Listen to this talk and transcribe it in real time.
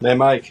Hey,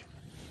 Mike.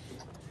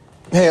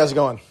 Hey, how's it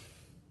going?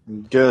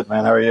 Good,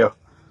 man. How are you?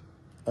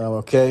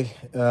 Okay.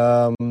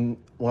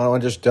 Why don't I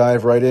just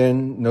dive right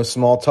in? No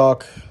small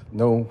talk,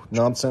 no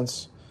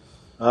nonsense.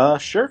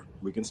 Sure.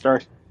 We can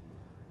start.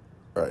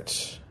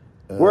 Right.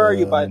 Where are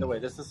you, by the way?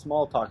 This is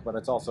small talk, but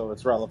it's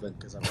relevant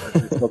because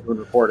you're still doing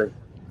reporting.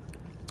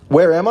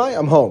 Where am I?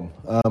 I'm home.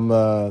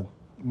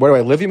 Where do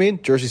I live? You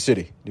mean Jersey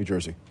City, New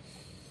Jersey?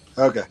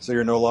 Okay, so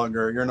you're no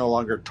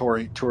longer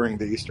touring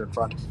the Eastern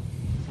Front.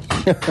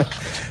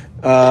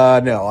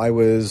 No, I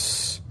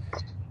was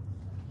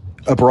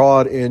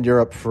abroad in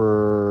Europe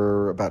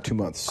for about 2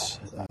 months.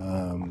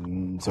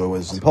 So it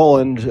was in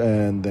Poland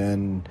and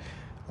then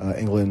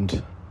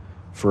England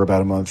for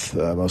about a month,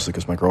 mostly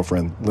because my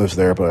girlfriend lives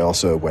there, but I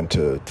also went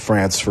to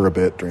France for a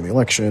bit during the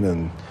election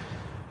and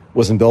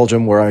was in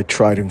Belgium where I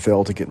tried and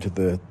failed to get into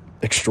the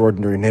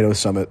extraordinary NATO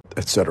summit,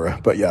 etc.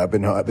 But yeah, I've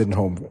been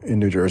home in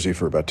New Jersey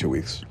for about 2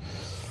 weeks.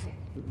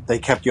 They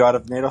kept you out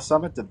of NATO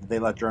summit. Did they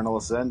let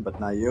journalists in, but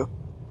not you?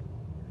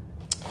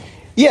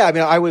 Yeah, I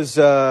mean, I was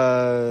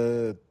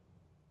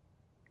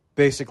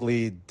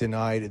basically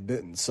denied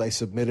admittance. I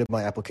submitted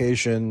my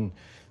application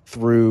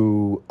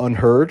through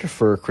Unheard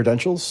for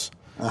credentials.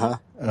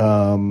 And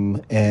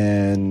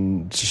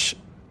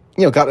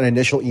got an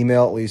initial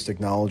email at least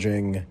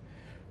acknowledging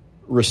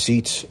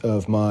receipt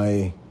of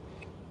my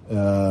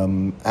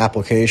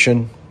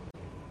application.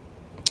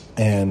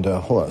 And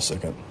hold on a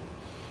second.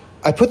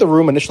 I put the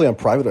room initially on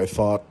private, I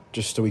thought,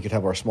 just so we could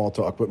have our small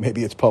talk, but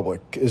maybe it's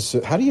public.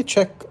 How do you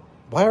check?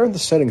 Why aren't the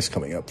settings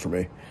coming up for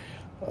me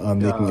on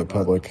making it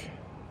public?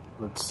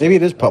 Maybe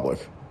it is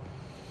public.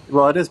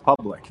 Well, it is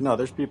public. No,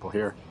 there's people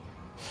here.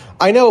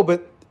 I know,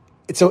 but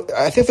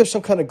I think there's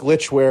some kind of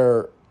glitch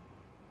where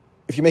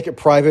if you make it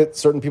private,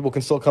 certain people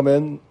can still come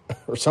in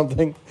or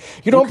something.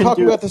 You know what I'm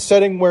talking about, the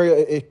setting where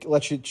it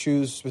lets you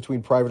choose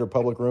between private or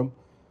public room?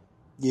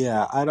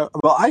 Yeah, I don't.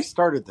 Well, I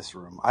started this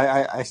room.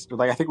 I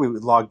think we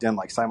logged in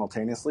like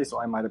simultaneously,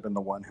 so I might have been the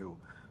one who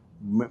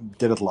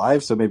did it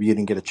live. So maybe you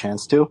didn't get a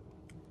chance to.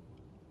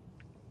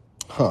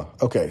 Huh.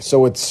 Okay.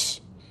 So but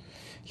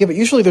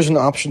usually there's an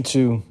option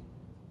to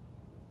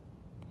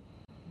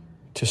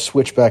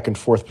switch back and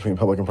forth between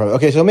public and private.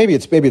 Okay, so maybe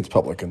it's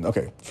public, and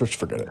okay, first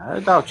forget it. I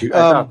doubt you.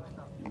 I doubt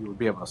you would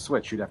be able to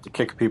switch. You'd have to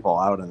kick people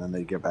out, and then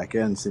they get back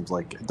in. Seems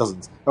like it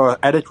doesn't. Oh,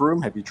 edit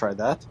room. Have you tried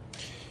that?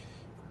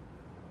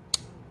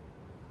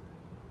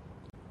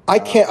 I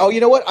can't. You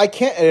know what? I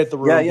can't edit the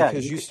room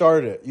because you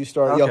started it. You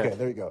started. Okay. Okay,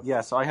 there you go. Yeah,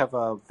 so I have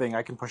a thing.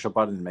 I can push a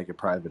button and make it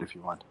private if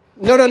you want.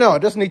 No.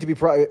 It doesn't need to be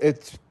private.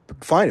 It's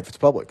fine if it's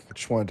public. I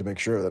just wanted to make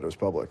sure that it was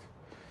public.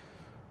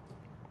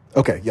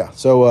 Okay, yeah.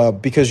 So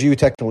because you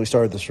technically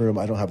started this room,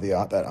 I don't have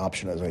that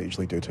option as I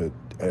usually do to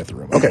edit the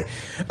room. Okay.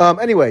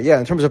 Anyway, yeah.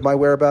 In terms of my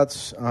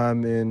whereabouts,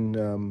 I'm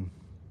in.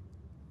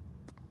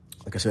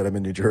 Like I said, I'm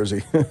in New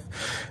Jersey.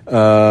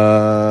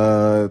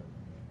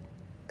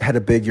 Had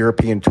a big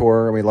European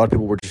tour. I mean, a lot of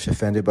people were just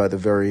offended by the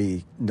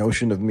very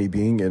notion of me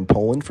being in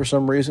Poland for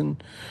some reason,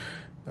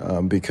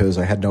 because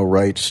I had no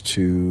rights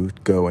to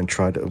go and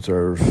try to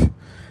observe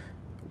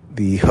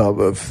the hub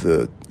of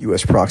the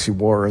U.S. proxy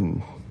war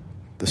in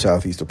the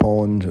southeast of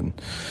Poland,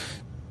 and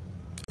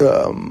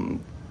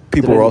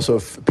people also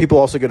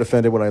get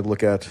offended when I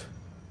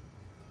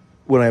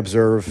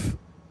observe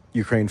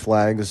Ukraine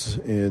flags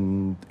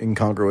in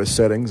incongruous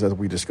settings, as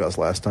we discussed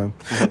last time.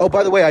 Oh,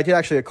 by the way, I did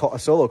actually a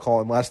solo call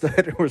in last night.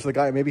 There was the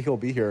guy, maybe he'll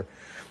be here.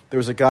 There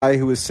was a guy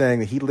who was saying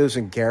that he lives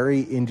in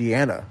Gary,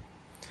 Indiana,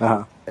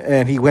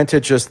 and he went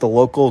to just the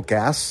local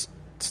gas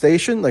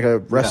station, like a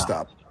rest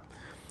stop,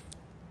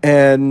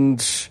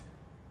 and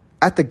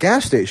at the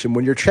gas station,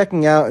 when you're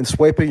checking out and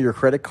swiping your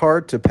credit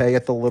card to pay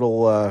at the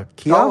little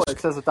kiosk. Oh, it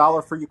says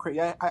 $1 for Ukraine.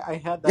 Yeah, I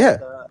had that at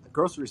the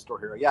grocery store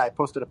here. Yeah, I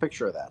posted a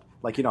picture of that.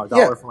 Like,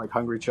 $1 for like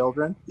hungry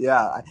children.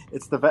 Yeah,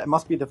 it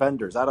must be the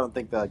vendors. I don't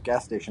think the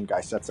gas station guy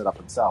sets it up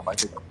himself. I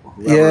think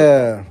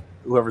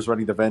whoever's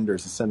running the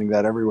vendors is sending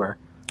that everywhere.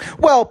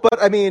 Well,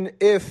 but I mean,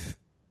 if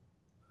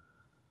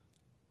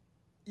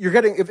you're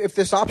getting if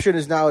this option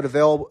is now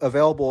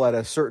available at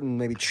a certain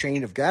maybe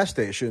chain of gas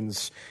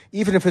stations,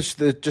 even if it's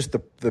just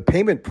the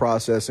payment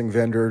processing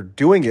vendor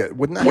doing it,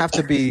 wouldn't that have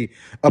to be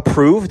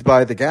approved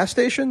by the gas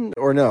station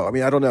or no? I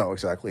mean, I don't know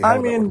exactly. I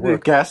imagine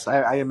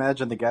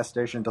the gas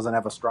station doesn't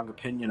have a strong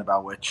opinion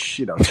about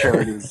which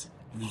charities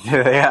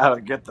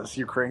get this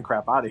Ukraine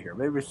crap out of here.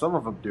 Maybe some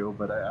of them do,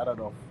 but I don't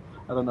know.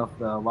 I don't know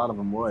if a lot of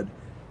them would.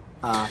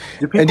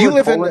 And you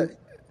live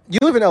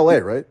in LA,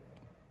 right?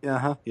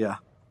 Yeah.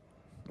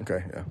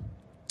 Okay, yeah.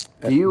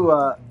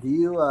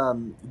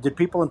 Did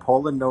people in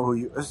Poland know who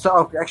you?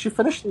 So actually,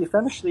 finish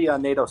the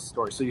NATO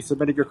story. So you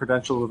submitted your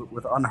credential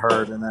with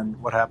Unheard, and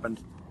then what happened?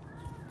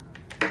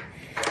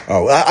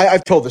 Oh,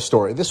 I've told this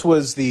story. This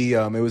was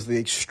it was the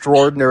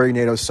extraordinary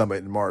NATO summit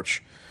in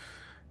March.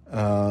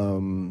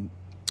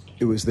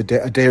 It was a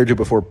day or two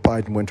before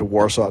Biden went to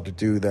Warsaw to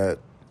do that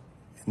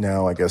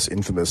now, I guess,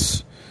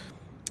 infamous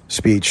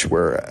speech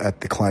where at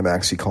the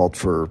climax he called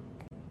for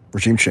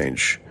regime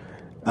change.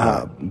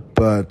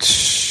 But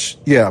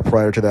Yeah,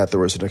 prior to that, there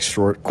was an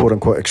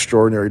quote-unquote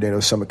extraordinary NATO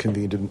summit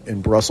convened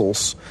in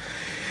Brussels.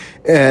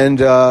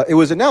 And it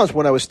was announced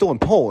when I was still in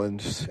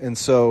Poland. And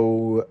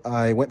so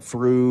I went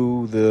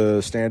through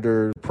the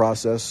standard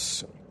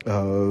process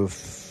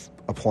of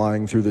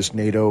applying through this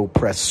NATO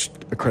press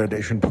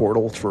accreditation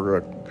portal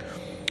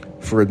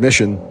for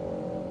admission,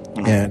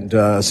 and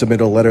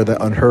submitted a letter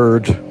that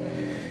Unheard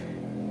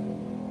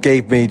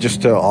gave me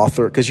just to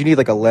author, because you need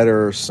like a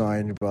letter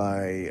signed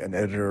by an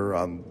editor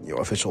on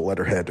official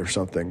letterhead or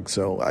something.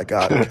 So I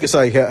got it because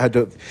I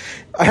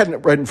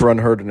hadn't written for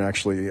Unheard in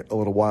actually a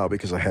little while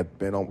because I had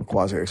been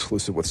quasi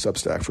exclusive with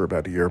Substack for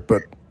about a year.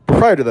 But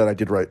prior to that, I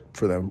did write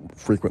for them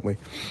frequently,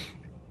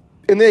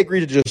 and they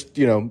agreed to just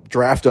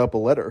draft up a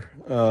letter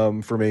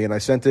for me, and I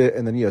sent it,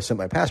 and then sent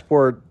my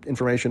passport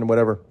information and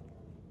whatever.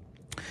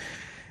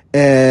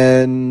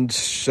 And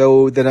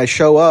so then I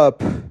show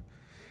up.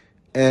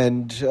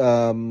 And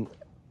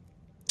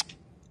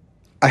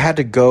I had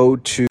to go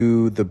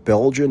to the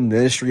Belgian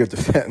Ministry of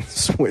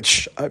Defense,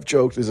 which I've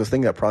joked is a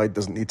thing that probably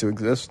doesn't need to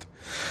exist.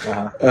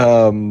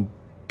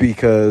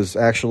 Because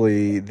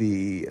actually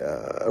the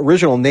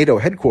original NATO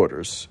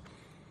headquarters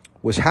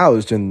was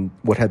housed in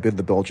what had been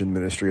the Belgian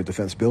Ministry of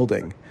Defense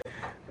building.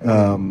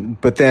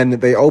 But then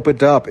they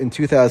opened up in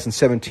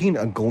 2017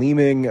 a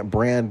gleaming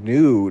brand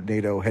new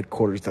NATO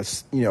headquarters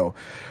that's,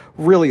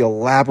 really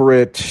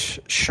elaborate,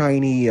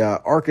 shiny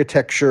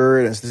architecture,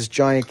 and it's this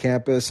giant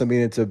campus. I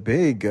mean, it's a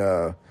big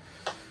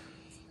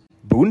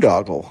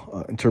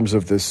boondoggle in terms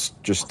of this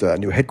just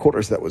new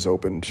headquarters that was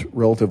opened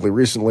relatively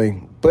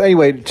recently. But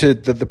anyway, to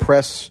the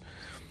press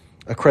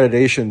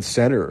accreditation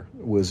center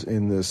was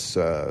in this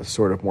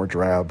sort of more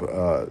drab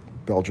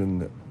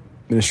Belgian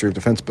Ministry of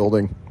Defense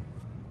building,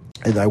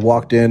 and I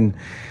walked in,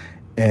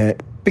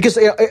 and because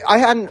I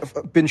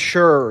hadn't been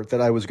sure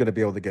that I was going to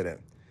be able to get in.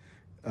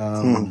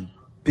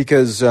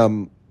 Because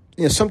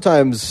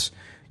sometimes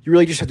you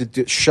really just have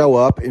to show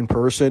up in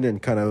person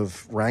and kind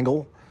of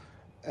wrangle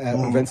at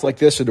events like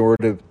this in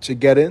order to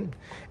get in.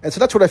 And so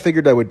that's what I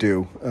figured I would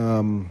do.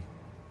 And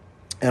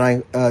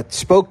I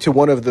spoke to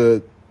one of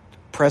the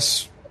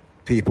press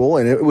people,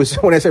 and it was,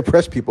 when I say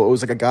press people, it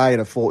was like a guy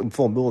in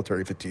full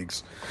military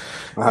fatigues.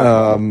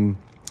 And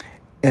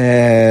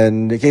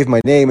he gave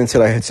my name and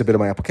said I had submitted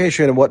my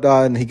application and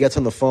whatnot, and he gets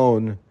on the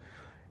phone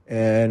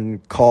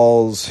and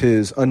calls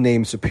his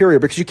unnamed superior,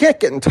 because you can't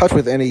get in touch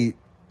with any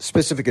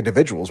specific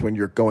individuals when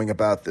you're going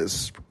about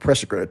this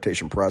press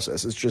accreditation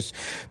process. It's just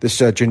this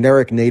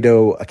generic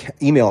NATO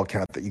email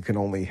account that you can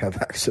only have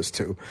access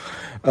to.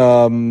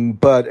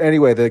 But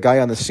anyway, the guy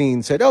on the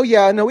scene said, "Oh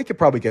yeah, no, we could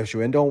probably get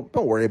you in. Don't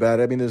worry about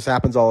it. I mean, this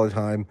happens all the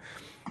time."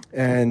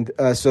 And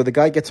so the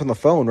guy gets on the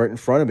phone right in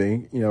front of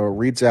me,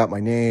 reads out my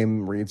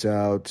name, reads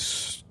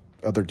out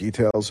other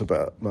details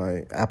about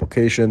my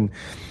application,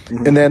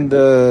 and then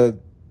the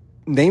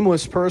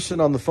nameless person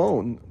on the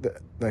phone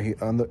that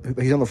he's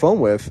on the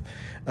phone with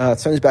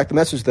sends back the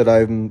message that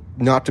I'm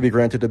not to be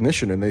granted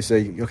admission, and they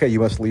say, "Okay, you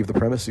must leave the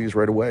premises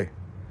right away."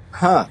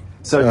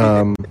 So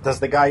is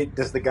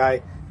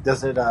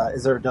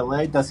there a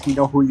delay? Does he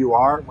know who you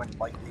are when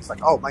he's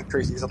like, "Oh, Mike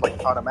Tracy"? Is it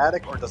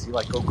automatic, or does he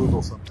go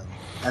Google something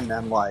and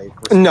then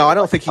No, I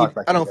don't think he.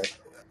 I don't.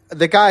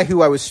 The guy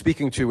who I was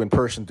speaking to in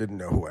person didn't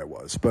know who I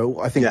was, but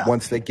I think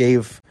once they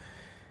gave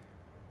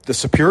the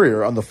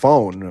superior on the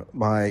phone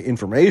my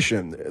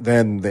information,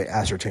 then they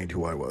ascertained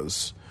who I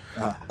was.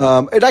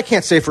 And I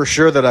can't say for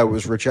sure that I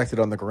was rejected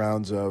on the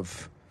grounds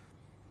of,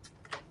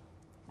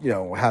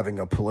 having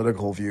a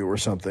political view or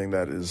something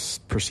that is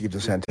perceived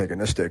as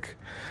antagonistic.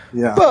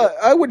 Yeah. But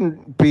I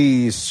wouldn't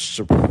be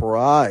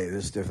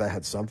surprised if that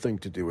had something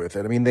to do with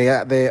it. I mean,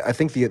 I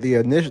think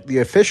the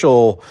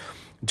official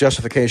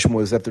justification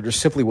was that there just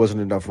simply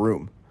wasn't enough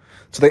room.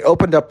 So they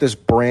opened up this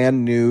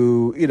brand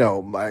new,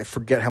 I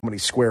forget how many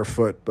square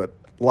foot, but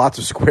lots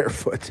of square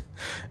foot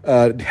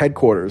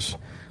headquarters.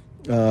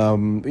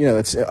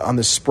 It's on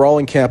this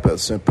sprawling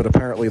campus, but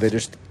apparently they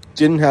just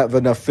didn't have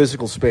enough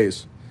physical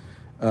space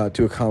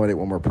to accommodate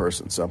one more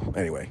person. So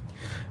anyway,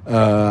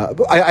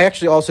 I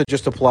actually also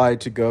just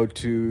applied to go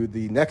to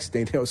the next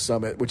NATO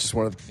summit, which is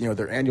one of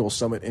their annual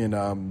summit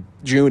in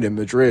June in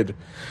Madrid,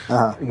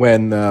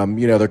 when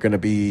they're going to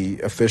be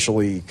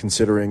officially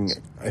considering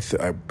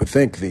I would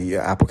think the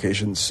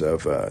applications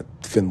of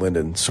Finland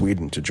and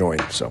Sweden to join.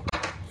 So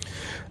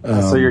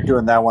you're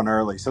doing that one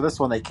early. So this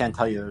one they can't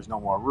tell you there's no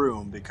more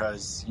room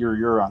because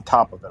you're on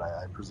top of it,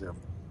 I presume.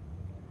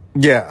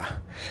 Yeah.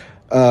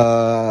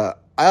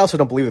 I also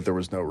don't believe that there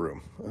was no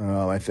room.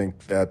 I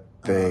think that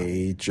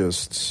they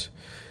just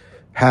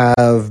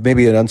have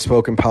maybe an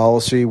unspoken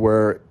policy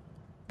where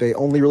they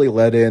only really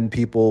let in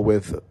people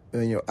with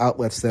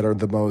outlets that are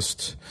the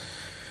most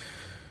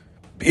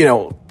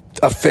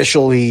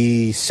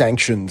officially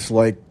sanctioned,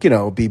 like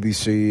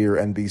BBC or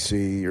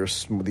NBC or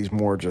some of these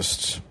more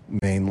just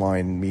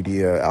mainline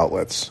media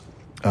outlets.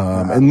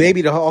 And maybe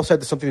it also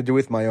had something to do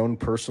with my own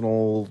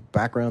personal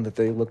background that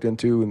they looked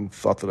into and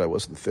thought that I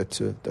wasn't fit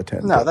to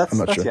attend. No, I'm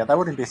not sure. Yeah, that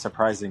wouldn't be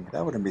surprising.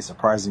 That wouldn't be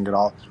surprising at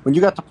all. When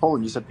you got to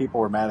Poland, you said people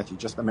were mad at you.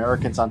 Just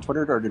Americans on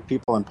Twitter, or did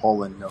people in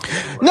Poland know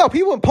who you were? No,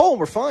 people in Poland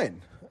were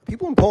fine.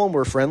 People in Poland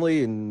were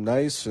friendly and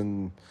nice,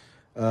 and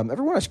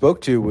everyone I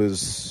spoke to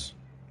was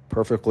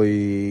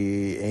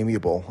perfectly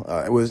amiable.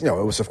 It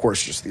was of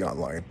course just the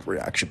online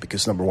reaction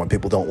because number one,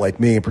 people don't like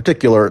me in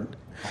particular,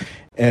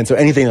 and so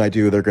anything I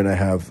do, they're going to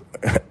have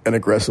an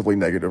aggressively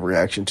negative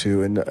reaction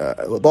to, and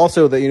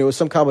also that it was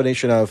some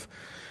combination of.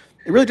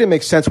 It really didn't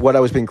make sense what I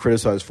was being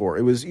criticized for.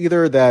 It was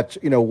either that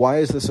why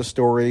is this a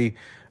story?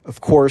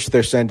 Of course,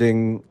 they're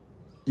sending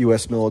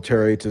U.S.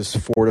 military to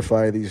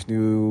fortify these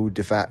new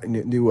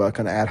kind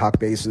of ad hoc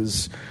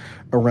bases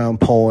around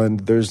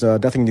Poland. There's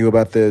nothing new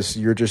about this.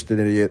 You're just an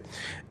idiot.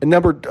 And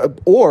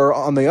or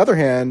on the other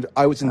hand,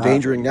 I was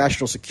endangering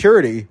national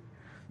security,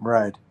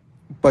 right,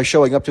 by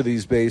showing up to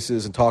these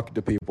bases and talking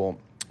to people.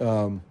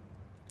 So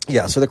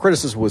the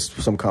criticism was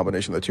some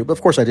combination of the two. But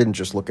of course, I didn't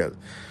just look at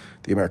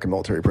the American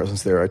military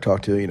presence there. I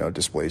talked to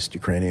displaced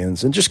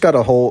Ukrainians and just got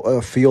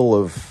a feel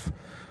of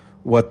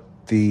what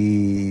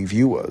the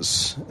view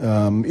was.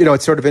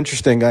 It's sort of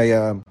interesting.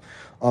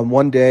 On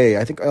one day,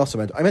 I think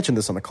I mentioned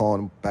this on the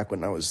call back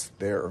when I was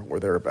there or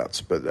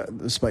thereabouts, but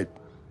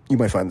you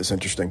might find this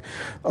interesting.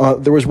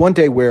 There was one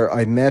day where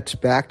I met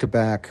back to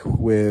back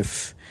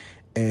with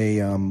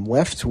a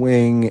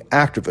left-wing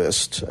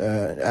activist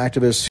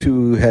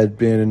who had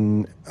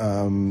been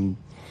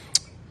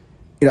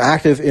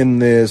active in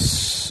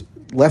this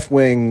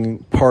left-wing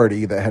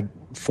party that had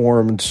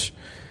formed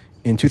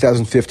in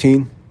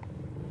 2015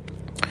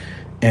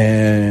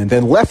 and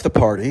then left the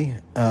party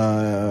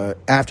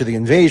after the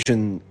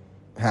invasion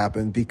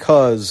happened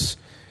because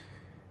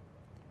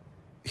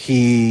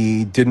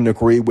he didn't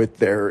agree with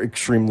their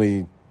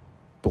extremely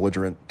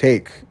belligerent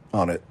take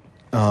on it.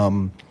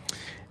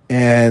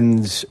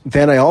 And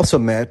then I also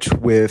met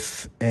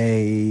with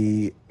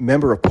a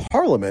member of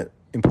parliament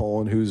in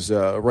Poland who's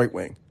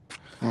right-wing.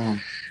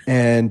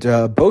 And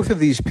both of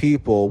these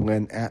people,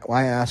 when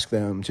I asked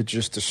them to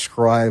just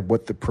describe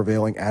what the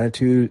prevailing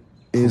attitude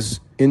is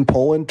in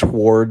Poland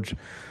toward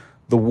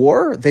the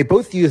war, they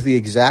both use the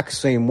exact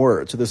same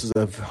word. So this is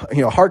a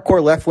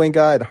hardcore left-wing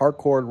guy and a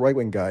hardcore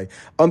right-wing guy.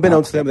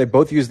 Unbeknownst to them, they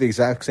both use the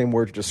exact same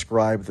word to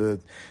describe the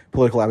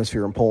political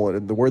atmosphere in Poland.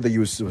 And the word they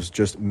used was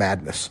just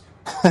madness.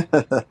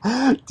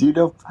 Do you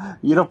know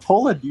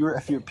Poland?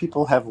 If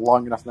people have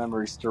long enough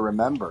memories to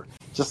remember,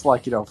 just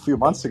like a few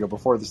months ago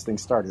before this thing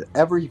started,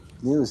 every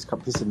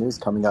piece of news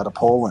coming out of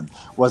Poland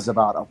was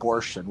about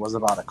abortion, was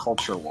about a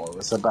culture war,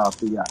 was about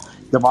the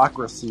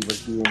democracy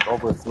was being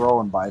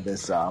overthrown by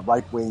this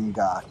right-wing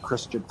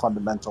Christian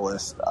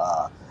fundamentalist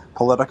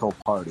political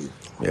party.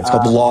 Yeah, it's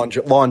called the Law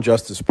and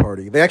Justice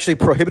Party. They actually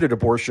prohibited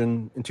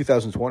abortion in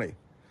 2020.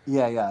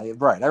 Yeah,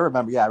 right. I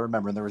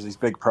remember. And there was these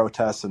big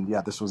protests, and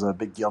this was a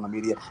big deal in the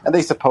media. And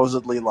they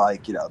supposedly,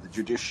 the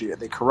judiciary,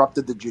 they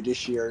corrupted the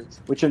judiciary,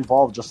 which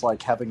involved just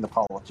having the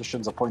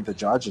politicians appoint the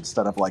judge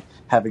instead of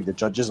having the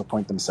judges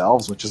appoint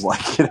themselves, which is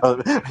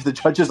the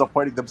judges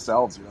appointing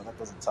themselves. That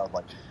doesn't sound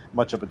like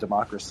much of a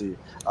democracy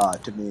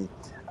to me.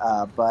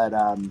 But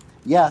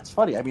it's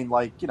funny. I mean,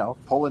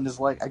 Poland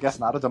is I guess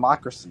not a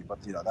democracy, but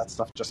that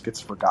stuff just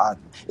gets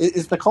forgotten.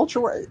 Is the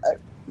culture war?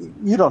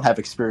 You don't have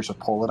experience with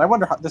Poland. I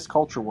wonder how this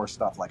culture war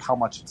stuff, how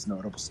much it's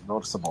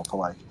noticeable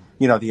to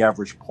the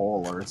average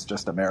Pole, or it's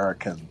just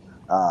American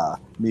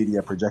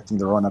media projecting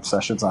their own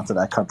obsessions onto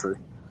that country.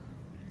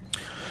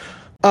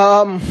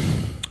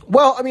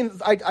 Well, I mean,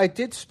 I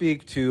did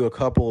speak to a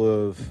couple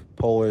of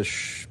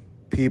Polish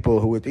people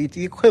who would be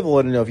the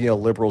equivalent of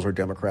liberals or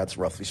Democrats,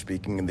 roughly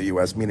speaking, in the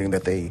U.S., meaning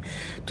that they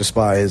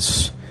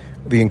despise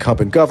the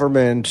incumbent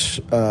government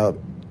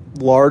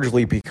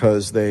largely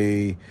because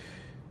they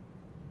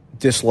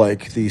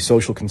dislike the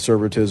social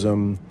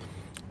conservatism.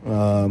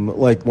 One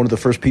of the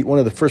first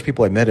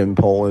people I met in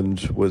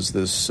Poland was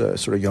this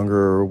sort of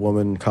younger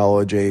woman,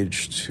 college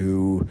aged,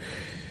 who,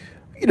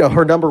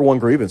 her number one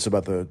grievance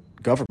about the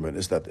government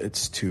is that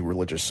it's too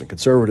religious and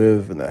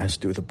conservative, and that has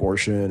to do with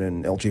abortion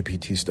and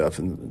LGBT stuff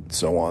and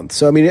so on.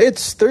 So I mean,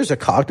 there's a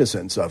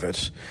cognizance of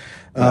it.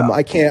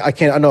 I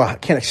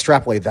can't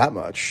extrapolate that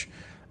much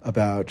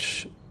about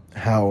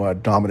how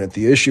dominant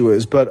the issue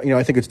is, but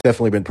I think it's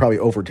definitely been probably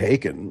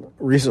overtaken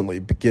recently,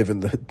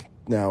 given the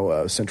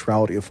now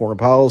centrality of foreign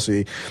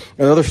policy.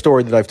 Another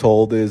story that I've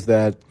told is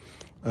that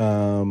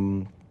I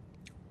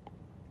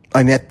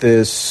met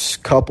this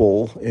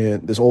couple,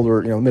 this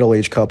older,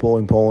 middle-aged couple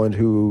in Poland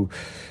who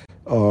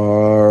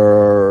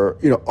are,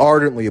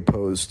 ardently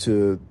opposed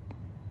to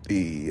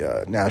the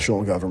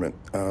national government,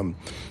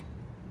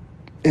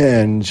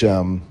 and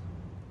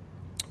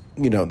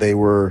they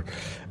were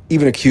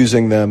even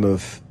accusing them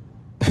of.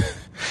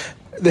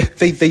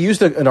 They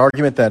used an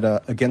argument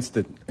that against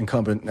the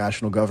incumbent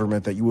national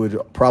government that you would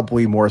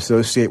probably more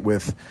associate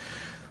with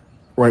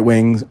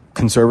right-wing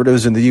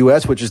conservatives in the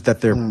U.S., which is that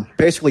they're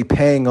basically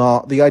paying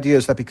off. The idea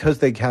is that because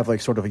they have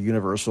sort of a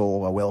universal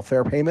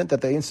welfare payment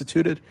that they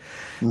instituted,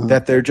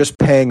 that they're just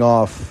paying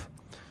off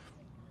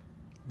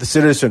the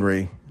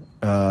citizenry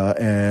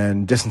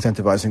and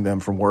disincentivizing them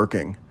from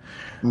working.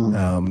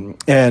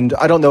 And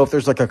I don't know if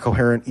there's like a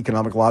coherent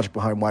economic logic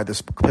behind why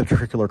this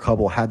particular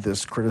couple had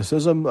this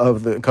criticism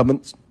of the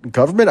incumbent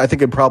government. I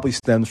think it probably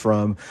stems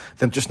from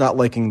them just not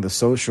liking the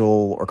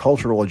social or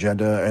cultural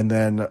agenda, and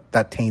then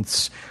that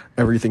taints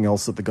everything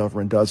else that the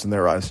government does in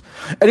their eyes.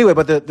 Anyway,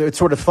 but it's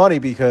sort of funny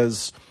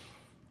because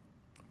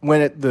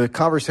when the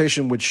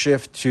conversation would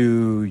shift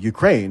to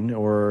Ukraine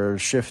or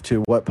shift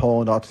to what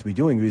Poland ought to be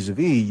doing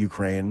vis-a-vis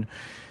Ukraine,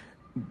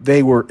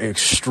 they were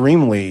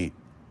extremely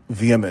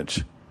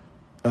vehement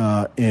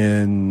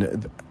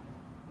in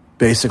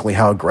basically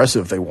how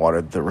aggressive they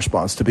wanted the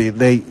response to be.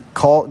 They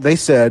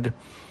said,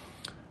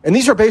 and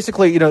these are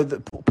basically,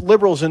 the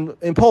liberals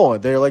in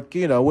Poland. They're like,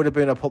 would have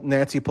been a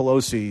Nancy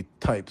Pelosi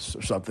types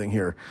or something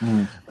here.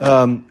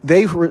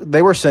 They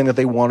were saying that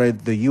they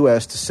wanted the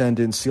U.S. to send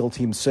in SEAL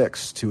Team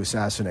 6 to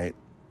assassinate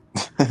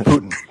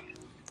Putin.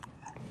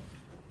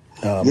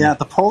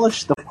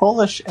 The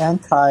Polish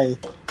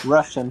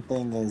anti-Russian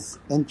thing is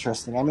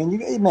interesting. I mean,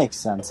 it makes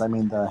sense. I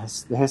mean, the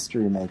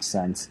history makes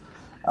sense.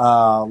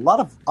 A lot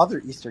of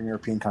other Eastern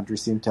European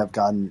countries seem to have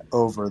gotten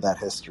over that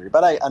history,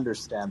 but I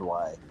understand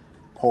why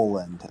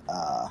Poland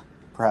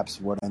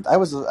perhaps wouldn't. I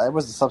was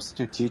a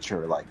substitute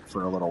teacher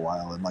for a little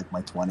while in my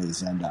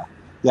 20s, and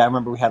I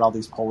remember we had all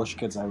these Polish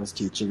kids I was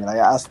teaching, and I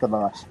asked them,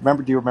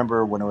 do you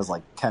remember when it was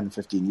 10,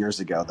 15 years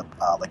ago, the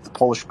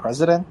Polish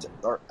president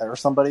or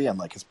somebody,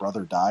 and his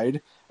brother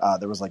died?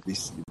 There was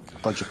these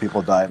bunch of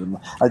people died, and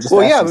I just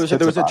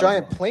there was a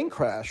giant plane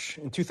crash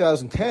in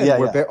 2010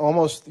 where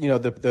almost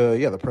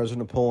the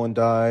president of Poland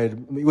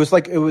died. It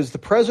was the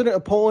president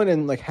of Poland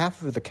and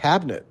half of the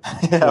cabinet,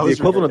 the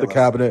equivalent of the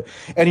cabinet,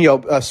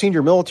 and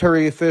senior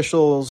military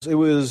officials. It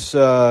was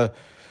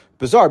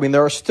bizarre. I mean,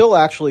 there are still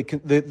actually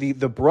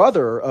the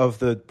brother of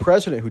the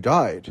president who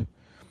died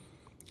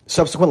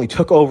subsequently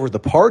took over the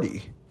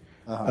party,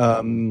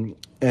 and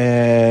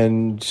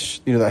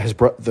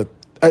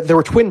there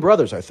were twin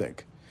brothers, I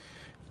think.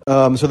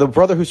 So the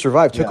brother who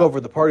survived took over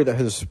the party that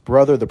his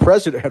brother, the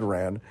president, had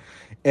ran,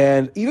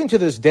 and even to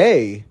this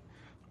day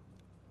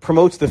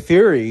promotes the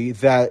theory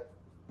that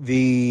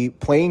the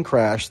plane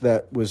crash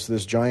that was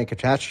this giant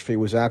catastrophe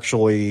was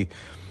actually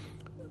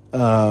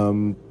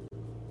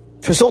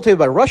facilitated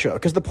by Russia,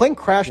 because the plane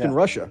crashed in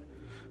Russia.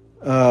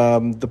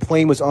 The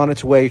plane was on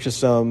its way to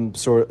some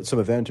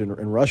event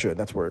in Russia, and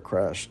that's where it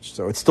crashed.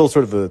 So it's still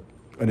sort of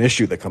an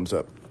issue that comes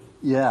up.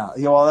 Yeah,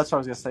 well, that's what I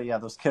was gonna say. Yeah,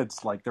 those kids,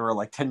 they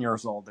were 10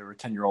 years old. They were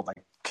 10-year-old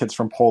kids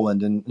from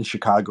Poland in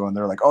Chicago, and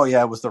they're like, "Oh yeah,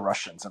 it was the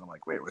Russians." And I'm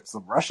like, "Wait, it's the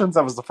Russians?"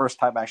 That was the first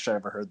time actually I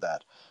ever heard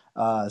that.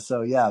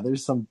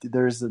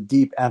 There's a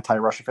deep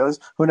anti-Russian feelings.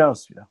 Who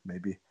knows?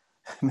 Maybe.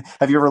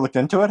 Have you ever looked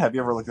into it? Have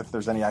you ever looked if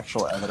there's any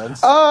actual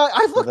evidence?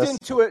 I've looked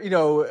into it, in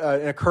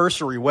a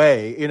cursory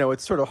way.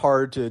 It's sort of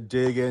hard to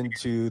dig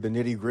into the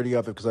nitty gritty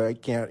of it because I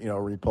can't,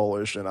 read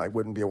Polish, and I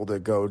wouldn't be able to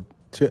go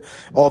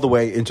all the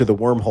way into the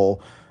wormhole.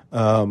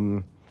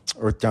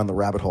 Or down the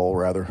rabbit hole,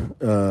 rather.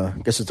 I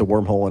guess it's a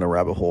wormhole and a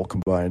rabbit hole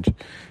combined.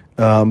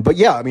 But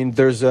yeah, I mean,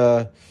 there's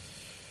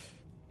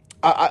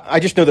I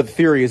just know that the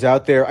theory is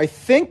out there. I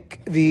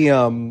think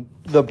the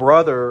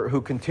brother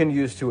who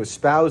continues to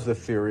espouse the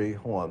theory.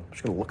 Hold on, I'm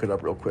just going to look it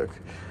up real quick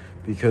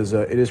because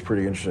it is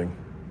pretty interesting.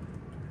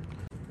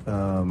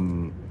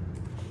 The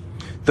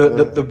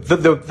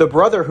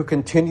brother who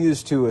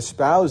continues to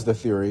espouse the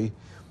theory,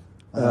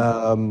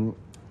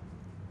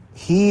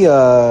 he's.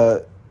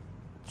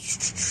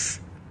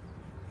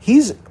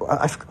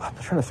 I'm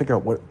trying to figure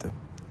out what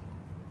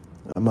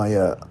my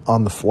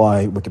on the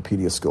fly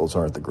Wikipedia skills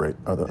aren't the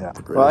great.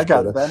 The well, I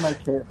got it.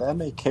 The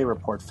MAK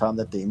report found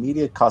that the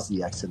immediate cause of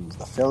the accident was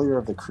the failure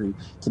of the crew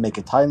to make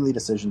a timely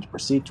decision to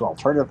proceed to an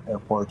alternative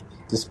airport,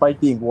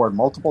 despite being warned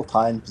multiple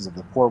times because of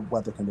the poor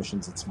weather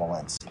conditions at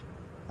Smolensk.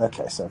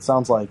 Okay, so it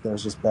sounds like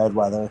there's just bad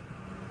weather,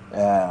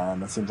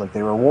 and it seems like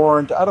they were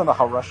warned. I don't know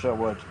how Russia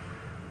would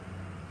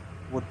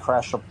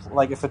crash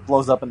if it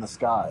blows up in the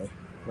sky.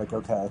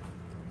 Okay,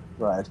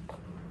 right.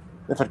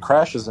 If it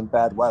crashes in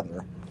bad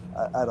weather,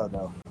 I don't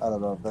know.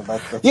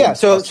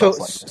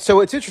 So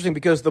it's interesting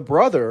because the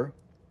brother,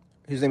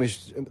 his name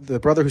is the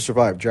brother who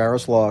survived,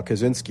 Jaroslaw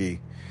Kaczynski.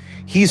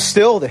 He's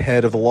still the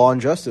head of the Law and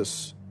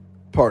Justice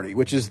Party,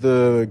 which is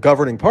the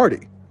governing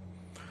party.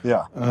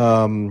 Yeah.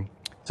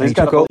 So he's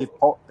got to believe,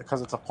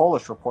 because it's a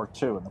Polish report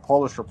too, and the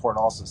Polish report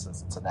also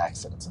says it's an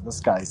accident. So this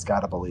guy's got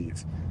to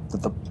believe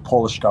that the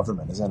Polish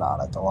government is in on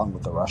it, along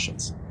with the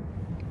Russians.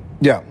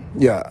 Yeah.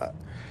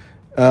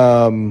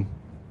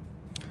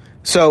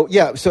 So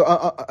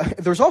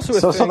there's also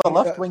so the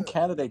left-wing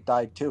candidate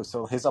died too.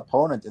 So his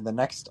opponent in the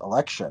next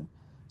election.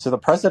 So the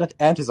president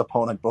and his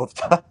opponent both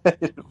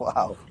died.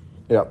 Wow.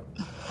 Yeah.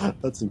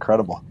 That's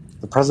incredible.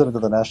 The president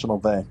of the National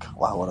Bank.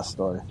 Wow, what a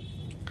story.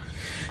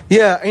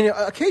 Yeah, and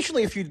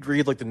occasionally if you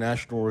read the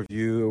National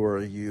Review or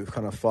you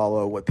kind of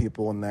follow what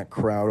people in that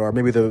crowd are,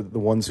 maybe the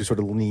ones who sort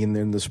of lean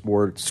in this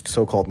more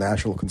so-called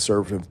national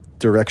conservative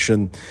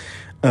direction,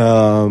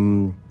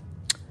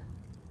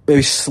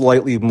 maybe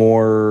slightly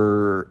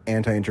more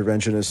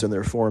anti-interventionist in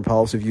their foreign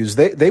policy views,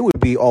 they would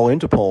be all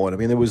into Poland. I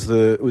mean, it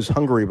was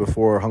Hungary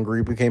before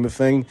Hungary became a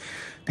thing,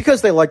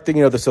 because they liked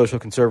the social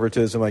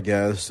conservatism, I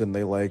guess, and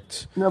they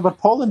liked. No, but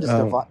Poland is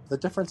the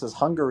difference is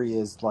Hungary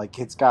is like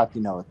it's got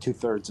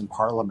 2/3 in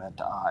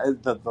parliament.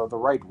 The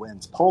right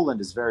wins.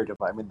 Poland is very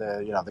divided. I mean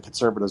the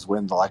conservatives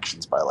win the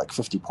elections by like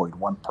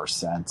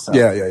 50.1%. So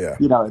yeah.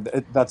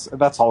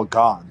 That's all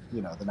gone.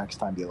 The next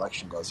time the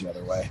election goes the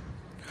other way.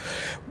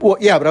 Well,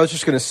 yeah, but I was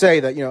just going to say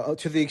that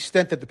to the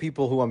extent that the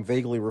people who I'm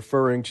vaguely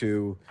referring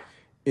to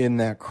in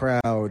that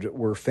crowd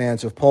were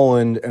fans of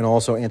Poland and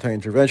also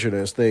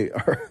anti-interventionist, they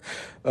are,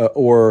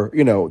 or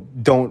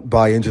don't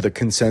buy into the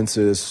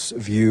consensus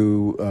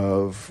view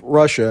of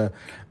Russia.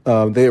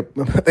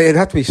 They'd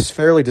have to be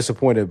fairly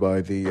disappointed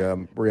by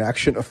the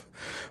reaction of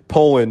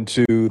Poland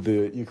to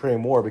the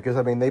Ukraine war, because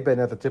I mean they've been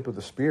at the tip of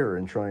the spear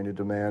in trying to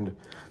demand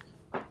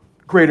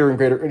greater and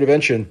greater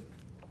intervention.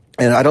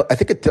 And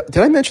did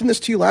I mention this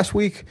to you last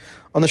week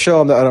on the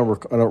show? I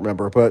don't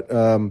remember, but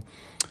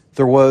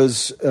there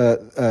was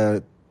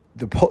the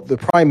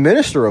Prime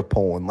Minister of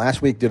Poland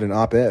last week did an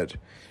op-ed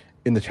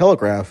in the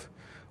Telegraph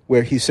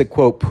where he said,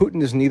 quote,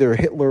 "Putin is neither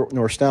Hitler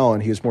nor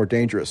Stalin. He is more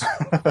dangerous."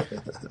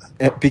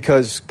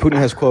 Because Putin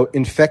has, quote,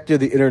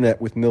 "infected the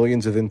internet with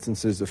millions of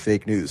instances of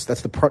fake news."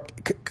 That's the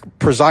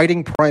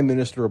presiding Prime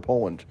Minister of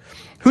Poland,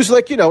 who's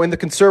like, in the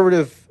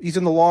conservative, he's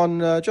in the Law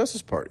and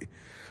Justice Party.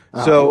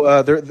 So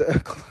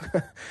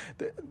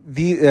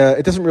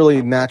it doesn't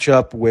really match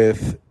up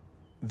with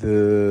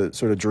the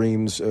sort of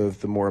dreams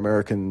of the more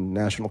American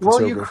national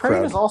conservative Ukraine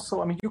crowd. is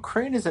also. I mean,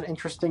 Ukraine is an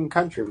interesting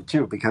country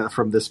too, because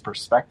from this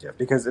perspective,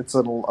 because it's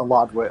in a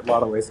lot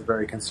of ways a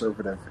very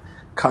conservative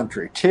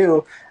country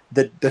too.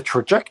 The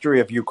trajectory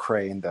of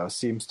Ukraine, though,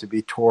 seems to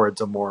be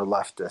towards a more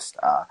leftist,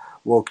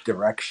 woke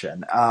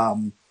direction.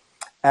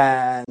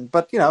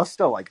 But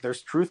still, like,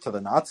 there's truth to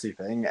the Nazi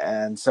thing,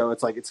 and so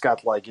it's like it's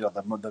got like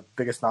the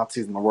biggest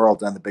Nazis in the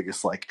world and the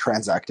biggest like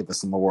trans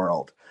activists in the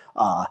world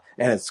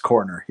in its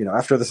corner.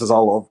 After this is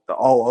all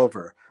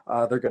over,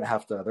 they're gonna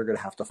have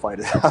to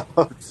fight it out.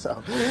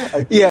 So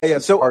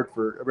it's hard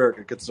for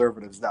American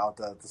conservatives now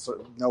to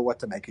know what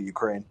to make of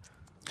Ukraine.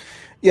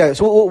 Yeah,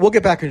 so we'll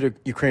get back into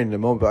Ukraine in a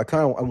moment, but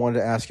I wanted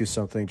to ask you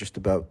something just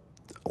about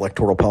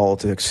electoral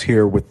politics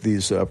here with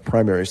these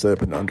primaries that have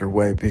been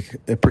underway,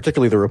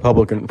 particularly the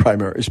Republican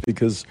primaries,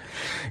 because,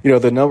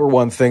 the number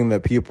one thing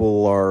that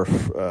people are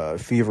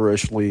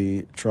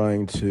feverishly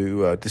trying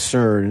to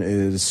discern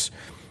is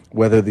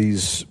whether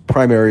these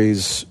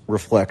primaries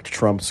reflect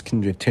Trump's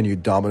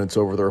continued dominance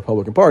over the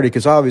Republican Party,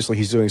 because obviously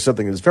he's doing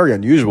something that's very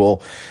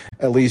unusual,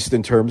 at least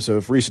in terms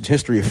of recent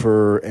history,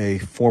 for a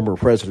former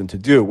president to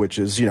do, which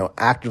is,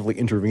 actively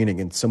intervening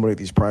in so many of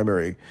these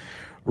primary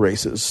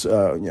races,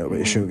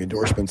 issuing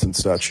endorsements and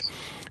such.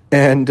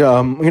 And,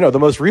 the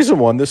most recent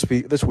one this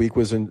week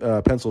was in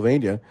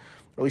Pennsylvania,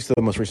 or at least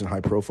the most recent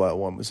high-profile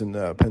one was in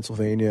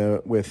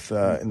Pennsylvania with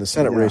in the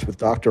Senate race with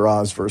Dr.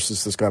 Oz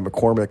versus this guy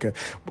McCormick.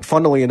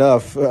 Funnily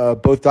enough,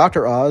 both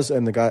Dr. Oz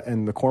and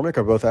McCormick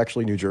are both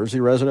actually New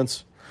Jersey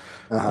residents.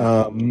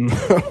 The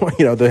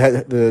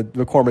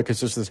McCormick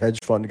is just this hedge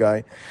fund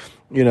guy,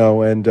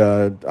 and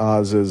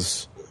Oz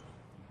is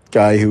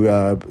guy who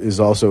is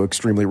also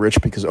extremely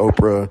rich because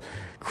Oprah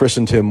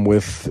christened him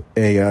with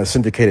a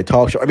syndicated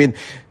talk show. I mean,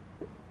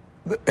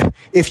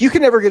 if you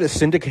can ever get a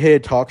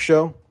syndicated talk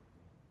show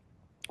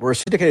or a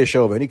syndicated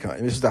show of any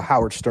kind, this is how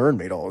Howard Stern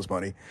made all his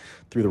money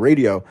through the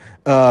radio.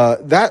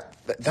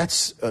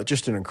 That's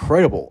just an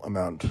incredible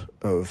amount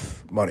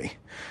of money.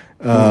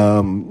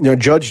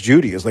 Judge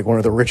Judy is like one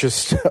of the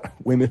richest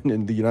women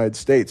in the United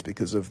States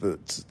because of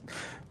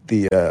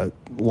the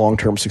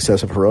long-term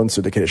success of her own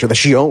syndicated show that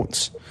she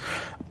owns.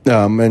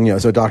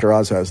 So Dr.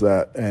 Oz has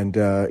that, and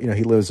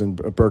he lives in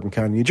Bergen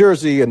County, New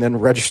Jersey, and then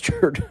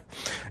registered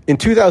in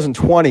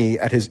 2020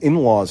 at his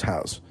in-laws'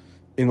 house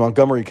in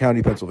Montgomery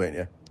County,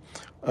 Pennsylvania.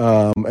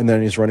 And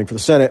then he's running for the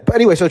Senate. But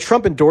anyway, so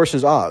Trump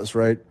endorses Oz,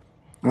 right?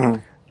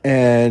 Mm-hmm.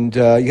 And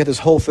you had this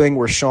whole thing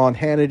where Sean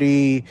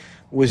Hannity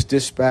was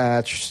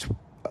dispatched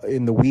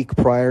in the week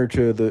prior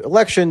to the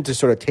election to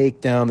sort of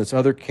take down this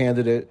other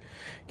candidate,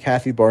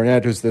 Kathy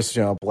Barnett, who's this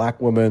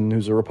black woman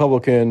who's a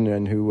Republican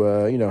and who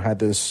had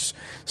this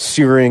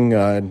searing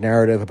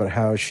narrative about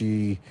how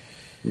she,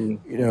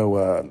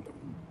 her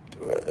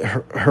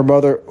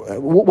mother,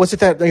 was it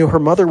that her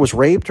mother was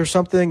raped or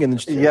something,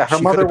 and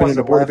her mother was an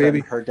aborted baby.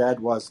 Her dad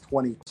was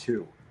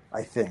 22,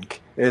 I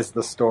think, is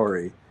the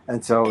story.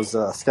 And so it was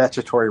a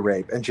statutory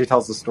rape. And she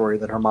tells the story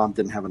that her mom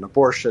didn't have an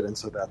abortion. And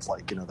so that's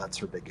that's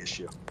her big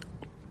issue.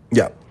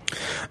 Yeah.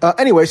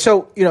 Anyway,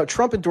 so,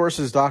 Trump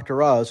endorses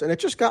Dr. Oz, and it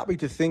just got me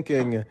to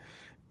thinking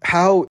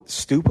how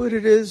stupid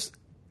it is,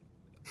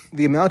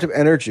 the amount of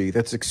energy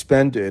that's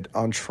expended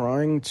on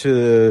trying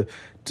to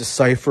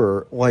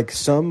decipher like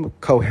some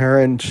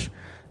coherent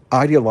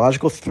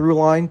ideological through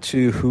line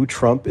to who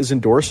Trump is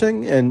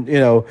endorsing and,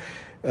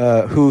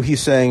 who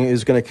he's saying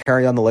is going to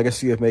carry on the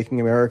legacy of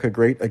making America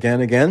great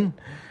again.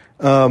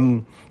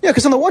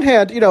 Because on the one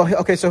hand,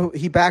 okay, so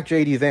he backed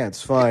J.D.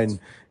 Vance, fine.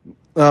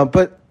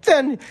 But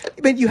then,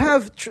 I mean, you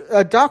have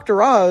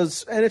Dr.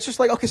 Oz, and it's just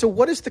like, okay, so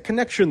what is the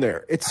connection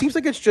there? It seems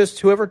like it's just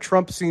whoever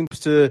Trump seems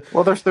to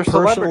there's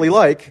personally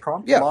like.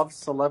 Trump loves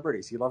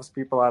celebrities. He loves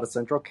people out of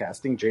central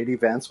casting. J.D.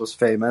 Vance was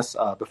famous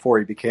before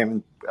he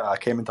came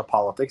into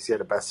politics. He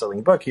had a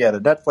best-selling book. He had a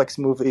Netflix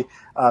movie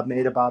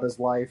made about his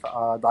life.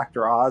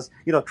 Dr. Oz,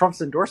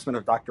 Trump's endorsement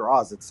of Dr.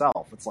 Oz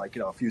itself. It's like,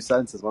 a few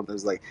sentences. One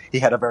there's like he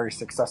had a very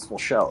successful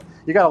show.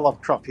 You gotta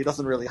love Trump. He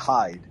doesn't really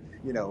hide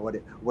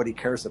what he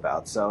cares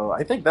about. So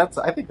I think that's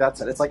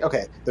it. It's like,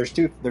 okay, there's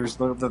the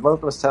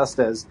litmus test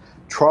is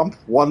Trump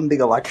won the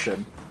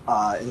election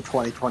in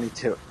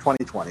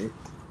 2020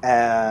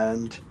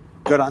 and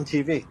good on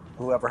TV.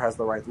 Whoever has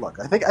the right look.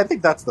 I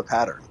think that's the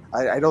pattern.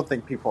 I don't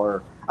think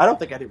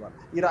anyone.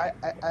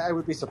 I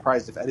would be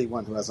surprised if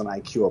anyone who has an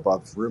IQ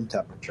above room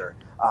temperature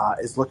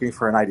is looking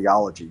for an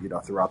ideology,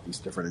 throughout these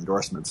different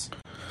endorsements.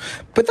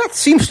 But that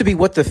seems to be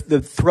what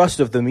the thrust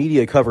of the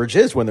media coverage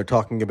is when they're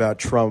talking about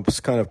Trump's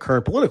kind of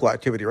current political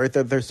activity, right?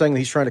 They're saying that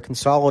he's trying to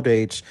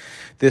consolidate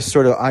this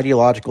sort of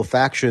ideological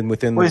faction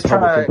within the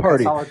Republican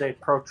Party.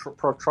 Consolidate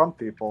pro-Trump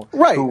people.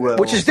 Right,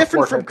 which is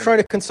different from trying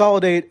to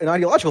consolidate an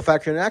ideological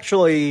faction. It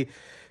actually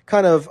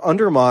kind of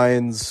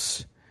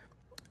undermines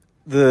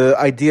the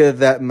idea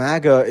that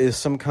MAGA is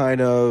some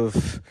kind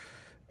of,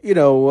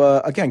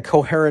 again,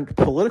 coherent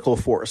political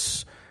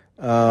force.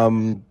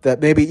 That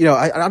maybe,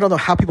 I don't know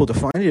how people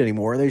define it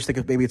anymore. They just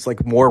think maybe it's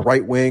like more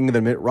right wing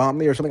than Mitt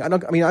Romney or something.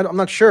 I'm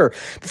not sure.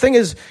 The thing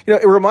is,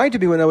 it reminded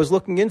me when I was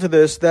looking into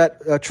this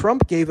that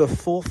Trump gave a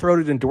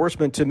full-throated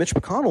endorsement to Mitch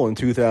McConnell in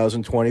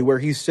 2020, where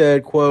he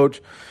said,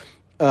 quote,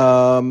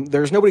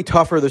 there's nobody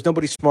tougher, there's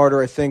nobody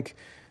smarter. I think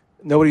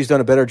nobody's done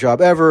a better job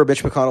ever.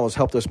 Mitch McConnell has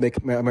helped us make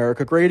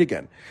America great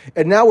again.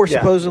 And now we're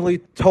supposedly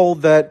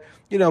told that,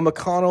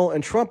 McConnell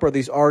and Trump are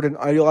these ardent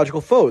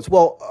ideological foes.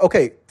 Well,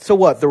 okay, so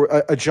what? There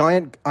were a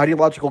giant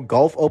ideological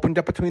gulf opened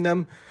up between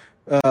them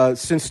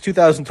since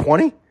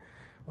 2020?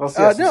 Well,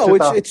 no,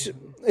 it's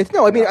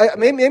no. I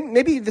mean,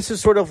 maybe this is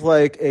sort of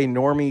like a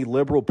normie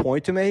liberal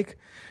point to make,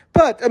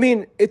 but I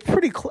mean, it's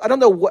pretty. I don't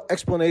know what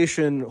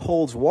explanation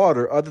holds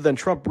water other than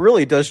Trump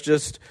really does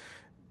just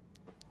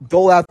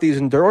dole out these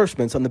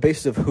endorsements on the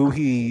basis of who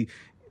he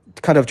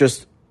kind of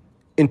just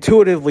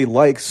intuitively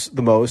likes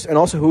the most, and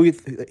also who he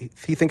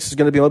thinks is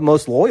going to be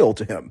most loyal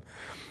to him.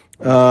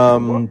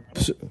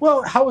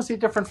 Well, how is he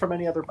different from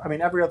any other? I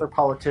mean, every other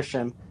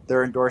politician,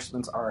 their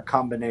endorsements are a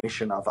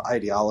combination of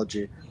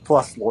ideology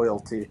plus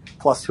loyalty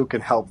plus who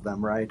can help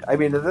them, right? I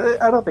mean,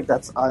 I don't think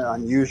that's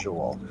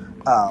unusual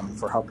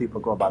for how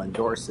people go about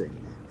endorsing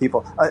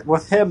people.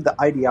 With him, the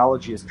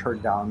ideology is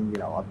turned down,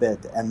 a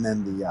bit, and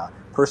then the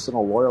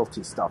personal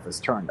loyalty stuff is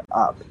turned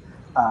up.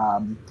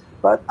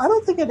 But I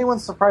don't think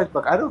anyone's surprised.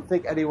 Look, I don't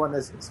think anyone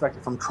is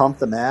expecting from Trump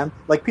the man.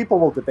 Like, people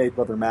will debate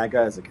whether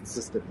MAGA is a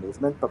consistent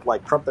movement, but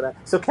like Trump the man.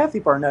 So Kathy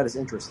Barnett is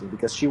interesting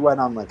because she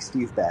went on like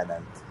Steve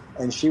Bannon,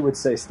 and she would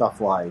say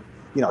stuff like,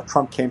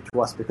 Trump came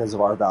to us because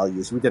of our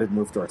values. We didn't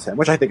move towards him,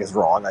 which I think is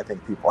wrong. I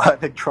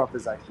think Trump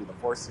is actually the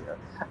force here.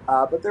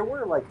 But there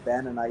were like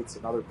Bannonites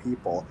and other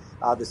people.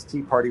 This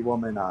Tea Party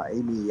woman,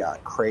 Amy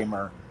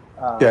Kramer.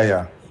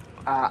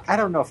 I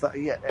don't know if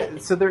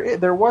that. So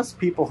there was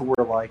people who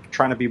were like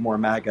trying to be more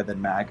MAGA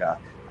than MAGA,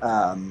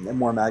 and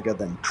more MAGA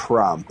than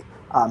Trump,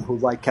 who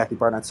liked Kathy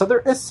Barnett. So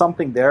there is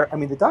something there. I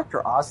mean, the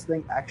Dr. Oz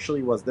thing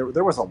actually was there.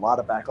 There was a lot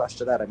of backlash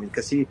to that. I mean,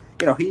 because he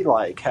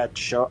like had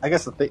show. I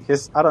guess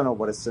I don't know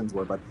what his sins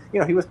were, but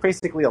he was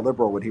basically a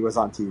liberal when he was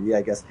on TV.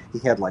 I guess he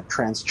had like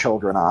trans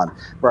children on,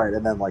 right,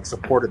 and then like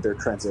supported their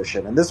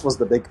transition. And this was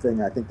the big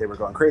thing. I think they were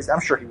going crazy.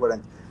 I'm sure he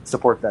wouldn't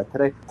support that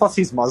today. Plus,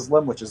 he's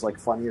Muslim, which is like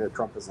funny that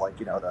Trump is like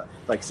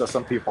so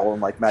some people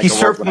in like MAGA he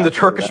served in the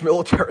Turkish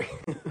military.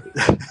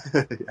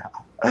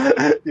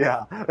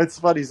 yeah, it's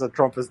funny that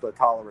Trump is the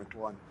tolerant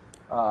one.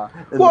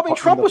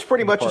 Trump was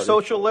pretty much a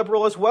social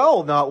liberal as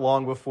well, not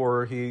long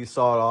before he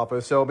sought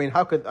office. So, I mean,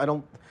 I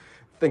don't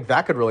think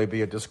that could really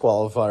be a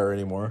disqualifier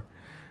anymore.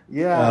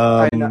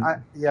 Yeah,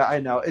 I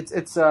know.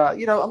 It's a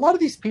lot of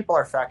these people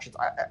are factions.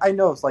 I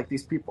know it's like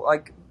these people,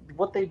 like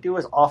what they do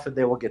is often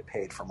they will get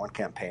paid from one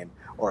campaign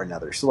or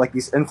another. So like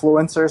these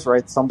influencers,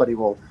 right? Somebody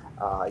will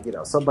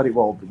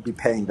be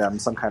paying them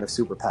some kind of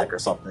super PAC or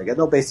something, and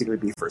they'll basically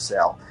be for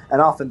sale. And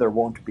often there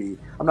won't be.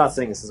 I'm not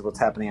saying this is what's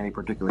happening in any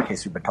particular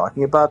case we've been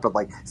talking about, but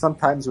like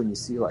sometimes when you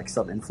see like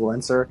some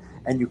influencer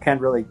and you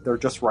can't really, they're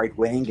just right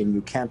wing, and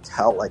you can't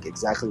tell like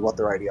exactly what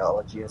their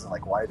ideology is and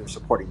like why they're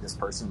supporting this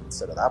person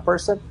instead of that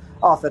person.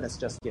 Often it's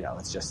just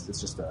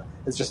it's just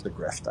a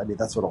grift. I mean,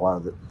 that's what a lot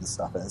of this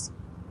stuff is.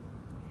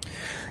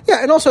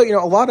 Yeah, and also,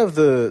 a lot of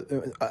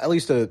at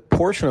least a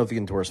portion of the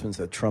endorsements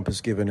that Trump has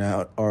given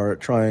out are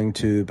trying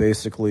to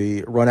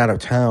basically run out of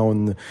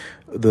town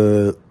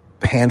the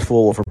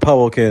handful of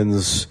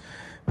Republicans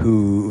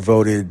who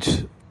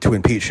voted to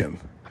impeach him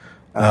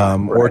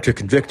or to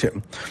convict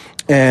him.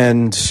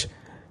 And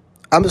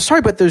I'm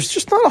sorry, but there's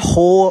just not a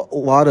whole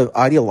lot of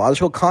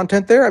ideological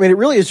content there. I mean, it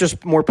really is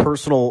just more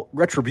personal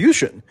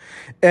retribution.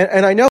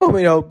 And I know,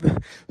 maybe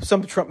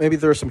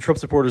there are some Trump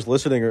supporters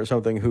listening or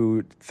something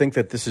who think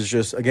that this is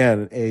just,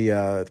 again,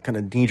 a kind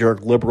of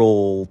knee-jerk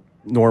liberal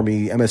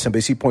normie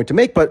MSNBC point to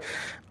make, but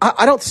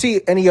I don't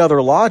see any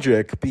other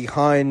logic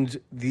behind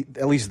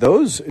at least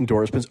those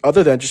endorsements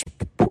other than just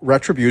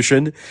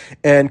retribution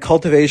and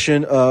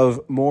cultivation of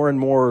more and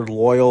more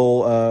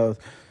loyal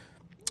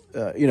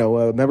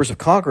members of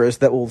Congress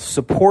that will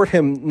support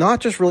him, not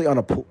just really on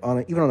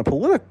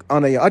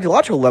an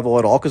ideological level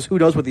at all, because who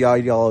knows what the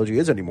ideology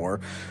is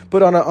anymore,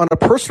 but on a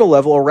personal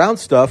level around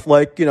stuff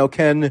like,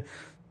 would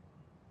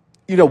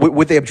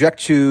they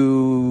object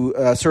to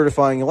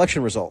certifying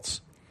election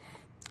results?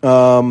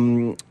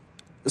 Mean,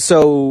 if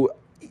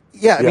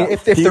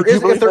there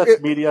is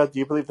media, do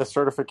you believe the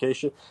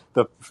certification,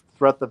 the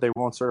threat that they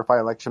won't certify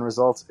election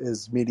results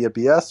is media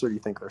BS, or do you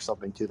think there's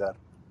something to that?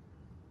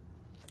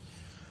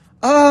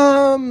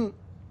 I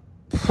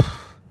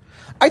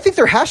think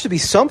there has to be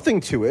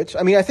something to it.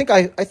 I mean, I think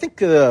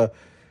the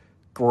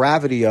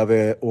gravity of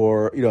it,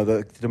 or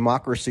the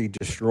democracy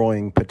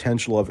destroying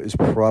potential of it, is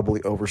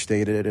probably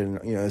overstated, and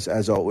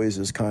as always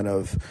is kind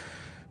of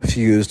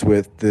fused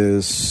with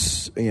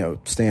this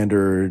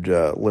standard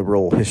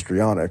liberal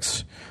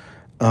histrionics.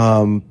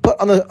 But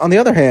on the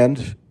other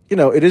hand,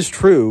 it is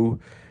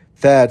true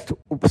that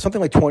something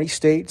like 20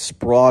 states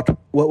brought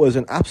what was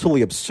an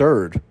absolutely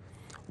absurd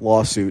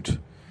lawsuit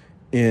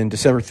in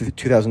December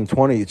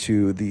 2020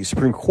 to the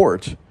Supreme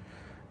Court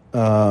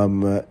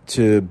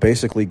to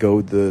basically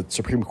goad the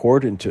Supreme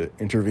Court into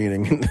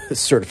intervening in the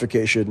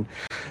certification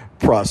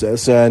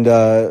process. And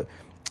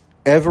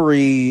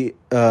every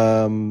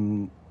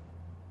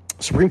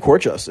Supreme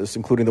Court justice,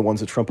 including the ones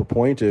that Trump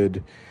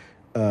appointed,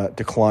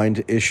 declined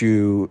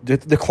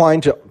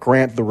to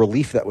grant the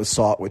relief that was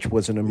sought, which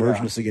was an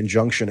emergency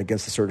injunction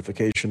against the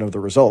certification of the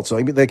results. So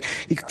I mean, they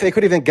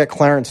could even get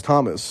Clarence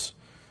Thomas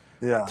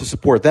to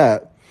support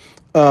that.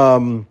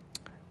 I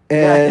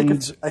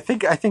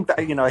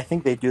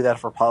think they do that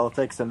for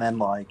politics, and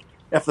then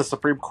if the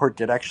Supreme Court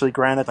did actually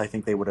grant it, I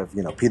think they would have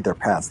peed their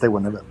pants. They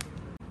would have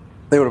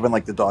been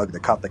like the dog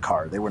that caught the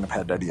car. They wouldn't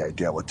have had any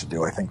idea what to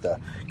do. I think the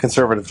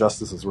conservative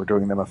justices were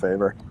doing them a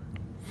favor.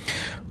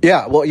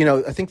 Yeah, well,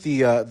 I think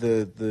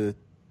the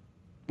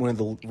one of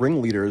the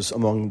ringleaders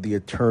among the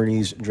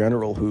attorneys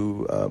general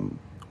who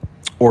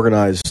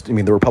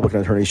the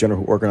Republican attorneys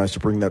general who organized to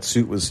bring that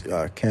suit was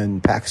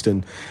Ken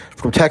Paxton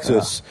from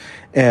Texas,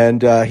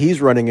 and he's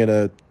running in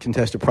a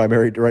contested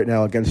primary right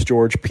now against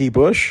George P.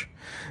 Bush,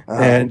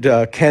 and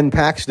Ken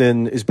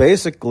Paxton is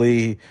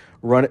basically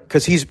running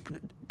because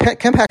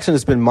Ken Paxton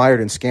has been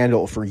mired in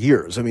scandal for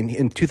years. I mean,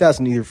 in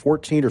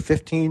 2014 or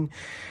 15,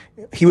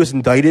 he was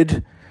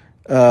indicted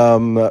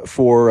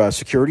for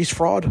securities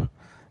fraud,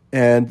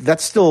 and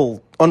that's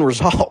still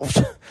unresolved.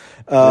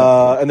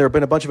 And there have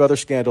been a bunch of other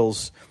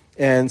scandals,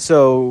 and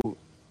so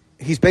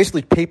he's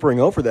basically papering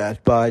over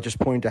that by just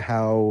pointing to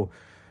how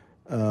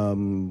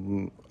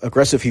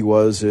aggressive he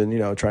was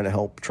in trying to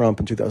help Trump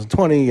in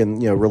 2020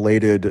 and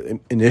related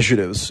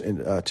initiatives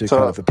to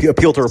kind of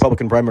appeal to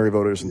Republican primary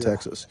voters in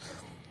Texas.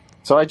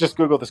 So I just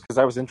Googled this because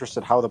I was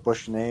interested how the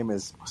Bush name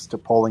is to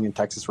polling in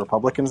Texas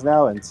Republicans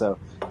now. And so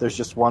there's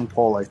just one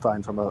poll I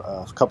find from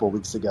a couple of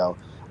weeks ago.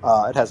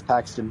 It has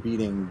Paxton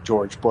beating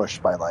George Bush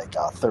by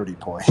 30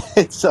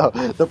 points. So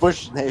the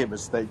Bush name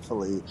is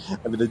thankfully,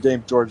 the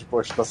name George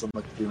Bush doesn't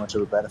look to be much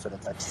of a benefit in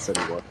Texas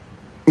anymore.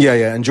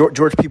 Yeah. And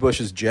George P.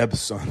 Bush is Jeb's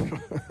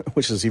son,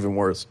 which is even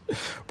worse,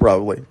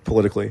 probably,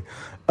 politically.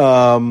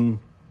 So,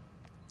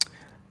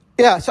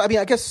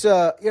 I guess,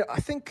 I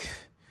think...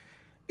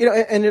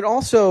 and it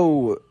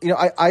also,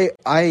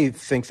 I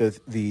think that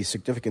the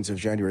significance of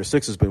January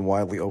 6th has been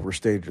widely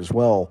overstated as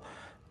well.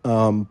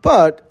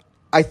 But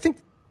I think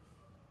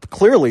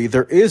clearly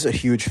there is a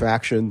huge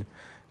faction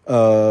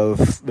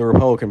of the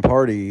Republican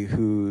Party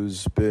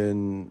who's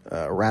been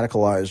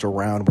radicalized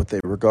around what they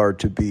regard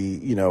to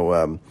be,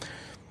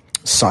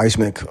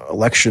 seismic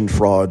election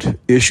fraud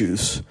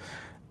issues.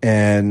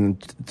 And,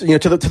 to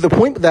the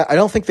point that I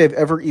don't think they've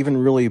ever even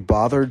really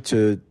bothered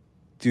to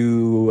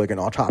do an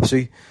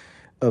autopsy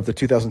of the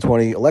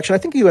 2020 election. I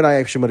think you and I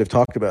actually might have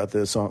talked about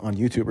this on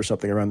YouTube or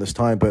something around this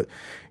time, but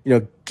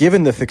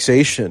given the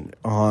fixation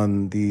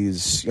on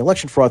these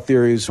election fraud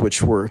theories,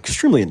 which were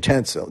extremely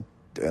intense,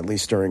 at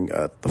least during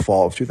the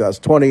fall of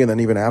 2020 and then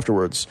even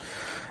afterwards,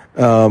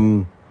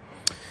 they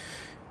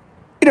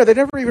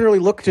never even really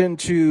looked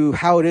into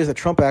how it is that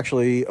Trump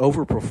actually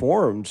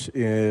overperformed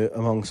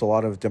amongst a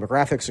lot of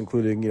demographics,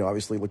 including,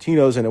 obviously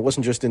Latinos. And it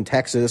wasn't just in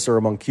Texas or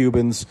among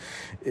Cubans.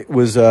 It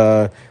was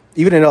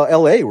even in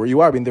L.A. where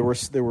you are. He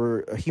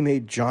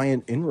made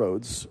giant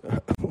inroads,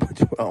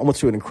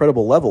 almost to an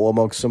incredible level,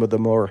 amongst some of the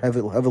more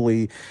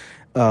heavily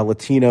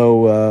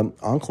Latino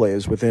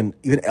enclaves within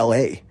even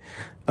L.A.,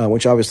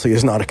 which obviously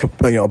is not a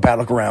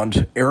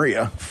battleground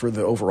area for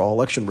the overall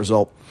election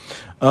result.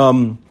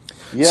 I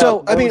think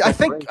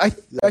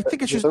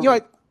it's just,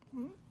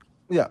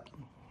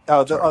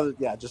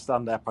 Yeah, just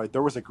on that part,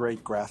 there was a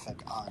great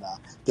graphic on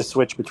the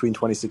switch between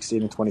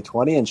 2016 and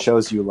 2020, and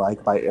shows you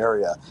like by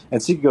area.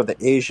 And so you can go to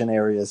the Asian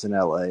areas in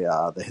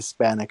LA, the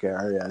Hispanic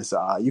areas.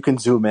 You can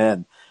zoom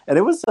in, and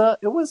it was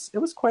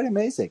quite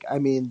amazing. I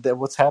mean,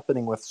 what's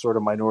happening with sort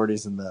of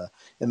minorities in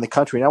the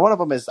country. Now, one of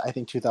them is, I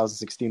think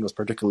 2016 was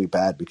particularly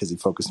bad because he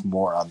focused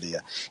more on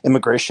the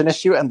immigration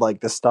issue, and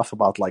like this stuff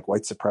about like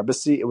white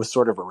supremacy. It was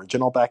sort of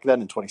original back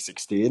then in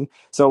 2016,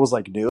 so it was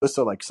like new.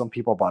 So like some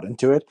people bought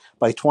into it.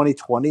 By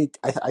 2020,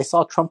 I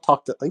saw Trump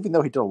talk to, even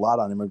though he did a lot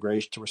on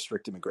immigration, to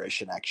restrict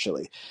immigration.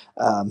 Actually,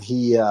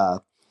 he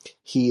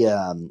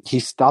he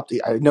stopped.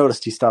 I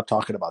noticed he stopped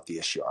talking about the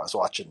issue. I was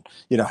watching,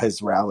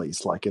 his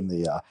rallies like in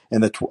the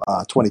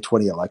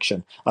 2020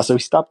 election. So he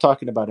stopped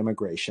talking about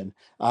immigration.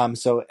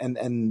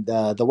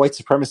 The white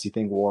supremacy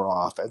thing wore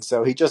off, and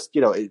so he just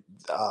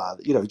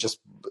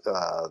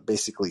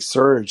basically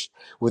surged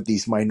with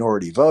these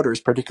minority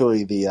voters,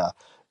 particularly the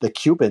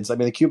Cubans. I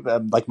mean, the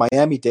Cuban, like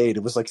Miami-Dade,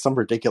 it was like some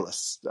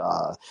ridiculous.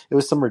 It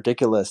was some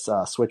ridiculous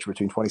switch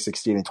between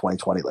 2016 and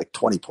 2020, like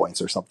 20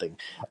 points or something,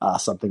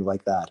 something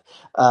like that.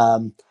 I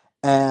mean,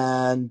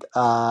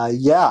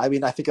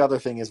 I think the other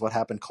thing is what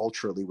happened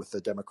culturally with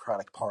the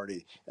Democratic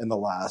Party in the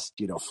last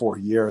 4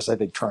 years. I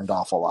think turned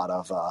off a lot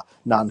of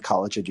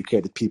non-college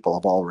educated people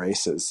of all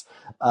races.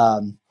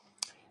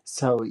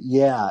 So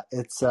yeah,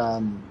 it's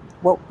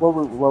what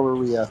were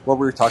we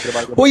talking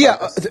about? Well,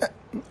 yeah.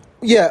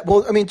 Yeah,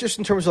 well, I mean, just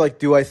in terms of like,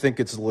 do I think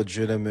it's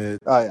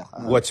legitimate? Oh yeah,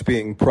 what's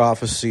being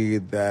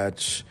prophesied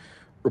that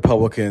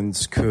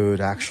Republicans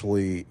could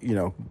actually,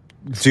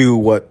 do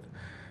what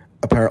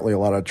apparently a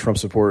lot of Trump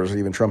supporters,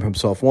 even Trump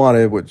himself,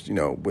 wanted, which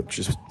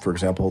is, for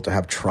example, to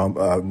have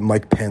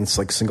Mike Pence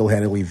like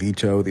single-handedly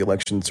veto the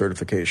election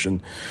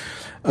certification.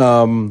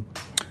 I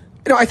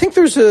think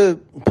there's a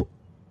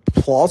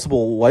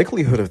plausible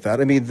likelihood of that.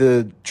 I mean,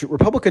 the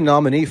Republican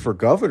nominee for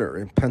governor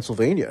in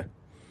Pennsylvania,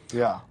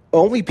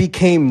 only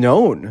became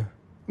known. I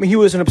mean, he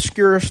was an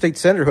obscure state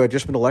senator who had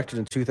just been elected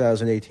in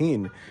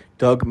 2018,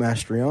 Doug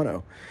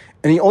Mastriano.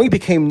 And he only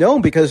became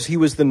known because he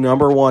was the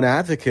number one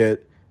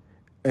advocate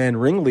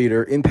and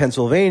ringleader in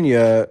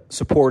Pennsylvania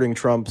supporting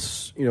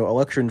Trump's,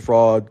 election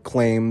fraud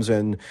claims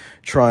and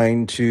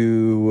trying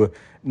to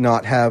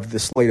not have the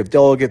slate of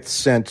delegates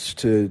sent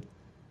to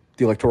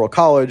the Electoral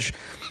College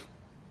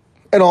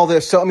and all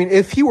this. So, I mean,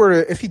 if he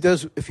were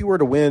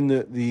to win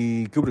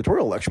the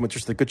gubernatorial election, which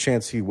is a good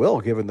chance he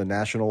will, given the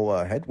national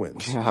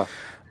headwinds,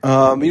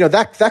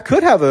 that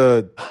could have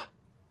a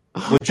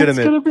legitimate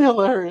it's going to be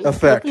hilarious.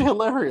 effect. It's going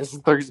to be hilarious.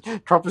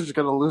 Trump is just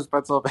going to lose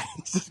Pennsylvania.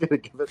 He's just going to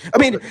give it. I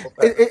mean,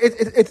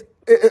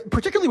 it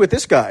particularly with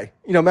this guy,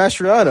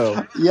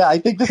 Mastriano. Yeah, I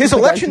think his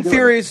election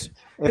theories.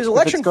 His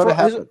election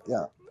fraud.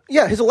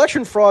 Yeah, his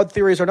election fraud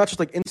theories are not just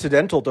like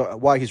incidental to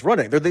why he's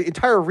running; they're the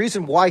entire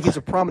reason why he's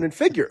a prominent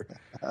figure.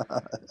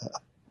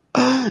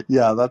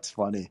 Yeah, that's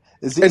funny.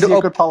 Is he a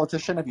good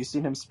politician? Have you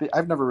seen him speak?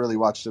 I've never really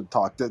watched him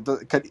talk.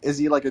 Is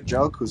he like a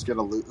joke? Who's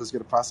going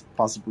to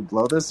possibly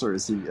blow this, or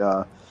is he?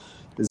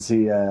 Does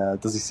he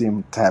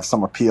seem to have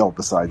some appeal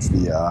besides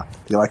the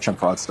election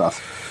fraud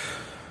stuff?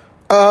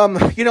 I'm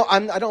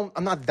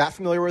not that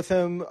familiar with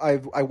him.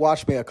 I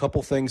watched maybe a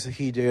couple things that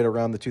he did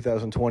around the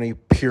 2020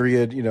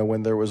 period,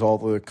 when there was all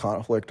the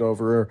conflict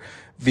over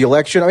the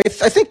election. I mean,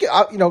 I think,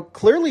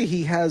 clearly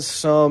he has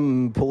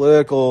some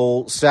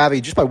political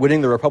savvy just by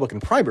winning the Republican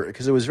primary,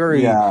 because it was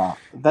very, that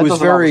doesn't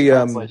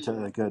translate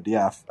to a good,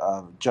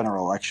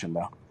 general election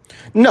though.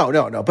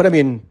 No. But I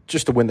mean,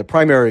 just to win the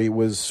primary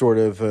was sort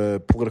of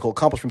a political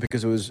accomplishment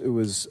because it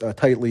was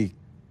tightly.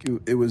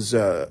 It was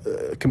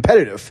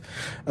competitive,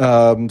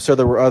 so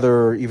there were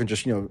other, even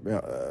just there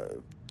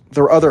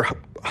were other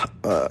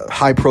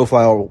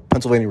high-profile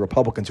Pennsylvania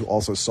Republicans who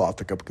also sought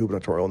the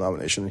gubernatorial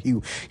nomination.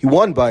 He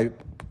won by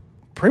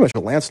pretty much a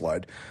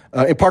landslide.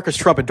 In part because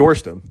Trump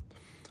endorsed him.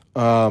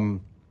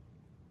 But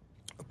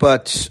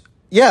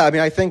yeah, I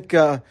mean, I think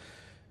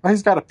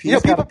he's got a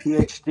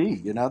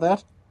PhD. You know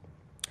that?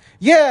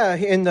 Yeah,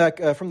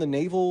 from the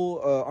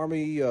Naval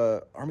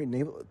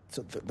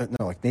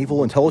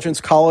Naval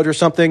Intelligence College or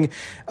something.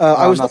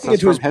 I was looking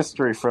into his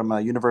history from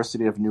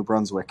University of New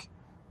Brunswick.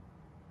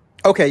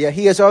 Okay, yeah,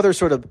 he has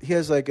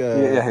like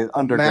a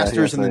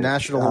master's in the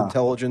National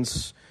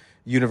Intelligence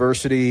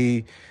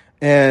University,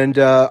 and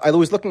I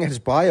was looking at his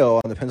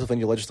bio on the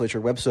Pennsylvania Legislature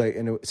website,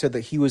 and it said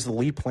that he was the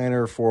lead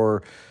planner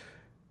for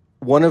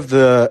one of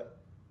the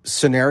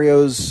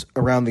scenarios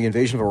around the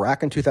invasion of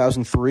Iraq in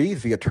 2003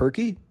 via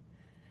Turkey.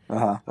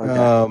 Okay.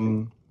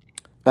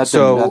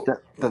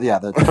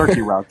 The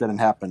Turkey route didn't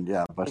happen.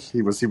 Yeah, but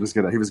he was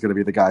gonna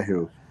be the guy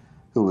who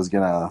was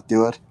gonna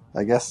do it.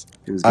 I guess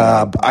he was.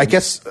 I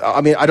guess.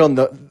 I mean, I don't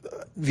know.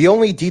 The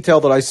only detail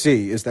that I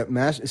see is that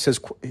it says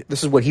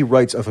this is what he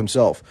writes of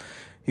himself.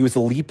 He was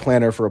the lead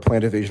planner for a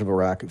planned invasion of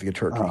Iraq via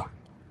Turkey.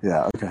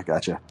 Yeah. Okay.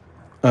 Gotcha.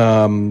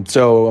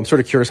 So I'm sort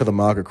of curious how the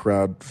MAGA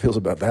crowd feels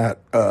about that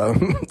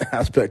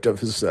aspect of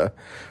his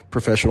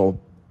professional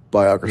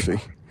biography.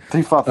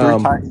 He fought 3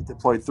 times. He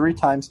deployed 3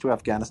 times to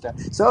Afghanistan.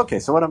 So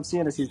so what I'm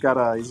seeing is he's got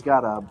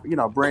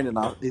a brain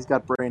enough. He's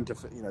got brain to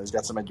he's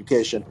got some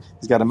education.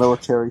 He's got a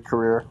military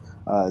career.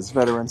 He's a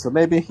veteran. So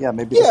maybe this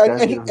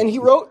guy's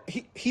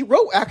he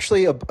wrote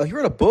actually he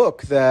wrote a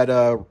book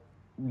that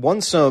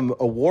won some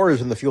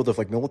awards in the field of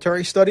like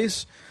military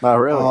studies. Oh,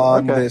 really?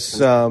 On this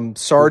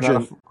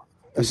sergeant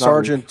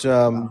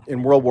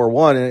in World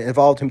War I, and it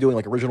involved him doing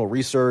like original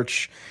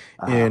research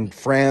in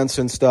France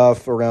and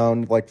stuff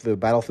around like the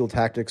battlefield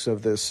tactics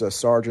of this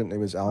sergeant. Name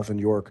was Alvin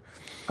York.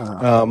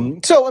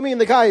 So I mean,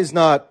 the guy is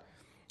not,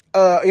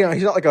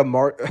 he's not like a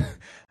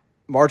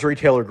Marjorie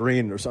Taylor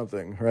Greene or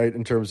something, right?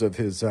 In terms of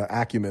his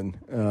acumen.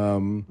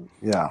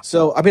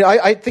 So I mean,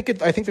 I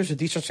think there's a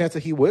decent chance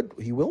that he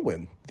will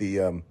win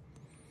the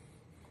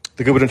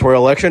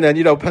gubernatorial election,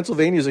 and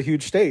Pennsylvania is a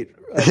huge state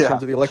in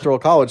terms of the electoral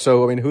college.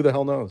 So I mean, who the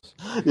hell knows?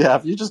 Yeah,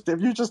 if you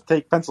just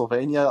take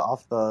Pennsylvania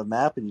off the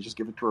map and you just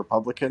give it to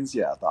Republicans,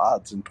 the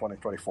odds in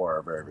 2024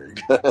 are very, very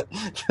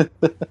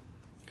good.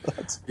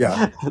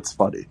 It's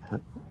funny.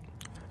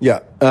 Yeah.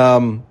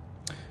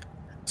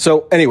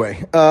 So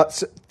anyway,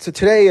 so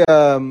today,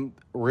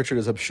 Richard,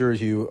 as I'm sure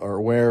you are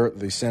aware,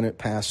 the Senate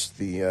passed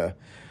the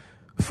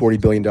 $40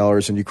 billion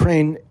in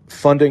Ukraine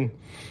funding,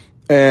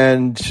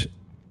 and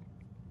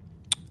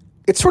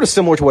it's sort of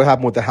similar to what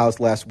happened with the House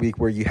last week,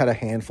 where you had a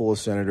handful of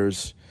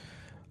senators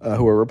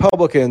who are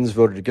Republicans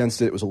voted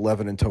against it. It was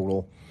 11 in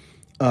total.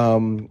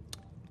 But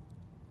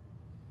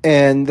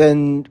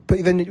then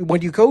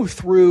when you go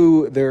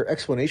through their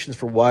explanations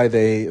for why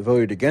they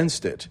voted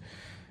against it,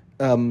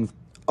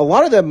 a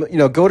lot of them,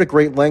 go to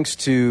great lengths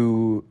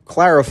to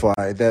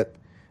clarify that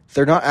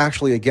they're not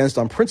actually against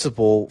on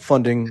principle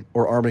funding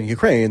or arming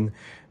Ukraine.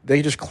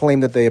 They just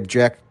claim that they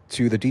object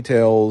to the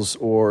details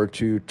or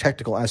to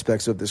technical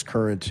aspects of this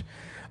current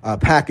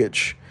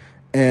package.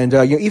 And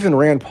even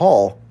Rand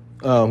Paul,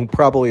 who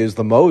probably is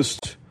the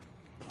most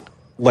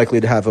likely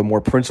to have a more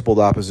principled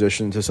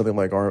opposition to something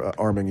like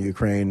arming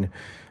Ukraine,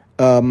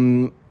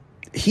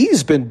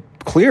 he's been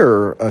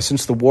clear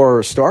since the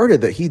war started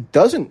that he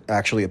doesn't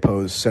actually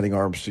oppose sending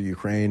arms to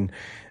Ukraine.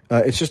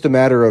 It's just a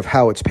matter of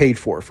how it's paid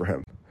for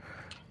him.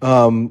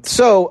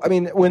 So, I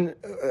mean, when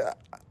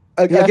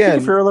again, I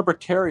think if you're a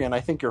libertarian,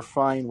 I think you're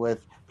fine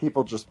with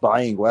people just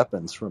buying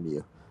weapons from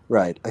you,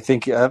 right? I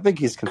think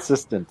he's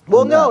consistent.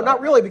 Well, no,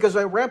 not really, because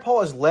Rand Paul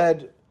has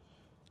led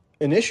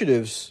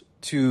initiatives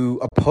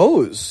to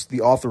oppose the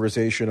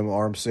authorization of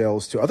arms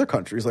sales to other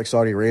countries like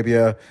Saudi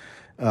Arabia,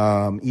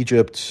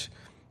 Egypt,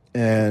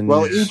 and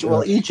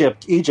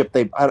Egypt.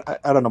 I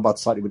don't know about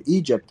Saudi, but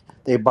Egypt,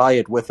 they buy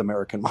it with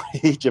American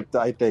money. Egypt,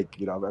 I think,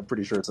 I'm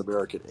pretty sure it's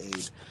American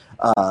aid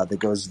that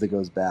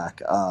goes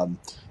back.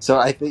 So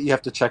I think you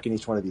have to check in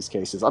each one of these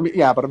cases. I mean,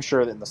 but I'm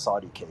sure that in the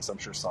Saudi case, I'm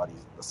sure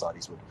the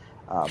Saudis would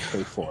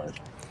pay for it.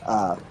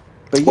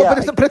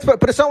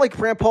 But it's not like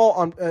Rand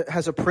Paul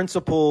has a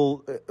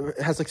principle,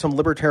 has like some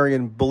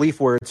libertarian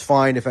belief where it's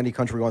fine if any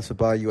country wants to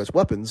buy U.S.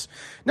 weapons.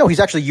 No, he's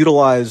actually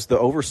utilized the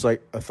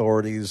oversight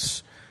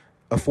authorities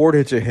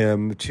afforded to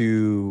him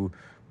to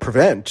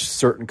prevent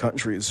certain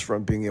countries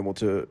from being able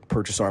to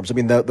purchase arms. I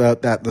mean, that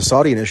the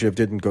Saudi initiative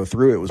didn't go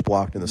through; it was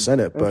blocked in the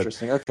Senate. But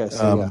interesting. Okay,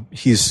 so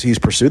he's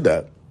pursued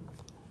that.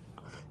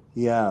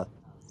 Yeah.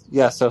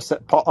 So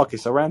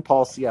Rand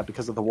Paul,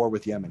 because of the war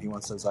with Yemen, he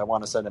says, I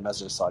want to send a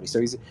message to Saudi. So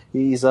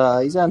he's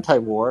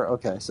anti-war.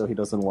 Okay, so he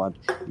doesn't want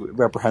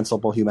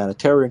reprehensible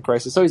humanitarian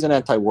crisis. So he's an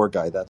anti-war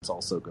guy. That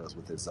also goes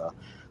with his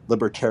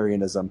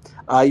libertarianism.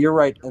 You're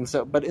right. And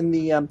so, but in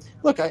the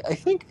look, I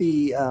think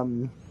the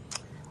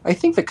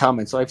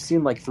comments. So I've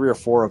seen like 3 or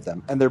 4 of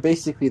them, and they're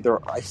basically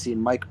I've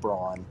seen Mike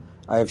Braun,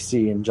 I've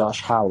seen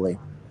Josh Hawley,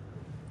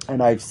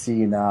 and I've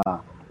seen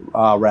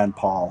Rand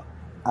Paul.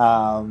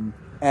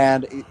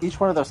 And each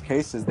one of those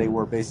cases, they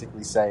were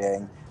basically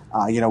saying,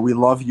 we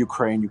love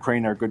Ukraine.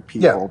 Ukraine are good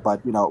people,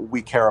 but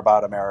we care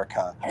about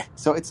America.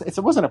 So it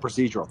wasn't a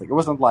procedural thing. It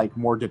wasn't like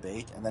more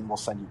debate and then we'll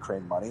send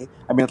Ukraine money.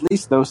 I mean, at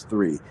least those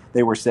 3,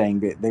 they were saying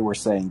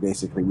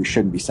basically we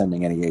shouldn't be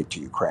sending any aid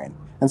to Ukraine.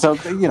 And so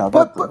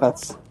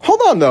that's.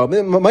 Hold on though,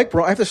 Mike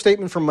Braun. I have a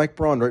statement from Mike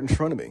Braun right in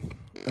front of me.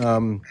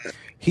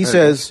 He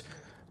says,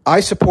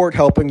 "I support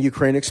helping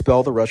Ukraine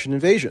expel the Russian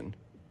invasion.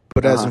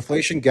 But as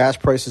inflation, gas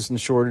prices,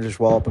 and shortages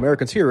swallow up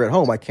Americans here at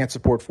home, I can't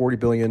support $40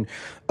 billion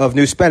of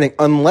new spending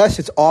unless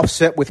it's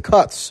offset with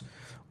cuts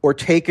or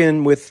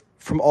taken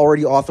from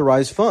already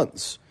authorized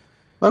funds."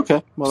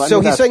 Okay. Well, so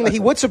he's saying that he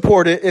would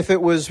support it if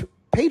it was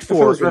paid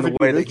for in the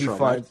way that he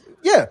finds. Right?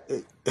 Yeah.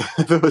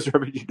 If it was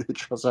revenue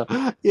neutral. So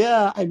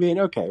I mean,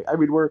 okay. I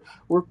mean, we're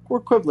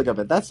quibbling of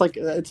it. That's like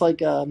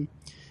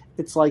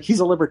it's like he's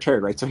a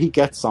libertarian, right? So he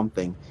gets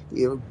something.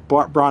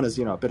 Braun is,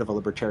 a bit of a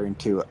libertarian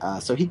too.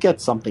 So he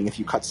gets something if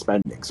you cut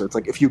spending. So it's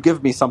like if you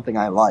give me something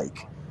I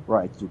like,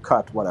 right? You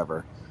cut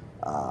whatever,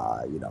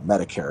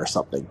 Medicare or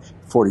something,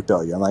 $40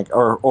 billion,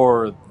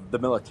 or the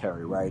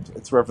military, right?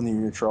 It's revenue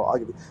neutral. I'll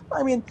give you.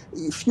 I mean,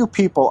 few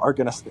people are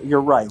gonna. You're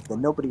right.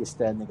 Then nobody is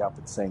standing up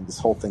and saying this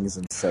whole thing is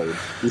insane.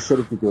 We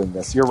shouldn't be doing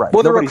this. You're right.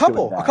 Well, there were a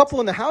couple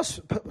in the House.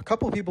 A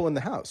couple of people in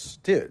the House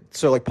did.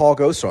 So like Paul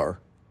Gosar.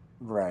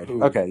 Right.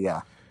 Okay.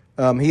 Yeah.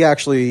 He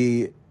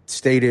actually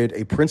stated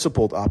a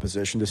principled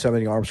opposition to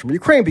sending arms from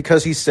Ukraine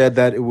because he said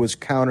that it was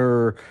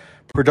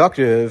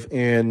counterproductive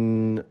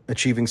in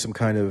achieving some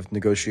kind of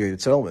negotiated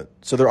settlement.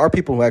 So there are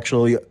people who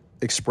actually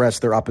express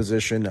their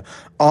opposition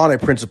on a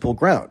principled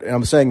ground. And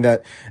I'm saying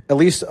that at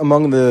least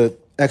among the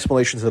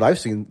explanations that I've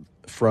seen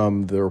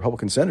from the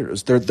Republican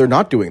senators, they're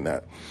not doing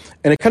that.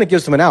 And it kind of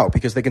gives them an out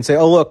because they can say,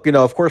 oh, look,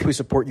 of course we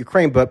support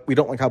Ukraine, but we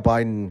don't like how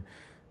Biden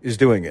is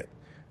doing it.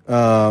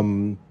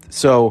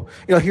 So,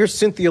 here's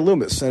Cynthia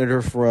Loomis,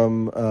 senator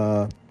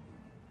from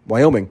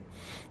Wyoming.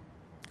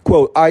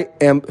 Quote,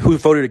 who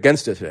voted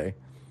against it today.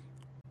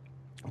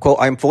 Quote,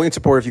 I am fully in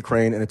support of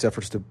Ukraine and its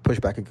efforts to push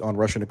back on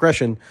Russian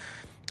aggression.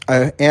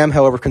 I am,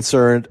 however,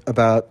 concerned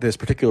about this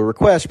particular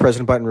request.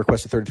 President Biden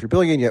requested $33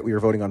 billion, yet we are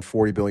voting on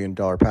 $40 billion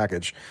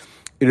package.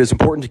 It is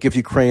important to give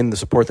Ukraine the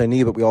support they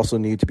need, but we also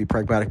need to be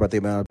pragmatic about the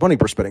amount of money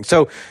we're spending.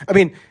 So,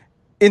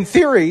 in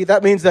theory,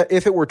 that means that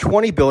if it were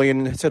 $20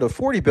 billion instead of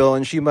 $40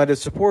 billion, she might have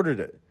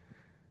supported it.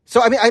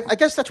 So, I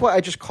guess that's why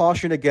I just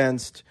caution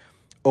against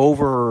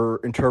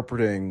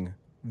over-interpreting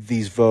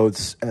these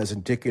votes as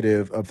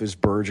indicative of this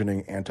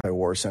burgeoning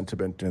anti-war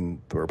sentiment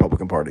in the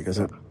Republican Party, because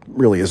it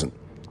really isn't.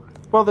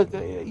 Well,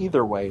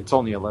 either way, it's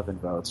only 11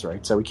 votes,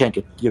 right? So we can't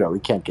get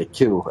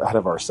too ahead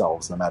of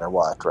ourselves, no matter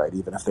what, right?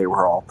 Even if they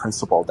were all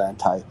principled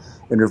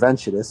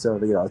anti-interventionists, so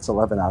it's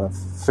 11 out of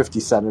 50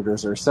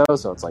 senators or so.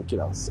 So it's like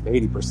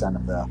 80%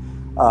 of the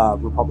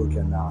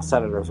Republican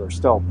senators are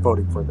still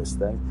voting for this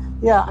thing.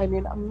 Yeah,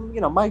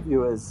 my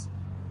view is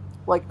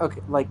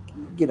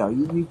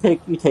you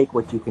take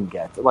what you can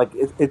get. Like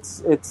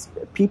it's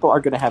people are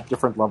going to have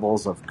different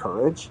levels of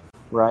courage,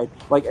 right?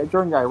 Like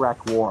during the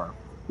Iraq War.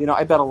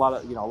 I bet a lot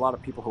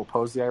of people who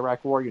opposed the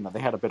Iraq War,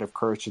 they had a bit of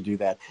courage to do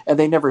that. And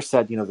they never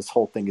said, this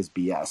whole thing is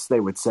BS. They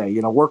would say,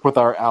 work with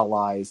our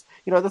allies.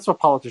 That's what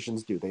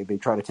politicians do. They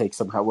try to take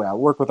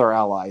work with our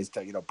allies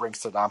to, bring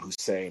Saddam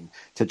Hussein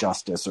to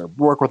justice, or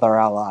work with our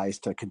allies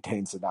to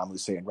contain Saddam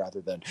Hussein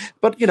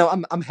but,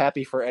 I'm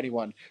happy for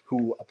anyone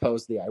who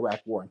opposed the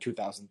Iraq War in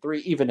 2003,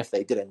 even if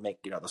they didn't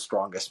make, the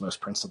strongest,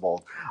 most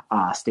principled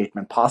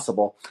statement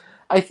possible.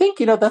 I think,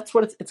 that's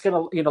what it's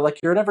going to,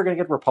 you're never going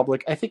to get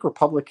I think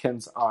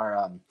Republicans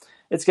are,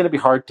 it's going to be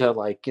hard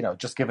to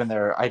just given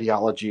their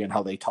ideology and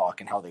how they talk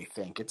and how they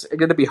think, it's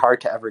going to be hard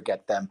to ever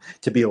get them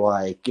to be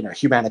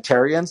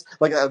humanitarians.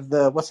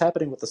 What's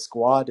happening with the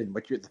squad and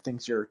the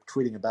things you're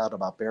tweeting about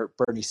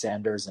Bernie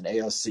Sanders and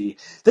AOC.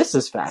 This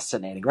is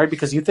fascinating, right?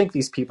 Because you think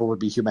these people would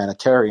be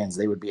humanitarians.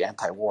 They would be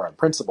anti-war on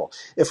principle.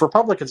 If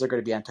Republicans are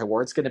going to be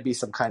anti-war, it's going to be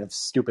some kind of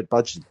stupid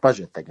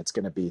budget thing. It's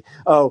going to be,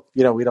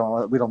 we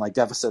don't like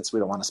deficits. We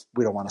don't want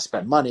to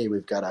spend money.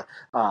 We've got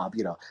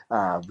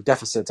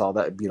deficits, all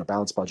that,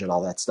 balanced budget,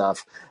 all that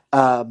stuff.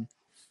 And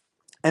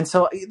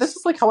so this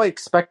is how I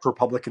expect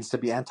Republicans to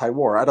be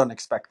anti-war. I don't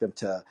expect them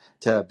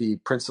to be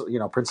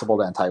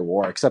principled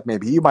anti-war, except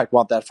maybe you might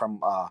want that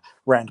from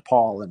Rand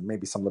Paul and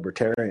maybe some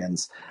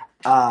libertarians.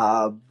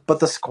 But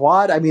the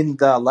squad,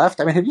 the left,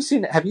 have you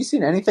seen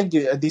anything?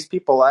 These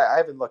people, I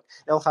haven't looked.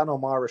 Ilhan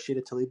Omar,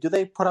 Rashida Tlaib, do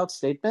they put out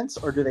statements,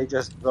 or do they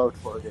just vote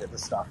for the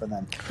stuff and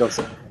then don't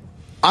say anything?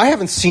 I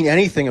haven't seen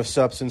anything of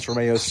substance from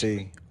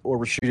AOC or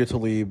Rashida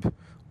Tlaib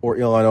or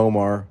Ilhan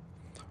Omar.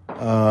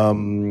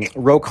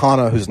 Ro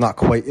Khanna, who's not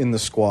quite in the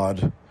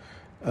squad,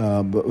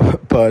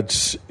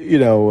 but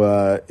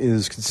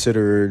is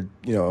considered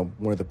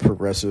one of the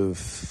progressive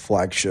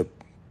flagship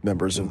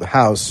members of the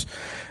House,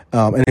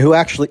 and who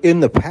actually in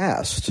the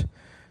past,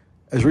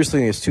 as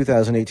recently as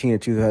 2018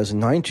 and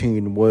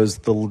 2019, was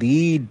the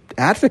lead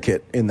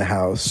advocate in the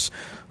House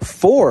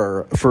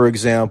for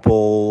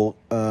example,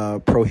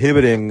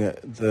 prohibiting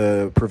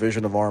the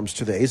provision of arms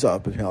to the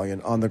Azov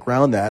battalion on the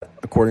ground that,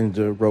 according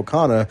to Ro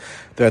Khanna,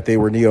 that they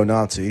were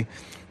neo-Nazi.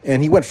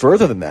 And he went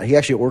further than that. He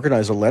actually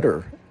organized a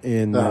letter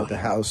in the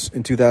House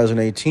in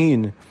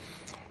 2018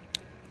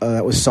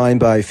 that was signed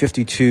by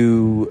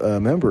 52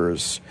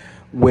 members,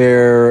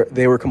 where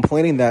they were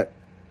complaining that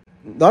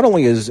not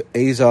only is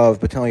Azov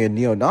battalion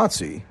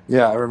neo-Nazi.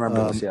 Yeah, I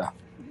remember this, yeah.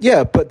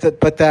 Yeah, but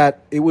that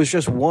it was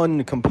just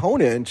one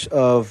component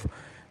of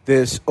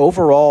this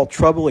overall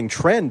troubling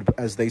trend,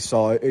 as they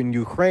saw it in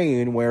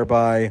Ukraine,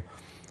 whereby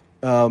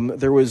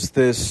there was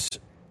this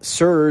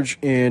surge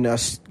in a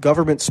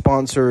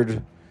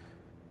government-sponsored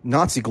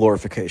Nazi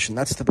glorification.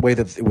 That's the way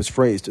that it was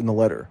phrased in the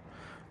letter.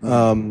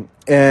 And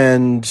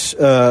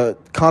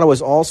Khanna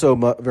was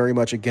also very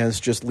much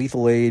against just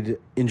lethal aid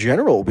in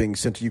general being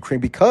sent to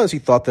Ukraine because he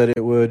thought that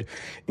it would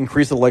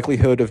increase the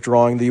likelihood of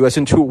drawing the U.S.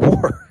 into a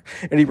war.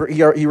 And he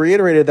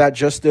reiterated that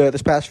just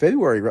this past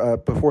February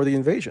before the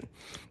invasion.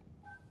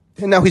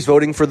 And now he's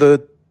voting for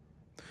the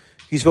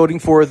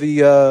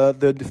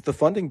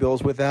funding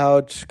bills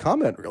without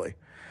comment, really.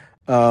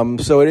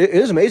 So it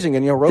is amazing.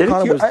 And Ro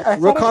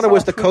Khanna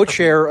was the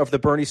co-chair of the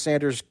Bernie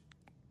Sanders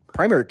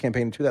primary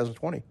campaign in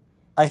 2020.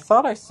 I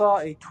thought I saw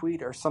a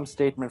tweet or some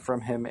statement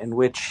from him in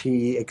which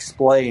he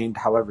explained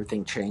how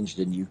everything changed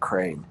in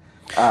Ukraine.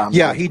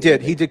 Yeah, he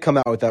did. He did come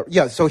out with that.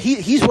 Yeah, so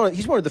he's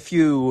one of the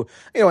few,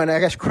 and I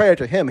guess credit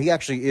to him. He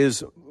actually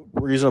is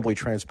reasonably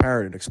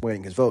transparent in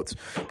explaining his votes.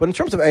 But in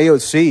terms of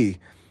AOC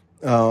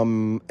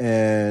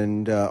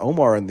and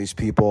Omar and these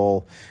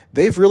people,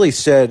 they've really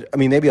said, I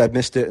mean, maybe I've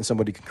missed it and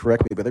somebody can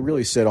correct me, but they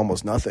really said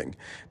almost nothing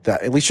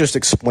that at least just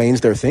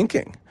explains their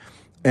thinking.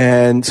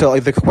 And so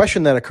like, the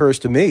question that occurs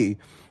to me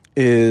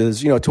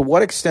is, to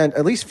what extent,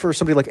 at least for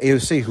somebody like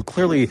AOC, who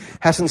clearly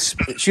hasn't,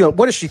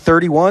 what is she,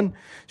 31?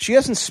 She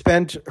hasn't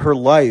spent her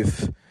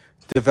life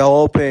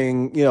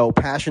developing,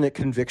 passionate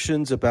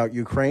convictions about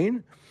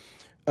Ukraine.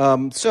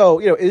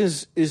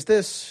 Is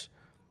this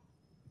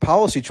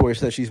policy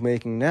choice that she's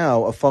making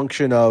now a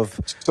function of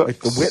like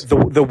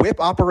the whip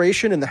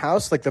operation in the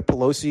House, like the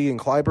Pelosi and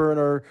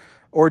Clyburn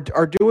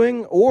are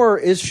doing, or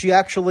is she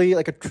actually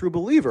like a true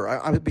believer?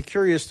 I'd be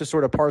curious to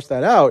sort of parse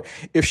that out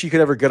if she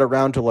could ever get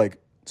around to like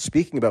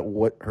speaking about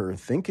what her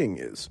thinking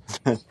is.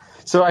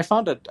 So I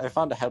found a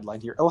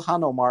headline here.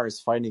 Ilhan Omar is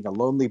fighting a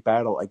lonely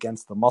battle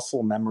against the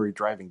muscle memory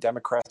driving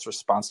Democrats'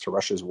 response to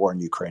Russia's war in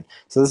Ukraine.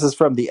 So this is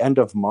from the end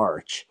of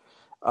March.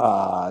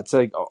 It's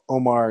like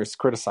Omar's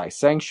criticized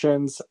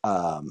sanctions.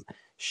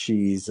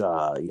 She's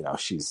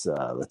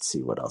let's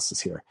see what else is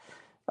here.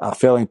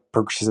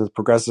 She says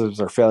progressives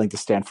are failing to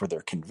stand for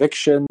their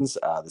convictions.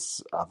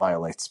 This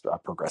violates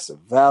progressive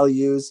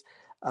values.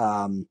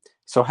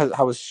 So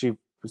how is she?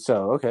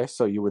 So okay,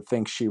 so you would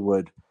think she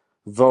would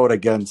vote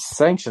against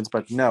sanctions,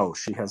 but no,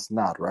 she has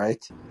not,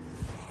 right?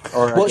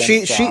 Or well,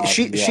 she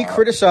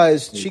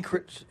criticized.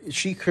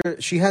 She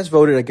has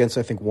voted against,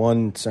 I think,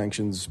 one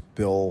sanctions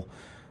bill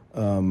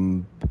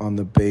on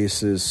the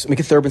basis. I mean,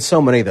 there have been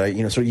so many that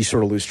you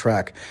sort of lose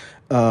track.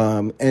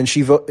 And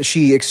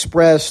she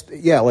expressed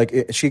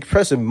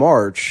in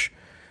March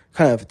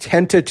kind of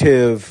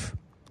tentative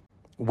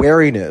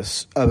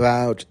wariness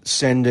about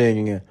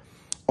sending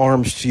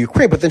arms to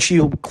Ukraine, but then she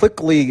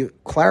quickly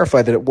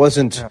clarified that it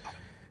wasn't. Yeah.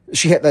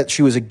 That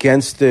she was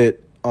against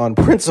it on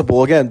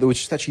principle again,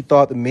 which that she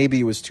thought that maybe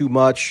it was too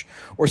much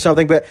or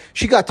something. But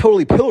she got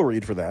totally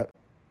pilloried for that.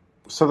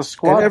 So the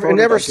squad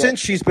and ever since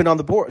she's been on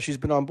the board. She's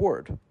been on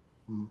board.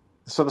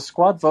 So the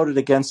squad voted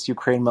against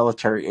Ukraine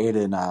military aid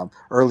in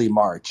early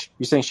March.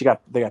 You're saying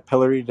they got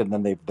pilloried and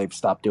then they've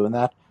stopped doing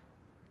that?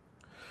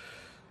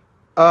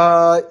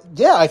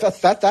 Yeah, I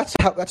thought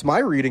that's my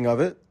reading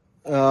of it.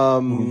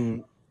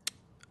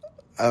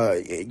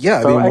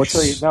 Yeah, so I mean,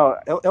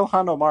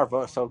 Ilhan Omar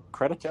voted. So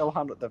credit to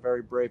Ilhan, the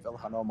very brave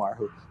Ilhan Omar,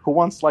 who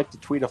once liked a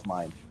tweet of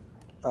mine,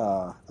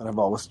 and I've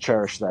always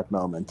cherished that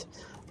moment.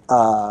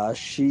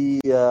 She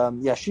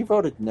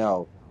voted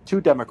no. 2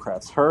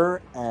 Democrats,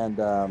 her and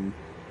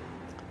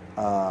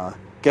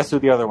guess who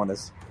the other one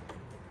is?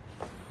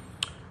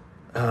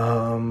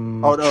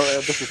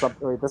 This is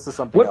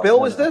something. What else. bill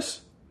was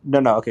this?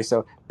 No. Okay,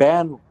 so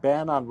ban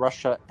on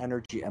Russia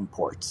energy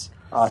imports.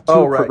 2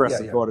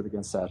 progressives voted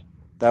against that.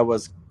 That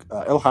was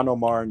Ilhan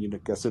Omar,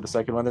 and guess who the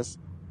second one is?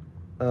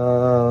 I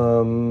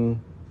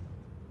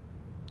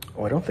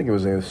don't think it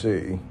was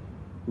AOC.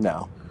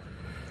 No.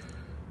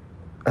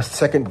 A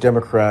second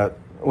Democrat.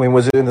 I mean,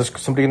 was it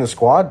somebody in the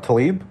squad?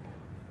 Tlaib?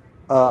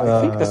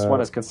 I think this one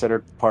is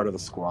considered part of the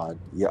squad.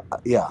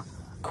 Yeah.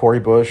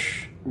 Cori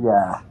Bush.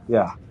 Yeah.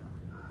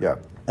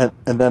 And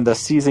then the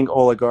seizing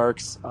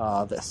oligarchs.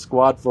 The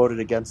squad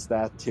voted against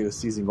that too.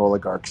 Seizing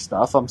oligarch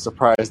stuff. I'm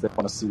surprised they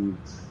want to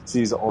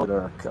seize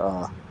oligarch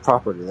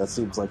property. That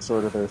seems like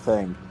sort of their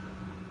thing.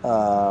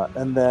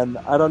 And then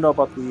I don't know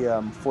about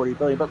the 40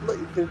 billion, but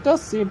there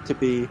does seem to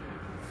be.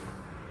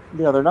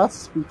 They're not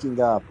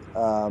speaking up.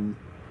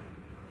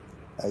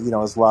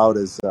 As loud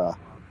as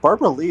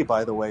Barbara Lee,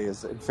 by the way,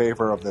 is in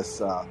favor of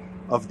this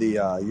of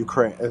the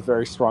Ukraine,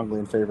 very strongly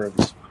in favor of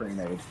this Ukraine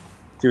aid.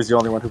 She was the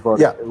only one who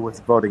was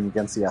voting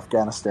against the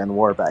Afghanistan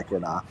war back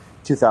in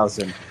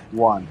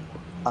 2001.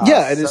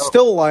 And is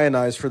still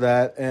lionized for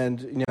that,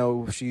 and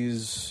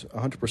she's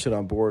 100%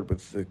 on board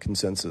with the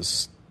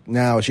consensus.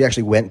 Now she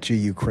actually went to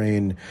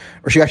Ukraine,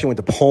 or she actually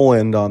went to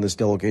Poland on this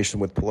delegation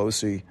with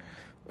Pelosi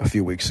a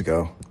few weeks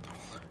ago.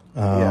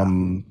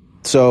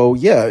 So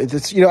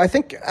it's I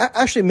think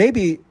actually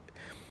maybe.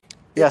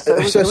 Yeah,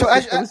 here's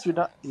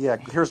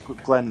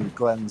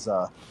Glenn's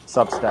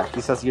Substack.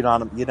 He says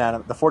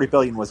unanimous. The 40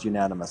 billion was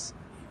unanimous.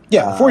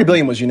 Yeah, 40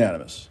 billion was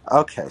unanimous.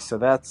 Okay, so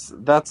that's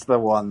the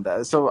one.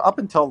 So up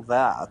until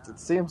that, it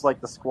seems like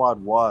the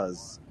squad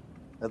was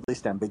at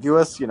least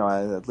ambiguous.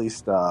 At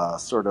least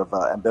sort of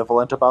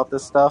ambivalent about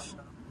this stuff.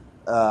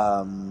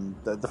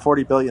 The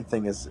 40 billion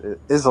thing is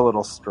a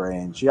little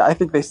strange. Yeah, I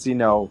think they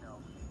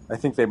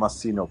must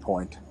see no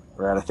point.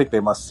 Right, I think they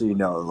must see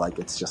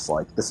it's just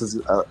like this is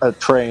a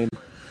train,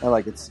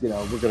 and it's we're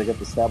going to get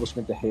the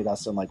establishment to hate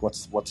us, and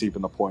what's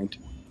even the point?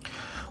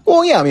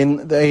 Well, yeah, I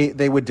mean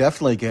they would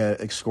definitely get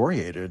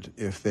excoriated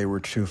if they were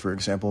to, for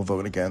example,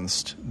 vote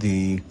against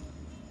the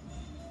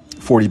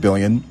 40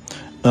 billion.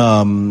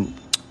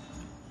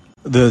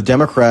 The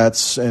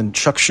Democrats and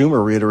Chuck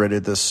Schumer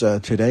reiterated this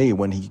today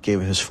when he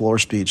gave his floor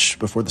speech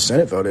before the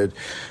Senate voted.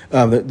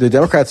 The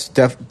Democrats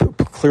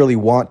clearly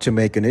want to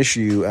make an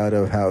issue out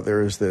of how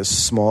there is this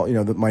small,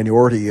 the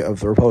minority of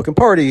the Republican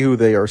Party who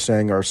they are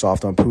saying are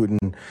soft on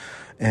Putin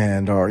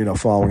and are,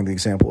 following the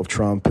example of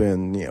Trump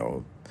and,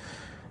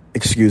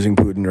 excusing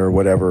Putin or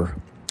whatever.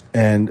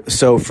 And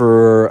so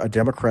for a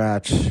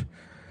Democrat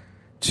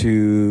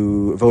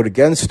to vote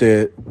against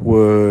it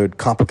would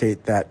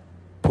complicate that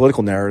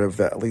political narrative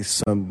that at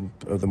least some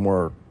of the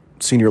more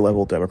senior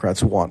level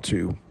Democrats want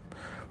to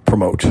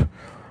promote.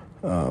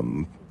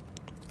 I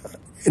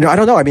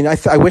don't know. I mean,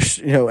 I wish,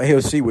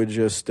 AOC would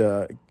just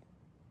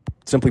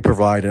simply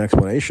provide an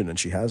explanation, and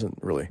she hasn't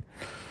really.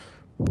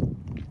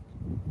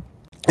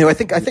 I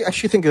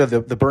actually think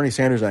the Bernie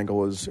Sanders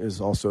angle is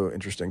also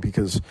interesting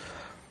because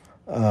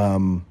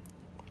after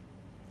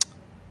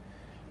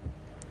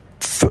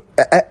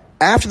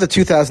the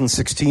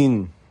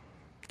 2016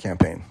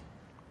 campaign,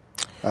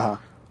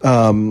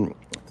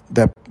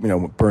 that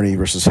Bernie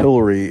versus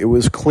Hillary, it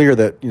was clear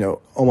that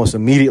almost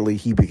immediately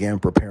he began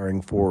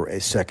preparing for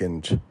a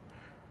second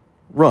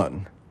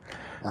run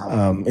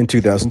in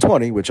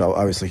 2020, which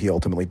obviously he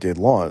ultimately did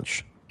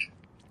launch.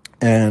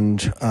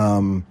 And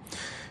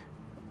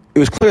it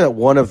was clear that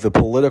one of the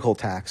political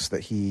tacks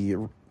that he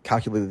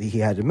calculated that he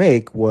had to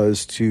make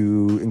was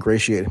to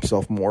ingratiate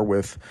himself more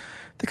with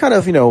the kind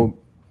of,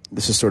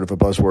 this is sort of a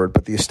buzzword,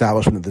 but the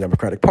establishment of the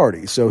Democratic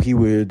Party. So he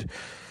would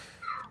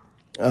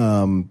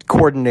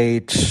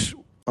coordinate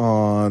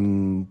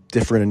on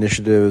different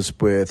initiatives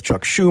with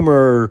Chuck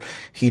Schumer.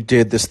 He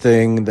did this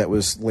thing that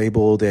was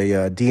labeled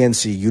a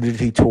DNC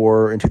Unity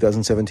Tour in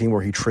 2017,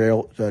 where he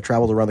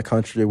traveled around the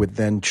country with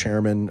then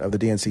chairman of the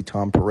DNC,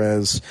 Tom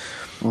Perez.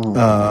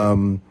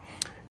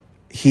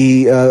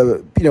 He,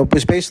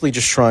 was basically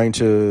just trying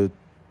to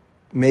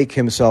make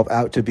himself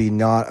out to be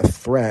not a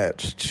threat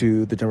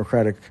to the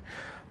Democratic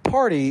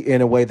Party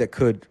in a way that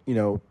could,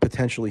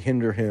 potentially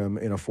hinder him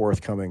in a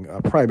forthcoming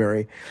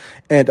primary.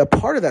 And a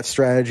part of that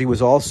strategy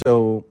was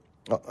also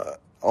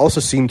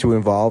seemed to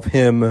involve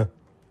him,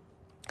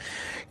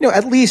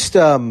 at least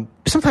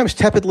sometimes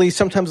tepidly,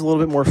 sometimes a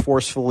little bit more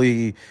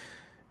forcefully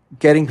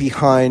getting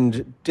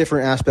behind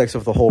different aspects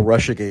of the whole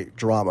Russiagate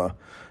drama.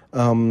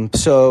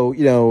 So,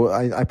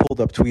 I pulled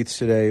up tweets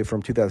today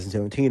from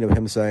 2017 of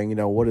him saying,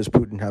 what does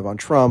Putin have on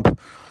Trump?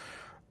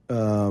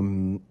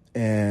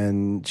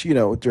 And,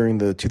 during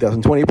the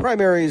 2020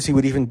 primaries, he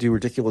would even do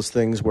ridiculous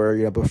things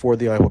where, before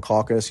the Iowa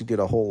caucus, he did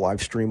a whole live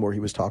stream where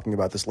he was talking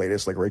about this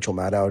latest, like Rachel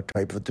Maddow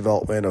type of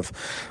development of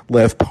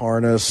Lev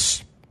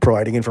Parnas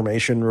providing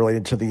information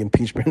related to the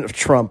impeachment of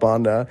Trump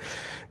on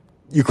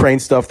Ukraine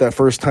stuff that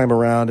first time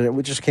around. And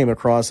it just came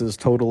across as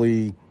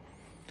totally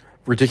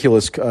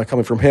ridiculous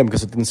coming from him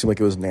because it didn't seem like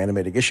it was an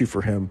animating issue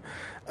for him.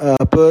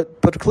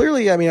 But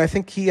clearly, I mean, I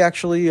think he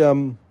actually...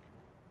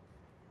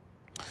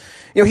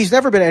 he's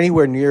never been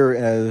anywhere near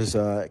as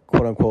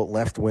quote-unquote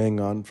left-wing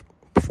on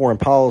foreign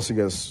policy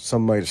as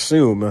some might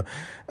assume,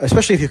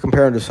 especially if you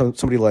compare him to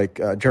somebody like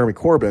Jeremy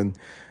Corbyn,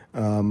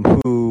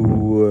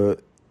 who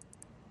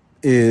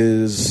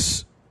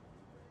is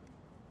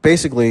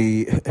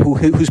basically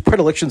whose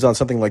predilections on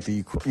something like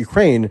the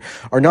Ukraine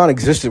are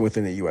non-existent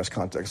within the U.S.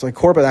 context. Like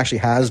Corbyn actually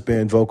has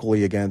been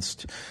vocally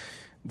against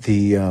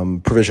the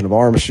provision of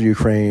arms to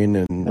Ukraine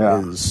and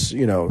is,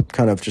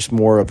 kind of just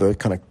more of the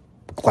kind of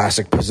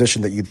classic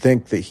position that you'd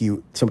think that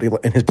somebody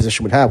in his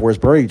position would have, whereas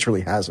Bernie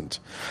truly hasn't.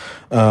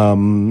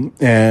 And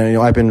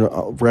I've been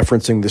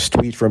referencing this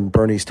tweet from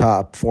Bernie's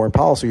top foreign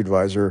policy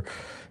advisor,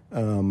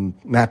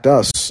 Matt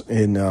Duss,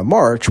 in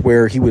March,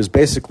 where he was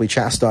basically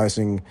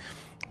chastising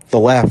the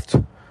left,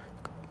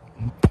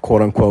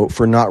 quote unquote,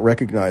 for not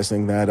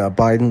recognizing that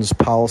Biden's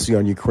policy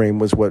on Ukraine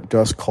was what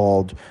Duss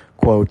called,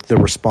 quote, the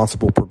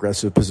responsible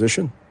progressive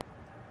position.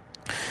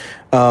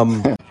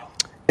 So,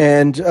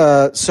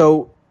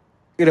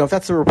 if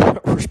that's the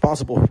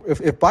responsible,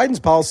 if Biden's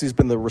policy has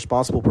been the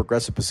responsible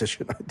progressive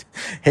position, I'd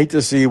hate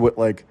to see what,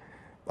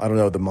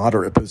 the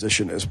moderate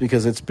position is,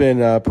 because it's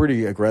been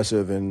pretty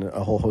aggressive in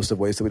a whole host of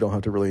ways that we don't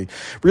have to really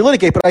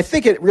relitigate. But I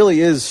think it really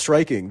is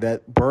striking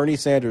that Bernie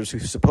Sanders, who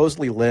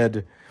supposedly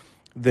led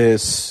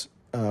this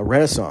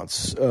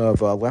renaissance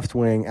of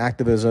left-wing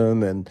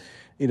activism and,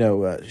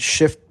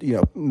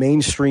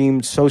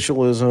 mainstream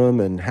socialism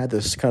and had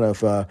this kind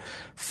of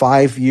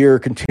 5-year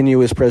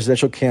continuous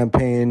presidential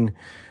campaign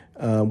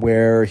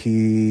where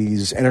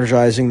he's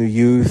energizing the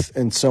youth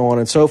and so on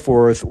and so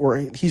forth, where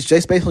he's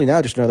just basically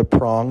now just another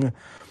prong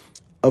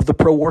of the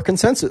pro-war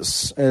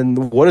consensus.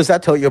 And what does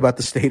that tell you about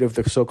the state of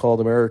the so-called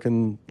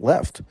American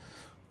left?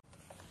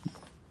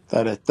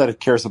 That it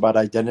cares about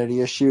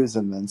identity issues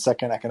and then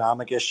second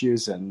economic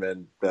issues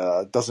and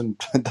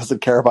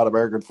doesn't care about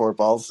American foreign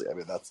policy. I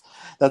mean,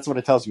 that's what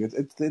it tells you.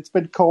 It's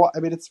been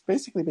it's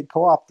basically been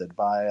co-opted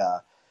by.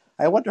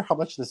 I wonder how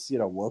much this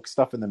woke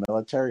stuff in the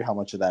military, how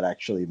much of that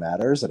actually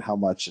matters, and how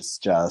much is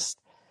just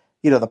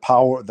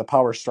the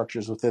power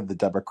structures within the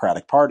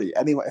Democratic Party.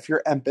 Anyway, if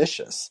you're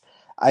ambitious,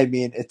 I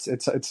mean,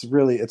 it's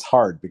really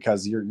hard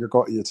because you're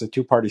going. It's a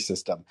two-party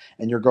system,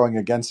 and you're going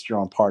against your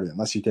own party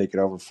unless you take it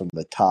over from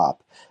the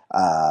top.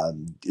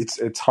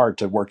 It's hard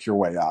to work your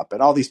way up,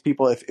 and all these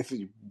people. If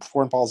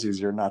foreign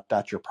policies are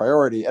not your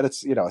priority, and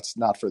it's it's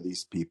not for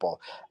these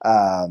people.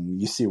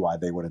 You see why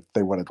they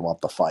wouldn't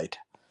want the fight.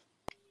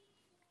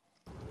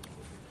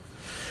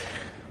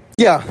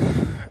 Yeah.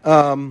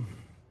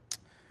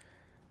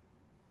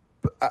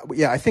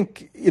 I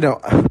think,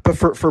 but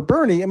for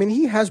Bernie, I mean,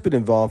 he has been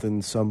involved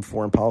in some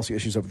foreign policy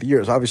issues over the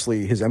years.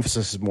 Obviously, his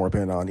emphasis has more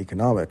been on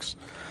economics.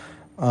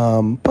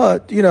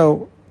 But,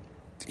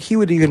 he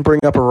would even bring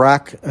up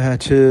Iraq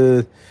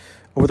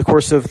over the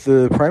course of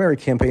the primary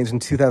campaigns in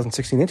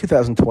 2016 and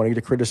 2020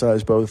 to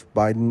criticize both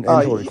Biden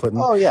and Hillary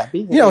Clinton. Oh, yeah.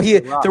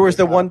 There was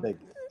the one.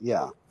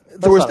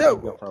 There was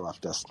no for a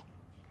leftist.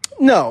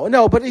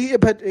 No, but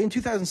in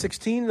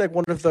 2016, like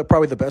one of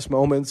probably the best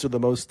moments or the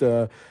most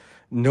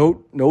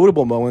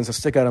notable moments that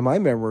stick out of my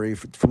memory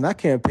from that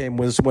campaign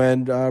was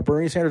when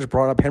Bernie Sanders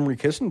brought up Henry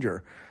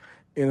Kissinger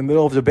in the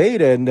middle of debate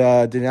and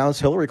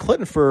denounced Hillary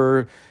Clinton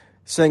for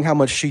saying how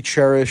much she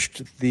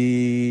cherished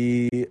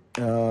the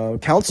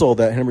counsel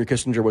that Henry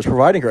Kissinger was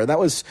providing her. And that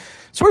was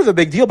sort of a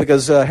big deal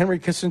because Henry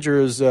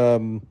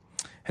Kissinger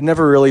had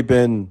never really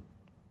been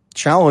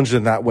challenged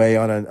in that way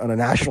on a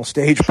national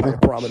stage by a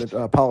prominent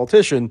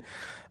politician.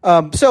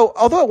 So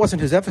although it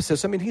wasn't his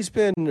emphasis, I mean, he's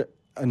been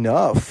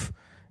enough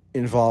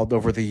involved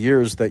over the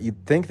years that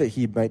you'd think that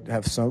he might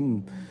have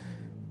some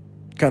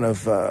kind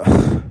of,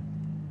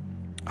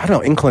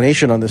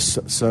 inclination on this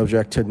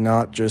subject to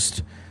not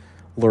just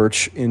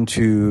lurch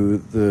into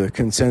the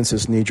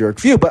consensus knee-jerk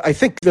view. But I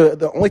think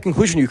the only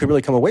conclusion you can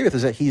really come away with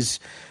is that he's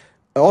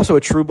also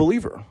a true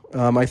believer.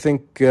 I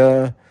think,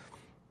 so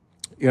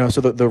the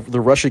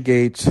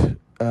Russiagate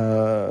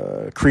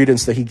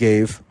credence that he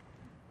gave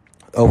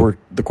over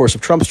the course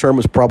of Trump's term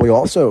was probably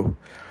also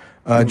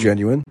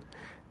genuine.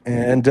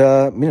 And,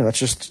 that's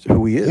just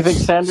who he is. You think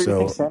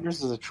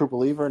Sanders is a true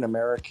believer in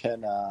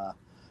American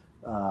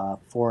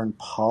foreign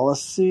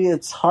policy?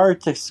 It's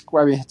hard to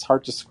square. I mean, it's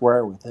hard to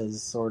square with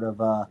his sort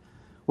of.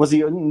 Was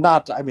he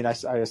not? I mean,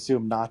 I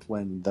assume not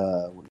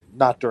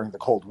not during the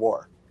Cold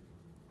War,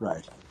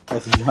 right? I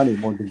think he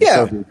honeymooned in the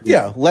Soviet Union.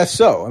 Yeah, less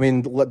so. I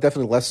mean,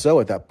 definitely less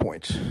so at that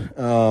point.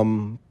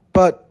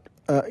 But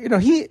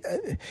he,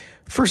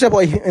 for example,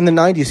 in the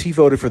 90s, he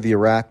voted for the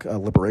Iraq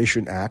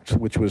Liberation Act,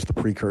 which was the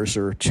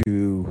precursor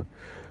to,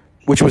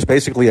 which was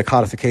basically a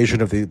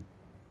codification of the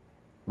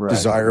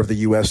desire of the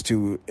U.S.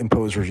 to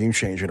impose regime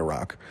change in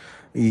Iraq.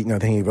 He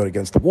voted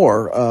against the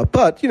war.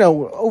 But,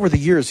 over the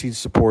years, he's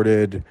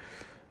supported,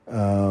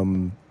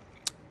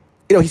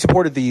 he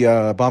supported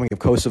the bombing of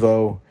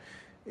Kosovo.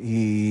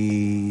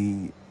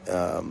 He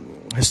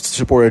has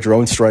supported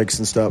drone strikes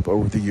and stuff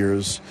over the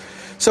years.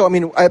 So, I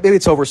mean, maybe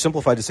it's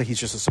oversimplified to say he's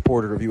just a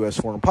supporter of U.S.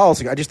 foreign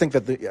policy. I just think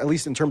that, at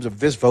least in terms of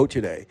this vote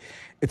today,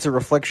 it's a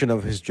reflection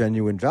of his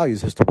genuine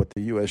values as to what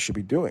the U.S. should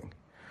be doing.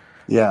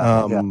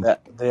 The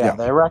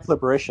Iraq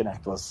Liberation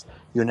Act was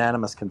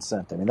unanimous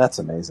consent. I mean, that's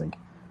amazing.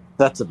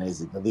 That's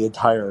amazing. The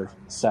entire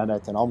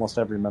Senate and almost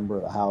every member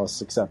of the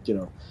House, except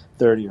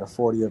 30 or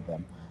 40 of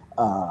them,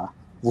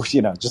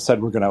 just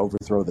said we're going to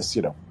overthrow this.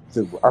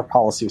 Our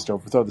policy is to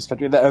overthrow this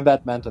country.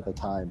 That meant at the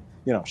time,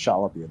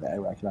 Shalabi of the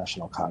Iraq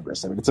National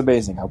Congress. I mean, it's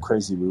amazing how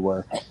crazy we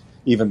were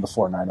even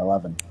before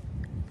 9/11.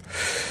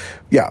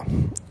 Yeah.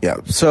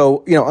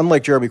 So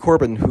unlike Jeremy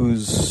Corbyn,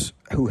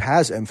 who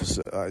has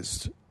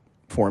emphasized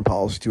foreign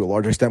policy to a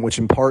large extent, which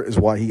in part is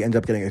why he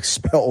ended up getting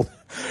expelled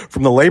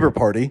from the Labour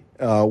Party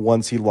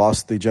once he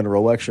lost the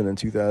general election in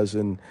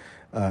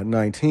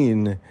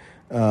 2019,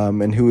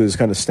 and who has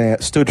kind of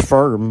stood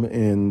firm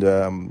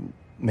in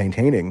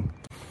maintaining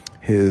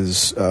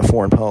his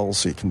foreign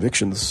policy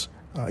convictions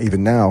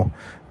even now,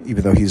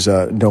 even though he's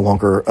no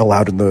longer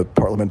allowed in the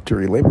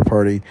parliamentary Labour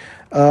Party.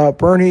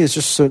 Bernie is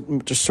just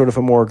sort of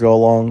a more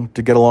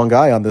get along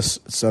guy on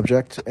this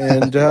subject,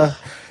 and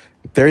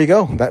there you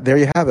go. There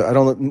you have it. I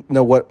don't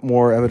know what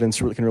more evidence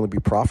can really be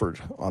proffered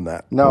on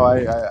that. No,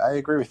 I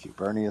agree with you.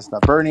 Bernie is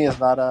not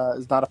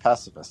a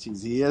pacifist.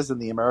 He is in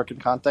the American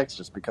context,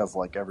 just because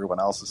like everyone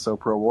else is so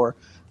pro-war.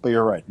 But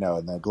you're right. No,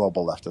 in the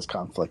global leftist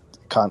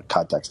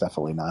context,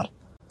 definitely not.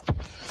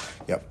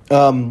 Yep.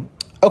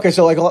 Okay,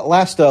 so like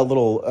last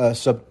little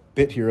sub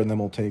bit here, and then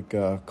we'll take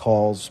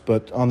calls.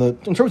 But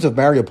in terms of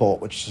Mariupol,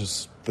 which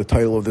is the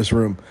title of this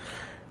room,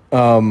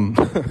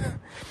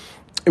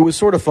 it was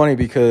sort of funny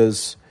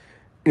because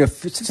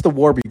since the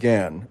war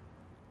began,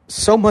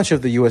 so much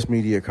of the U.S.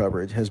 media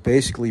coverage has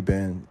basically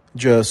been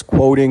just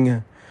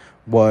quoting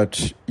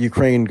what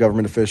Ukraine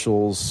government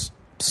officials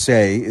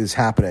say is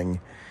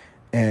happening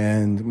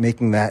and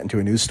making that into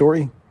a news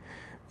story.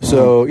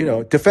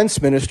 So,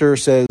 defense minister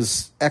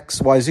says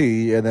X, Y,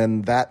 Z, and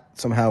then that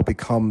somehow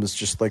becomes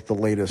just like the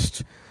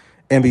latest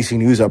NBC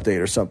News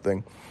update or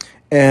something.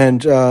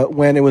 And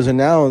when it was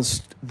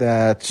announced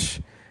that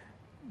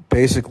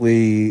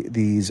basically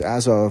these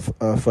Azov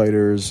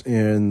fighters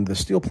in the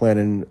steel plant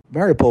in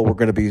Mariupol were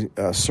going to be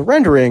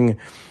surrendering,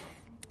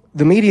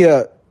 the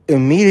media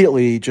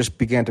immediately just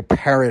began to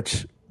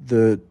parrot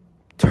the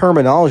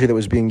terminology that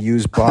was being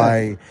used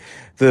by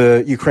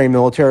the Ukraine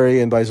military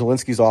and by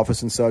Zelensky's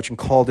office and such, and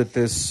called it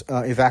this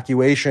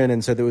evacuation,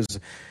 and said it was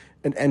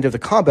an end of the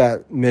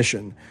combat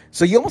mission.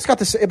 So you almost got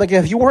to say, like,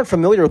 if you weren't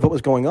familiar with what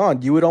was going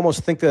on, you would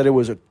almost think that it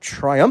was a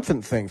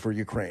triumphant thing for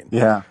Ukraine.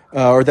 Yeah.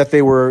 Or that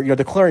they were,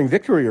 declaring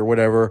victory or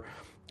whatever.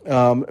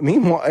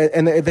 Meanwhile,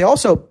 and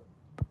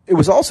it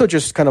was also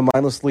just kind of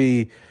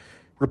mindlessly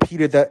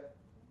repeated that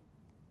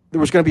there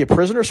was going to be a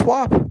prisoner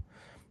swap.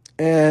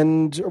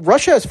 And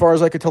Russia, as far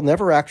as I could tell,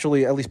 never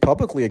actually, at least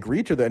publicly,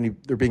 agreed to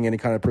there being any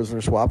kind of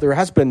prisoner swap. There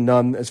has been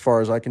none, as far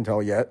as I can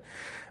tell, yet.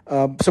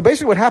 So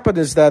basically, what happened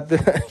is that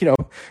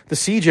the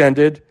siege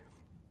ended.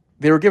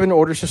 They were given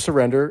orders to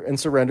surrender and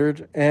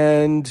surrendered,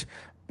 and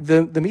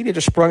the media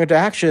just sprung into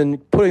action,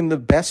 putting the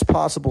best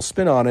possible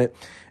spin on it.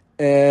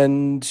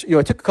 And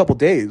it took a couple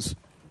days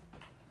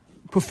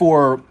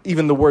before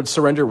even the word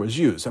surrender was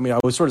used. I mean, I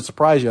was sort of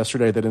surprised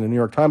yesterday that in a New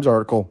York Times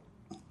article,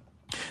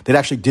 they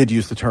actually did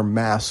use the term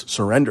mass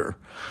surrender.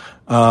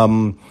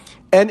 And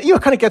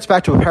it kind of gets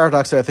back to a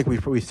paradox that I think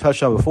we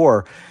touched on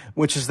before,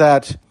 which is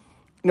that,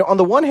 on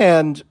the one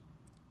hand,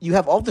 you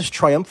have all this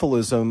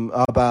triumphalism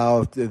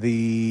about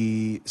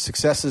the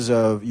successes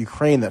of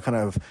Ukraine that kind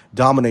of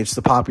dominates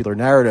the popular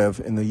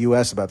narrative in the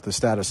U.S. about the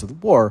status of the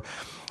war.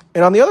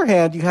 And on the other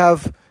hand, you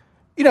have,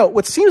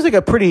 what seems like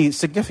a pretty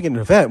significant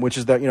event, which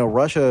is that,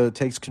 Russia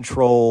takes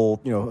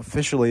control,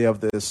 officially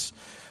of this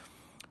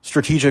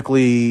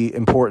strategically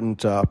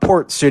important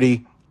port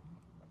city.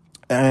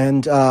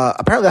 And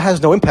apparently that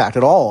has no impact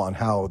at all on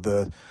how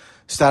the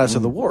status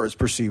of the war is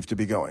perceived to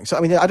be going. So, I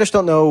mean, I just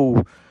don't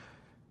know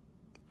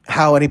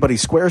how anybody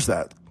squares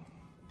that.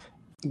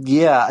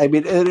 Yeah, I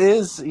mean, it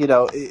is, the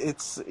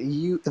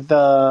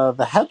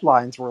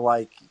headlines were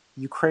like,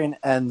 Ukraine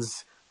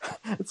ends.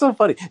 It's so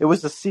funny. It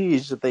was a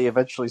siege that they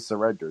eventually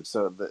surrendered.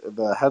 So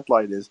the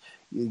headline is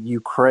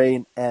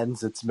Ukraine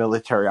ends its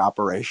military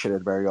operation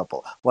in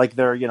Mariupol. Like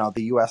they're,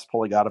 the U.S.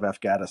 pulling out of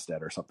Afghanistan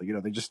or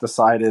something. They just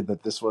decided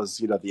that this was,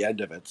 the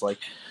end of it. It's like,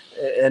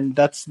 and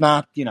that's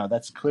not,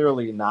 that's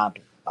clearly not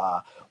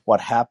what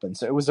happened.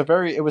 So it was a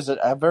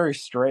very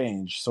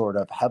strange sort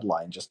of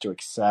headline just to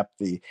accept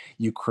the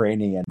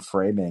Ukrainian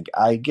framing.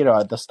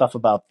 The stuff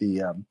about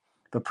the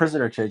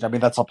prisoner change. I mean,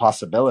 that's a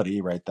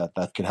possibility, right?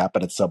 That could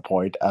happen at some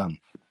point.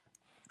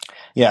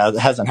 Yeah, it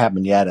hasn't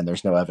happened yet, and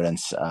there's no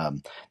evidence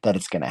that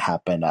it's going to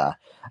happen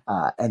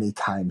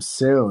anytime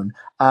soon.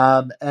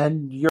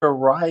 And you're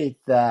right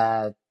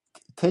that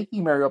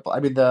taking Mariupol. I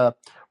mean,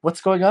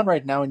 what's going on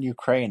right now in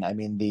Ukraine. I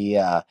mean,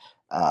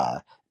 uh,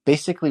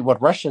 basically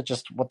what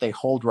they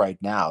hold right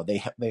now.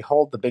 They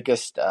hold the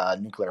biggest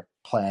nuclear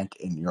plant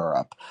in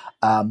Europe.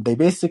 They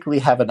basically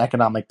have an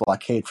economic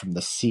blockade from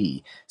the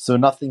sea, so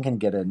nothing can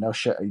get in. No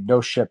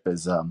ship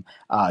is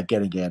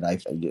getting in.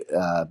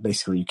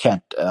 Basically, you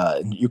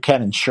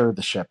can't insure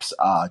the ships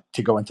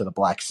to go into the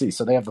Black Sea.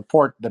 So they have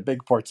the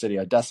big port city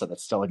Odessa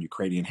that's still in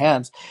Ukrainian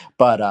hands,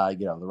 but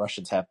the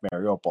Russians have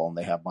Mariupol and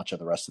they have much of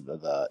the rest of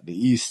the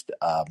east,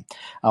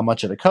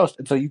 much of the coast.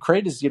 And so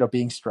Ukraine is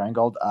being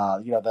strangled.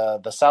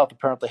 The south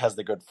apparently has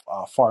the good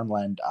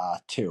farmland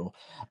too,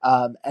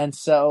 and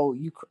so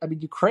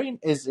Ukraine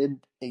is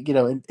in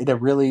a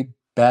really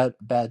bad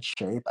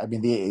shape. I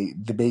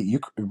mean,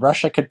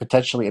 Russia could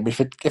potentially. I mean,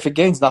 if it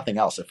gains nothing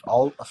else, if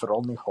it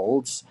only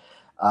holds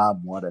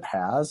what it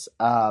has,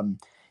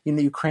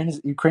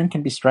 Ukraine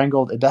can be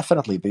strangled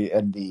indefinitely.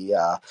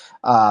 The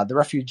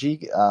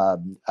refugee,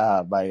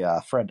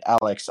 my friend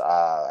Alex,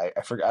 I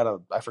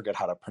forget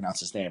how to pronounce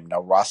his name. No,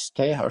 Roste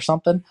or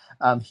something.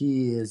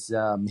 He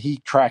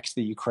tracks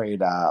the Ukraine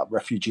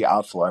refugee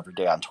outflow every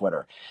day on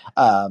Twitter,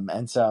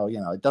 and so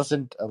it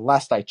doesn't.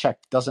 Last I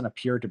checked, doesn't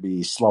appear to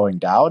be slowing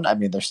down. I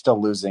mean, they're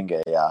still losing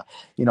they've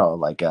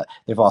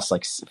lost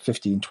like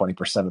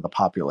 15-20% of the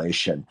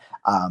population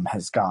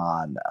has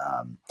gone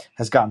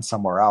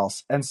somewhere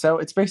else. And so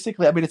it's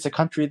basically, I mean, it's a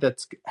country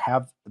this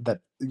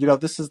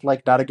is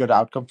like not a good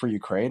outcome for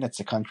Ukraine. It's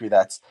a country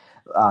that's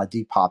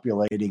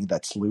depopulating,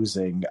 that's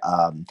losing,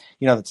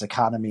 its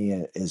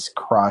economy is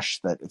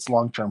crushed, that its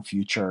long-term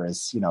future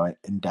is,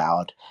 in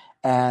doubt.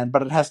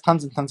 But it has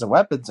tons and tons of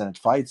weapons and it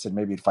fights, and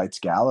maybe it fights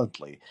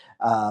gallantly.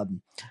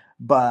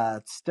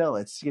 But still,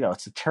 it's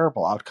a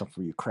terrible outcome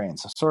for Ukraine.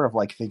 So sort of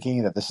like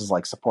thinking that this is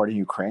like supporting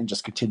Ukraine,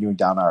 just continuing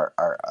down our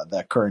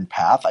the current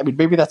path. I mean,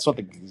 maybe that's what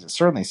it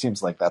certainly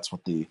seems like that's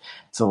what the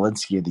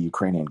Zelensky and the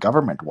Ukrainian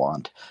government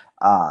want.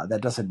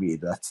 That doesn't mean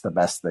that's the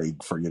best thing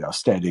for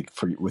standing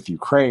with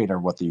Ukraine or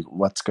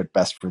what's good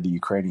best for the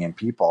Ukrainian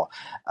people.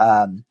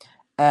 And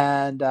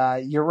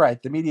you're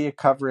right. The media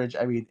coverage,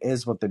 I mean,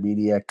 is what the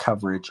media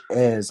coverage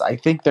is. I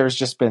think there's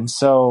just been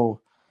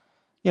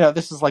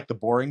this is like the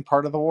boring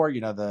part of the war.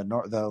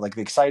 The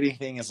exciting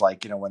thing is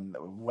when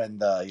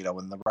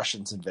the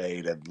Russians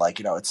invade and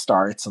it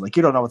starts and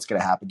you don't know what's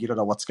going to happen. You don't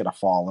know what's going to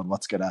fall and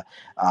what's going to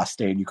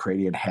stay in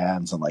Ukrainian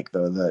hands. And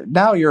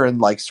now you're in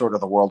sort of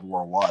the World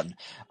War One.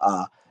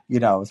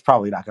 It's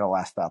probably not going to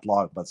last that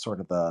long, but sort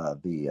of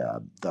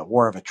the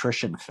war of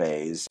attrition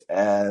phase,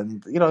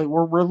 and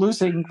we're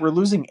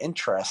losing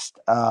interest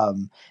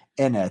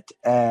in it,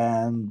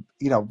 and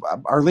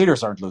our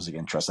leaders aren't losing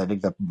interest. I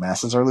think the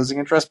masses are losing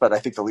interest, but I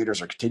think the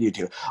leaders are continuing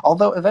to.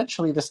 Although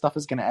eventually this stuff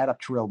is going to add up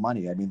to real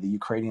money. I mean, the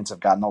Ukrainians are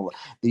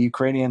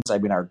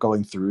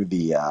going through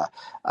the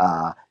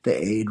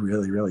aid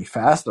really, really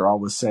fast. They're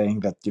always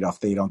saying that if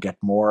they don't get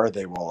more,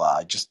 they will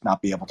just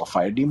not be able to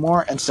fight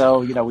anymore. And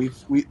so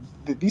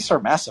these are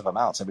massive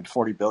amounts. I mean,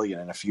 40 billion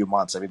in a few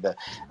months. I mean,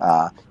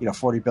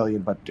 40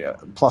 billion, but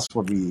plus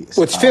what we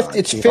well,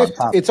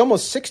 it's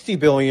almost 60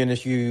 billion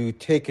if you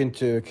take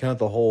into account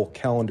the whole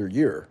calendar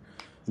year.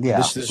 Yeah,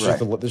 this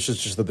is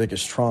just the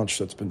biggest tranche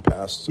that's been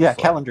passed. So far.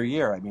 Calendar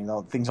year. I mean,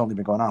 things only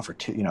been going on for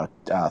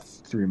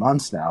 3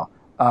 months now.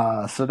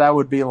 So that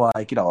would be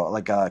like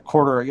a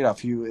quarter.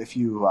 If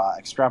you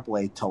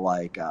extrapolate to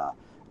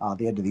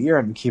the end of the year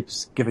and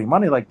keeps giving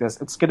money like this,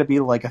 it's going to be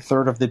like a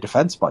third of the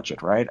defense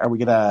budget, right? Are we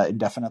going to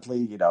indefinitely?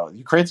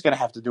 Ukraine's going to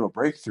have to do a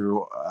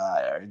breakthrough.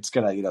 It's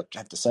going to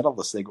have to settle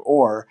this thing,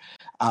 or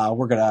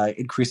we're going to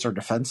increase our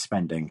defense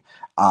spending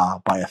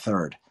by a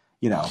third.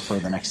 For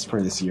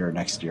this year,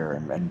 next year,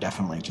 and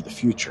definitely into the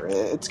future.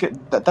 It's good.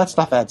 That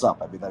stuff adds up.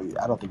 I mean,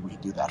 I don't think we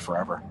can do that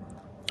forever.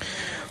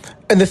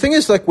 And the thing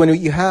is, like, when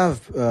you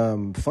have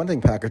funding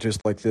packages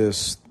like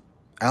this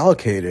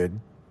allocated,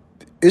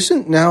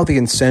 isn't now the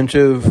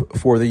incentive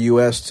for the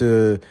U.S.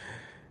 to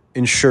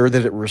ensure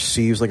that it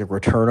receives like a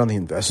return on the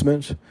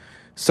investment?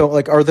 So,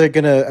 like, are they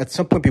going to at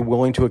some point be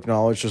willing to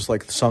acknowledge just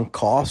like sunk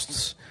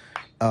costs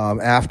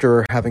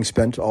after having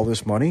spent all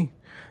this money?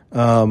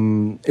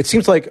 It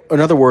seems like, in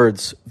other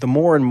words, the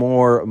more and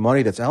more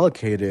money that's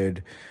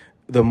allocated,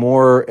 the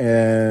more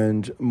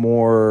and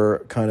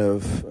more kind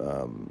of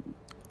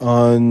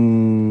unmovable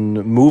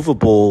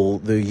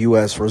the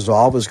U.S.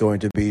 resolve is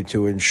going to be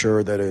to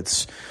ensure that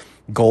its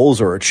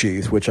goals are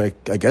achieved, which I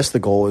guess the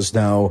goal is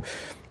now,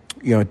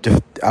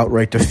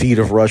 outright defeat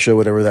of Russia,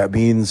 whatever that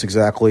means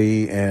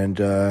exactly. And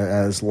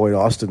as Lloyd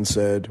Austin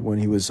said when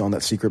he was on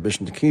that secret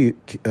mission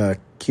to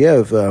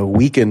Kiev,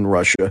 weaken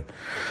Russia.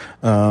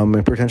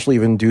 And potentially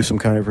even do some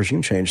kind of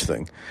regime change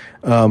thing.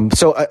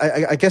 So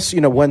I guess,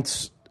 one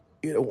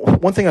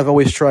thing I've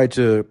always tried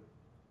to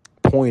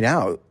point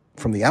out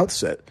from the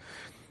outset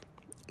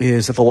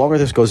is that the longer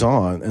this goes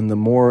on and the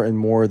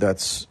more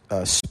that's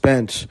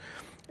spent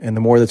and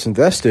the more that's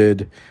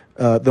invested,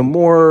 the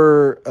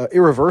more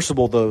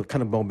irreversible the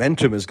kind of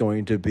momentum is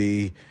going to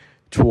be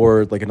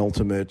toward like an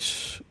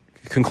ultimate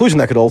conclusion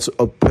that could also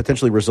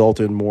potentially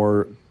result in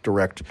more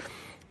direct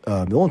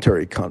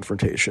military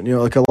confrontation.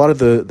 Like a lot of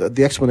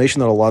the explanation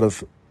that a lot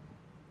of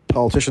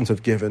politicians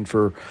have given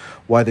for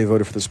why they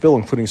voted for this bill,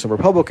 including some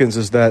Republicans,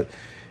 is that,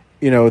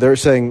 they're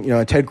saying,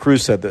 Ted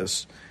Cruz said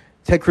this.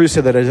 Ted Cruz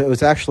said that it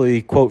was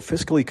actually, quote,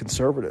 fiscally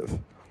conservative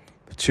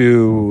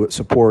to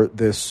support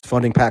this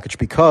funding package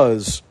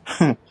because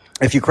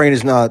if Ukraine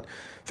is not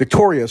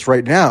victorious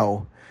right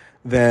now,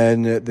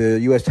 then the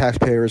U.S.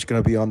 taxpayer is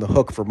going to be on the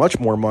hook for much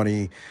more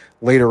money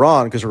later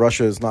on because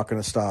Russia is not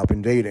going to stop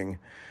invading.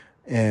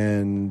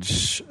 And,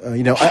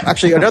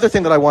 actually another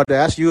thing that I wanted to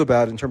ask you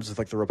about in terms of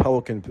like the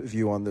Republican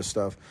view on this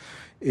stuff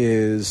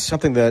is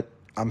something that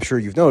I'm sure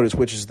you've noticed,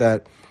 which is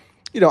that,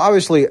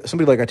 obviously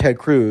somebody like a Ted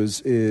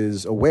Cruz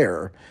is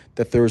aware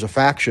that there's a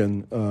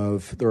faction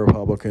of the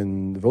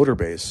Republican voter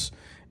base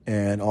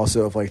and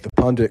also of like the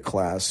pundit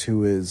class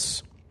who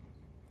is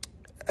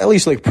at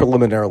least like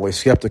preliminarily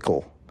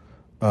skeptical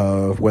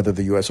of whether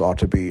the U.S. ought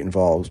to be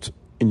involved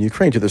in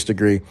Ukraine to this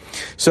degree.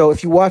 So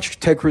if you watch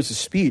Ted Cruz's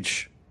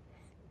speech,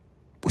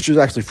 which was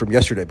actually from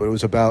yesterday, but it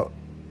was about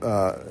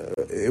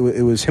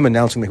it was him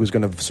announcing that he was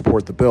going to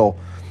support the bill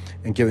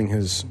and giving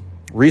his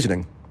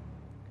reasoning.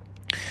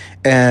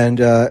 And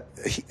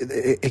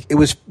it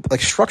was like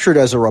structured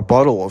as a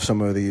rebuttal of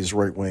some of these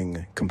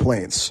right-wing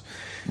complaints.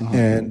 Mm-hmm.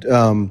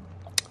 And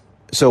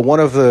so one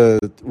of the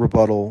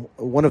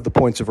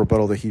points of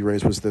rebuttal that he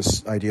raised was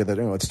this idea that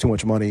it's too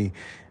much money,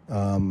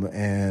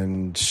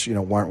 and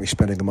why aren't we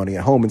spending the money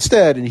at home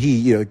instead? And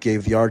he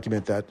gave the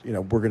argument that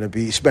we're going to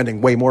be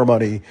spending way more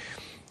money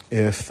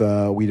if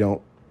we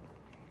don't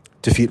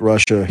defeat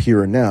Russia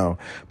here and now.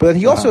 But then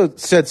he also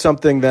said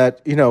something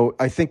that,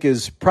 I think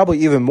is probably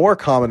even more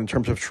common in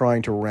terms of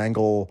trying to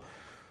wrangle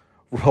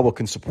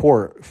Republican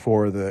support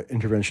for the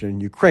intervention in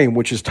Ukraine,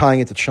 which is tying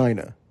it to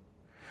China.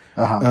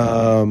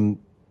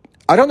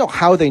 I don't know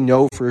how they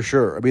know for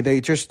sure. I mean, they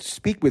just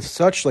speak with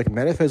such like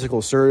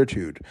metaphysical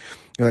certitude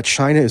that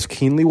China is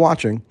keenly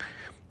watching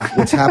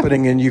what's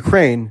happening in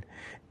Ukraine.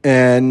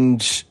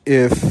 And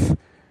if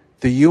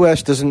the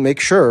U.S. doesn't make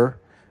sure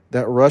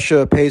that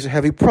Russia pays a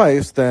heavy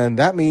price, then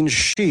that means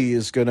she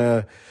is going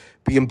to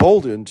be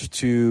emboldened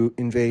to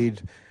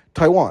invade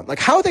Taiwan. Like,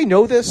 how they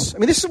know this? I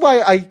mean, this is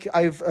why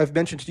I've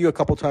mentioned to you a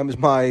couple times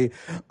my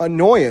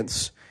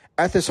annoyance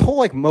at this whole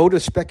like mode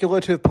of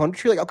speculative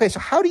punditry. Like, okay, so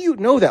how do you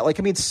know that? Like,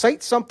 I mean,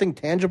 cite something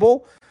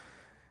tangible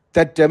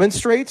that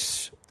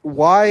demonstrates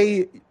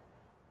why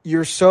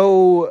you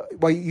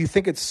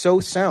think it's so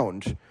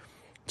sound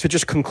to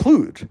just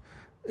conclude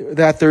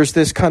that there's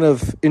this kind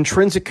of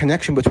intrinsic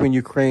connection between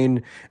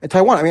Ukraine and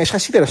Taiwan. I mean, I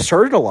see that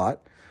asserted a lot,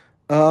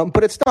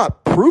 but it's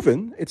not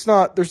proven. There's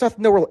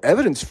no real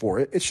evidence for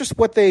it. It's just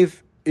what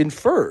they've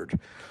inferred.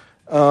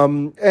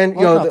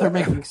 They're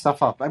making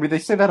stuff up. I mean, they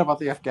say that about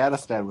the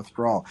Afghanistan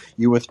withdrawal.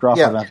 You withdraw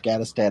from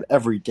Afghanistan,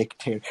 every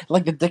dictator,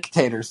 like the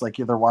dictators, like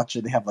they're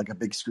watching, they have like a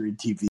big screen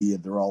TV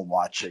and they're all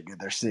watching and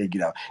they're saying,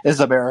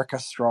 is America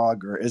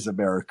strong or is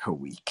America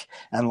weak?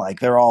 And like,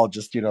 they're all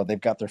just,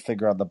 they've got their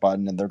finger on the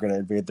button and they're going to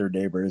invade their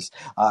neighbors,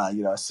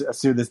 as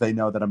soon as they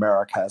know that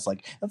America is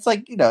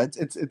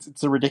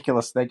it's a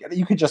ridiculous thing.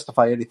 You can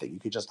justify anything. You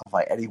can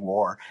justify any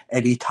war,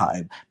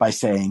 anytime by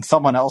saying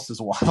someone else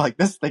is like,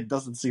 this thing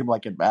doesn't seem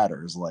like it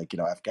matters. Like,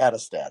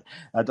 Afghanistan,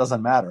 that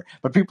doesn't matter,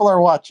 but people are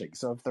watching.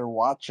 So if they're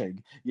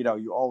watching,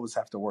 you always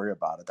have to worry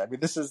about it. I mean,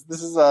 it's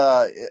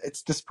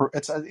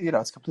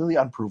completely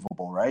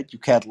unprovable, right? You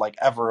can't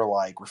ever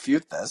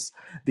refute this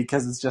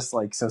because it's just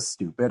so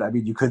stupid. I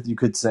mean, you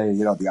could say,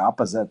 the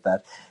opposite,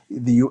 that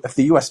if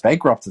the U.S.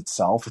 bankrupts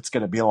itself, it's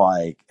going to be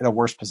in a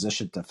worse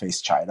position to face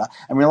China.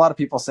 I mean, a lot of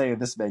people say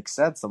this makes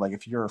sense. That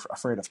if you're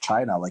afraid of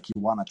China, you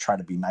want to try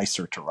to be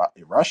nicer to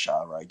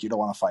Russia, right? You don't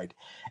want to fight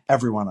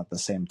everyone at the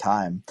same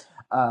time.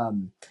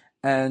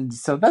 And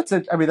so that's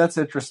it. I mean, that's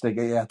interesting.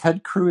 Yeah,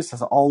 Ted Cruz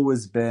has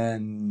always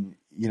been,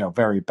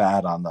 very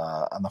bad on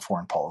the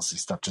foreign policy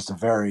stuff. Just a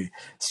very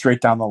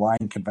straight down the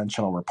line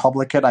conventional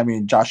Republican. I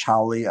mean, Josh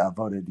Hawley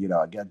voted,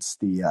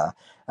 against the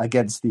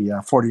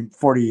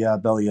 40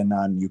 billion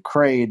on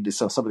Ukraine.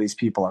 So some of these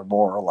people are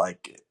more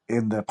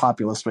in the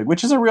populist way,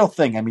 which is a real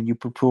thing. I mean, you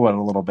poo-poo it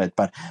a little bit,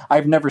 but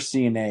I've never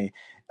seen a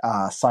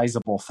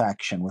sizable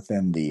faction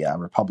within the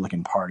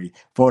Republican Party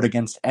vote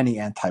against any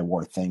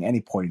anti-war thing,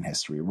 any point in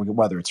history,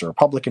 whether it's a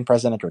Republican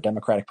president or a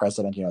Democratic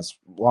president. As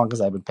long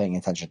as I've been paying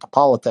attention to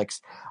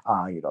politics,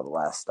 the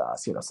last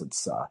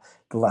since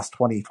the last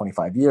 20,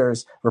 25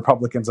 years,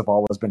 Republicans have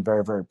always been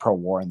very, very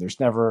pro-war, and there's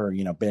never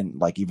been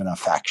even a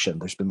faction.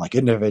 There's been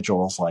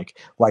individuals like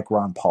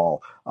Ron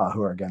Paul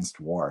who are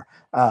against war,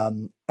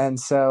 and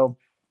so.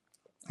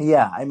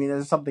 Yeah, I mean,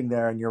 there's something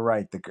there, and you're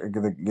right.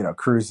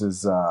 Cruz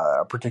is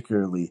a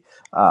particularly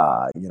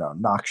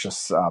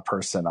noxious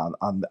person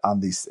on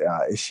these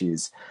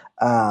issues,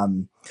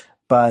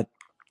 but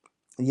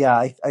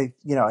yeah,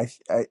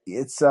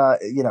 it's so.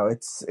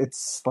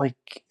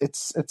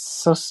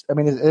 I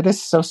mean, it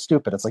is so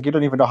stupid. It's you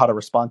don't even know how to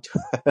respond to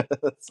it.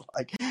 It's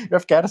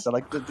Afghanistan.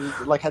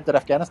 Did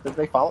Afghanistan? Did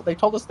they follow? They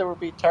told us there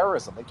would be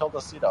terrorism. They told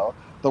us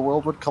the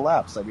world would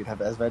collapse. I mean, have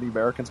as many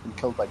Americans been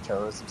killed by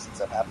terrorism since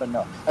that happened?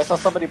 No. I saw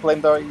somebody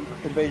blame the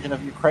invasion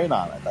of Ukraine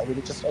on it. I mean,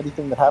 it's just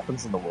anything that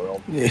happens in the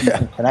world, you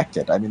can connect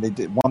it. I mean,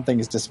 one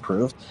thing is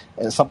disproved,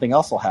 something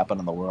else will happen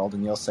in the world,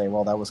 and you'll say,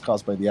 well, that was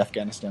caused by the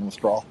Afghanistan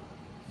withdrawal.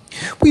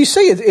 Well, you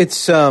say it's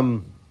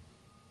so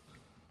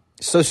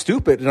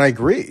stupid, and I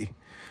agree,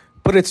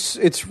 but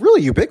it's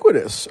really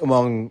ubiquitous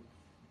among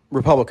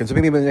Republicans. I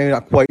mean, maybe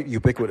not quite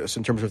ubiquitous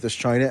in terms of this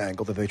China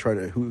angle that they try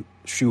to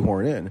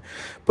shoehorn in,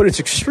 but it's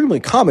extremely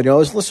common. I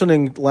was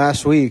listening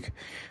last week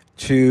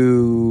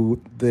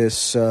to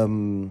this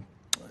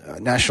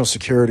national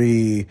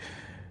security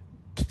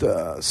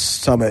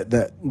summit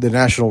that the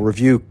National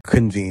Review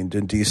convened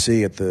in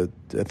D.C. at the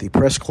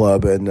press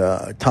club, and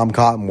Tom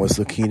Cotton was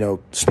the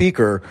keynote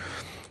speaker,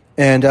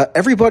 and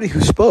everybody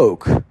who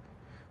spoke,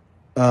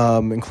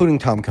 including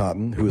Tom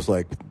Cotton, who was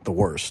the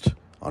worst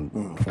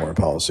on foreign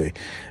policy,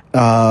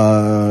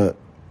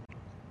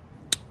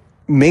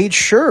 made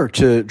sure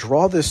to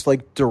draw this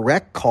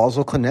direct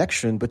causal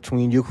connection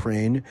between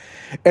Ukraine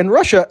and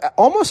Russia,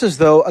 almost as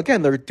though,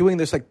 again, they're doing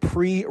this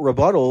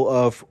pre-rebuttal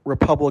of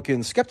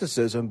Republican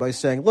skepticism by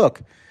saying,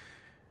 look,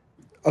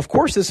 of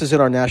course this is in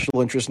our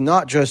national interest,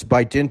 not just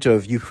by dint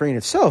of Ukraine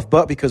itself,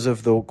 but because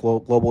of the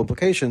global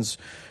implications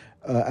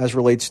as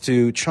relates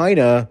to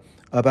China,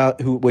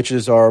 which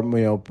is our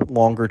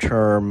longer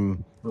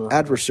term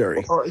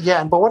adversary.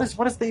 But what is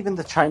even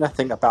the China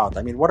thing about?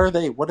 I mean, what do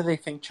they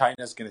think China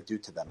is going to do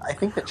to them? They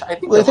think that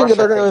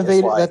they're going to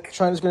invade. That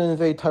China's going to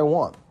invade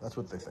Taiwan. That's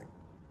what they think.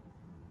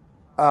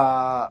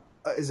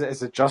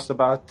 Is it just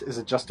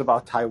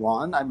about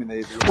Taiwan? I mean,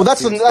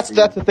 that's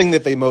the thing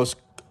that they most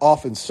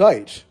often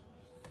cite.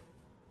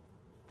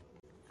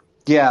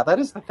 Yeah, that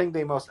is the thing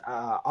they most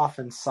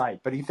often cite.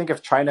 But do you think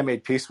if China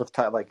made peace with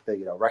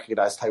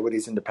recognized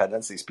Taiwanese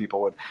independence, these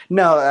people would?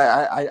 No,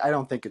 I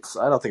don't think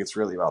it's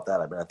really about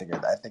that. I mean,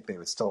 I think they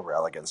would still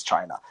rail against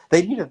China.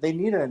 They need a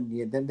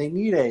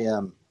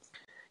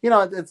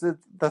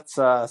that's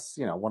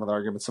one of the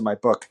arguments in my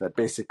book, that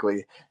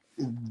basically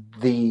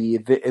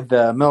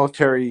the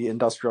military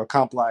industrial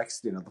complex,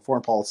 the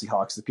foreign policy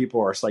hawks, the people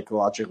who are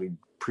psychologically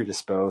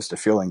predisposed to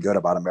feeling good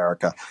about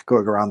America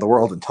going around the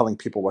world and telling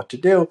people what to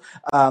do,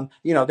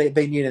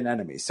 they need an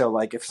enemy. So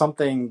if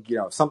something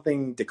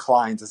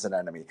declines as an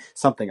enemy,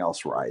 something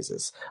else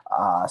rises.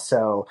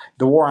 So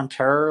the war on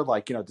terror,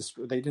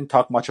 they didn't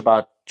talk much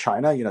about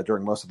China,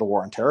 during most of the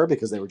war on terror,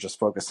 because they were just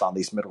focused on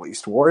these Middle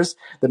East wars.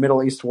 The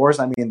Middle East wars,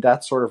 I mean,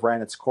 that sort of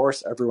ran its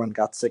course. Everyone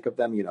got sick of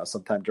them,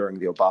 sometime during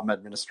the Obama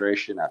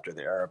administration after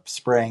the Arab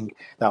Spring.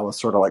 That was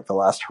sort of the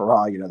last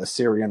hurrah, the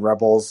Syrian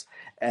rebels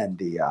and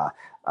the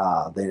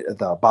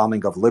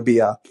bombing of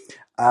Libya.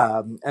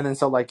 And then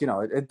so like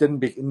it didn't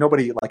be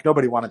nobody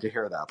wanted to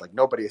hear that, like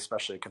nobody,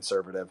 especially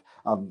conservative,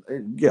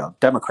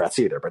 Democrats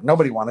either, but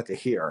nobody wanted to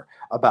hear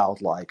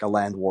about like a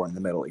land war in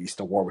the Middle East,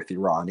 a war with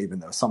Iran, even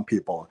though some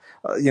people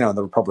on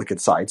the Republican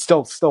side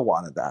still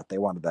wanted that. They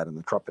wanted that in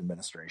the Trump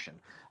administration.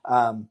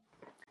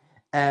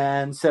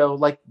 And so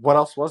like what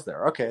else was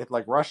there? Okay,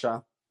 like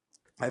Russia,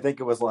 I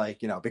think it was like,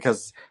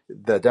 because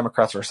the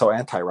Democrats were so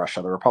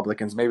anti-Russia, the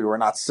Republicans maybe were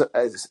not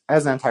as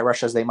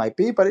anti-Russia as they might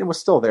be, but it was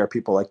still there.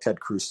 People like Ted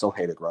Cruz still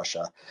hated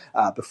Russia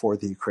before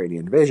the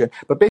Ukrainian invasion.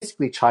 But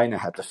basically, China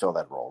had to fill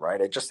that role,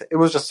 right? It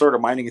was just sort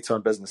of minding its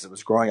own business. It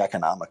was growing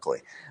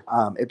economically.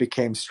 It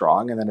became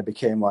strong, and then it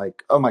became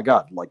like, oh my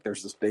God, like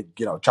there's this big,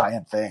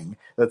 giant thing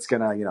that's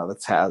gonna,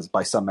 that has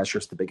by some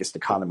measures the biggest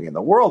economy in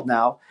the world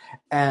now,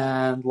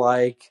 and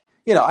like.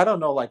 I don't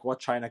know like what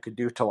China could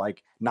do to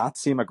like not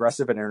seem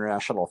aggressive in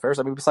international affairs.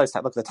 I mean, besides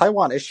that, look, the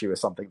Taiwan issue is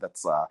something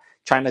that's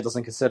China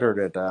doesn't consider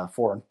it a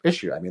foreign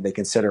issue. I mean, they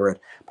consider it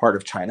part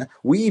of China.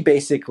 We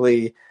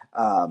basically,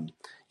 said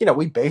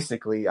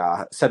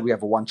we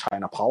have a one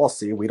China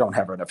policy. We don't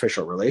have an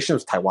official relation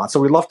with Taiwan, so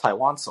we love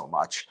Taiwan so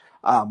much.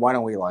 Why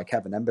don't we like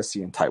have an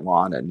embassy in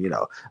Taiwan and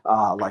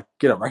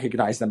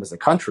recognize them as a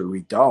country?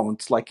 We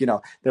don't that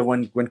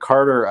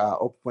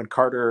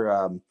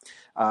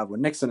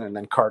when Nixon and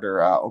then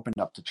Carter opened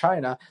up to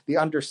China, the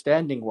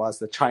understanding was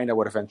that China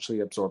would eventually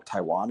absorb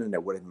Taiwan and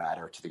it wouldn't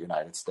matter to the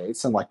United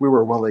States. And like we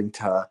were willing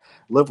to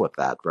live with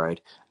that, right?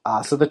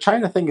 So the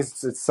China thing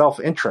is itself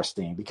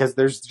interesting because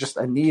there's just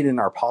a need in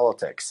our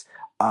politics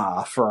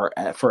for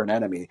an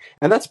enemy,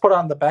 and that's put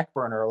on the back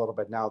burner a little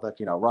bit now that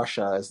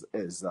Russia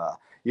is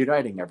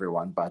uniting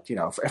everyone. But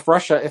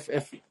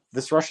if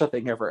this Russia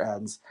thing ever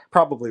ends,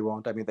 probably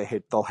won't. I mean,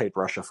 they'll hate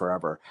Russia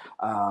forever.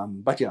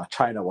 But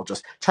China will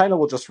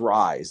just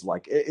rise.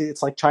 Like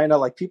it's like China.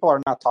 Like people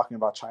are not talking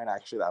about China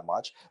actually that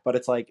much, but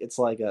it's like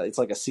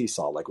a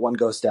seesaw. Like one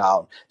goes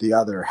down, the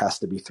other has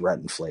to be threat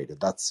inflated.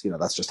 That's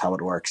just how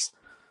it works.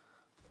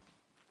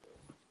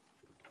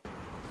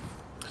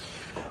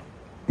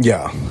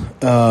 Yeah.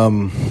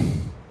 Well,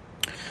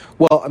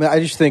 I mean, I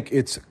just think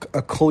it's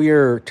a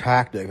clear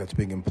tactic that's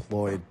being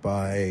employed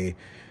by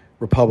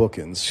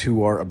Republicans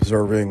who are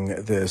observing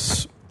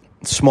this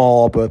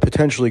small but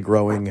potentially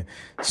growing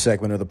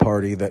segment of the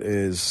party that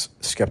is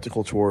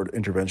skeptical toward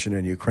intervention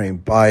in Ukraine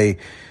by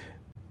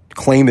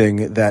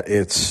claiming that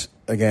it's,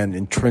 again,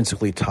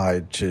 intrinsically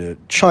tied to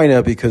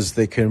China because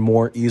they can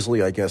more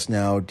easily, I guess,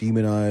 now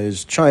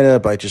demonize China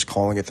by just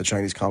calling it the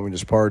Chinese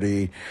Communist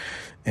Party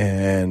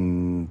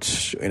and,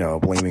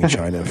 blaming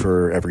China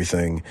for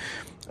everything.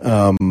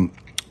 You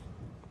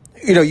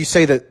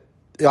say that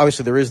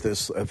obviously there is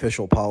this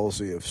official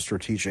policy of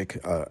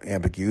strategic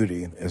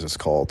ambiguity, as it's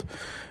called,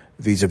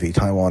 vis-a-vis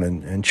Taiwan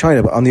and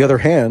China. But on the other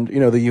hand,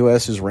 the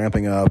U.S. is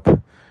ramping up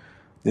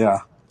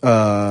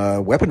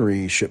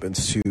weaponry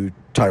shipments to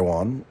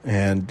Taiwan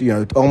and,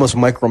 almost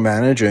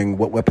micromanaging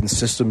what weapon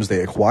systems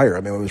they acquire.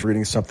 I mean, I was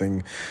reading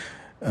something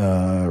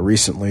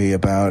recently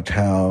about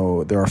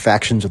how there are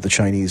factions of the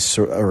Chinese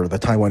or the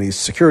Taiwanese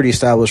security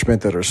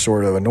establishment that are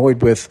sort of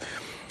annoyed with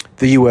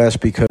the U.S.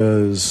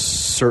 because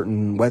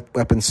certain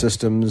weapon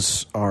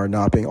systems are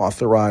not being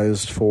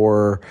authorized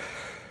for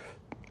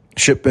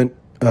shipment.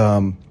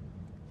 So,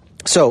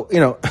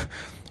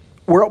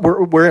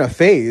 we're in a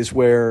phase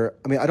where,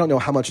 I mean, I don't know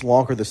how much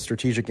longer the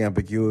strategic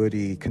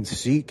ambiguity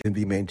conceit can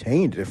be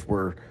maintained if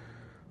we're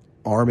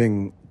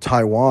arming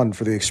Taiwan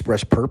for the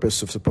express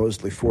purpose of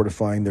supposedly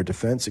fortifying their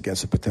defense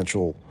against a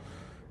potential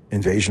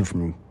invasion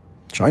from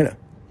China.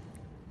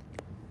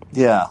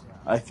 Yeah,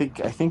 I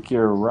think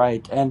you're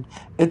right, and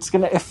it's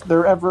gonna if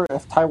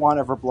Taiwan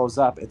ever blows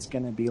up, it's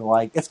gonna be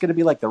like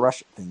the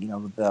Russia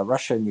thing, the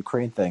Russia and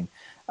Ukraine thing.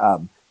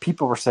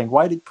 People were saying,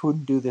 why did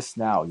Putin do this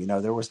now?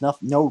 There was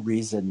no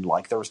reason,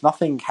 like there was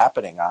nothing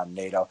happening on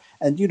NATO,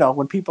 and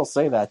when people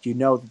say that,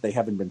 that they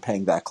haven't been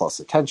paying that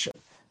close attention.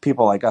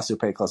 People like us who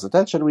pay close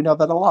attention, we know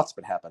that a lot's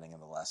been happening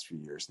in the last few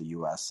years. The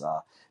U.S.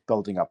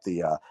 Building up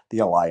the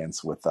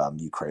alliance with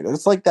Ukraine.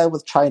 It's like that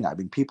with China. I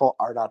mean, people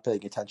are not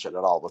paying attention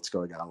at all what's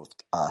going on with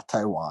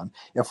Taiwan.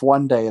 If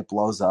one day it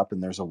blows up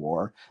and there's a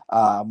war,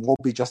 we'll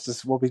be just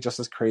as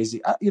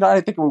crazy.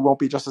 I think we won't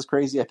be just as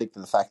crazy. I think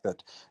the fact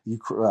that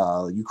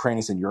Ukraine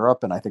is in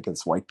Europe, and I think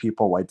it's white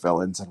people, white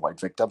villains, and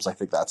white victims. I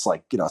think that's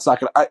like it's not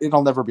gonna.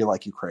 It'll never be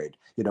like Ukraine.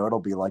 It'll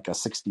be like a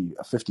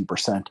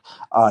 50%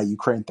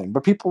 Ukraine thing.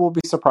 But people will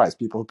be surprised.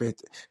 People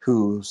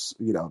who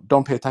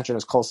don't pay attention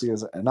as closely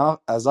as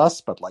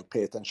us, but like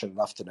pay attention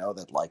enough to know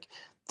that like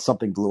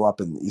something blew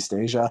up in East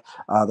Asia.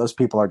 Those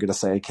people are going to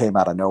say it came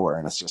out of nowhere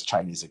and it's just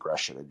Chinese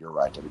aggression. And you're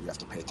right. I mean, you have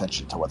to pay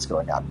attention to what's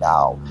going on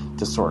now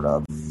to sort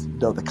of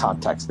know the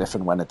context if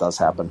and when it does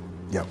happen.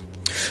 Yeah.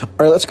 All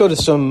right, let's go to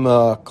some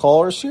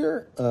callers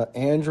here.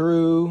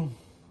 Andrew.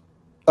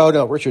 Oh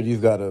no, Richard,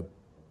 you've got to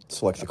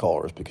select the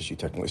callers because you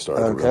technically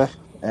started. Okay,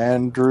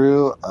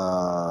 Andrew.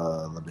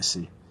 Let me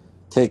see.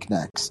 Take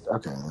next.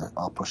 Okay,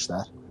 I'll push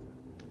that.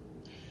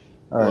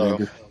 All right,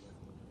 Andrew.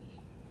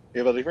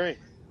 You able to hear me?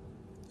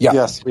 Yeah.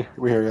 Yes,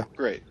 we hear you.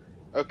 Great.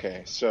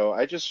 Okay, so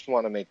I just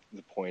want to make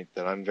the point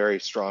that I'm very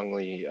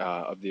strongly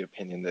of the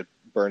opinion that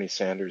Bernie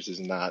Sanders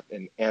is not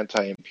an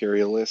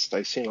anti-imperialist.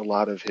 I've seen a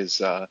lot of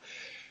his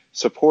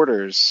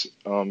supporters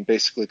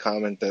basically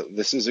comment that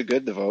this is a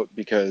good vote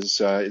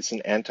because it's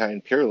an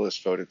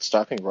anti-imperialist vote. It's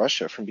stopping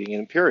Russia from being an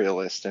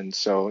imperialist. And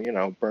so,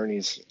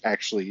 Bernie's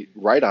actually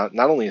right on,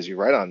 not only is he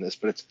right on this,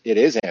 but it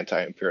is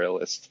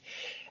anti-imperialist.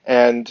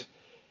 And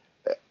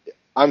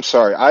I'm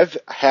sorry, I've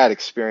had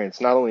experience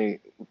not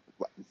only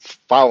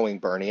following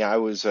Bernie. I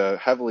was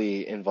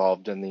heavily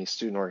involved in the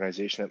student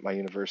organization at my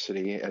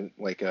university, and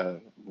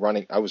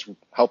I was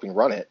helping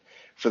run it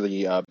for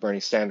the Bernie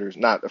Sanders,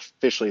 not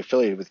officially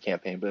affiliated with the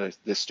campaign, but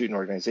this student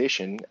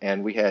organization.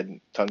 And we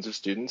had tons of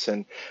students,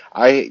 and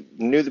I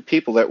knew the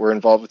people that were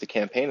involved with the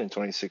campaign in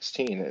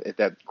 2016 at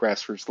that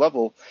grassroots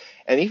level.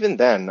 And even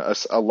then,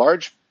 a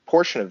large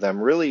portion of them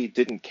really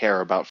didn't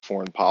care about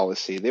foreign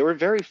policy. They were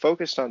very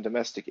focused on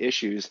domestic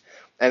issues.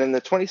 And in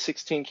the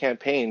 2016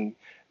 campaign,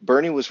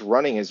 Bernie was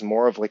running as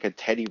more of like a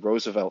Teddy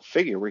Roosevelt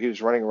figure, where he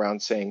was running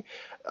around saying,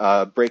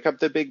 break up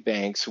the big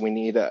banks, we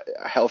need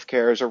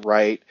healthcare as a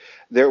right.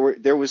 There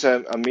was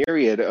a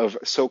myriad of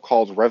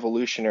so-called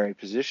revolutionary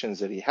positions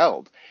that he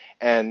held,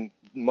 and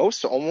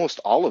almost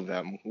all of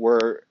them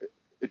were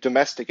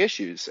domestic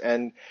issues.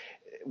 And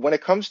when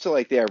it comes to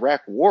like the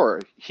Iraq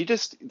war,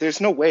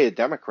 there's no way a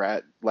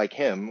Democrat like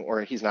him,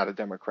 or he's not a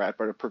Democrat,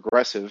 but a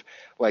progressive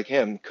like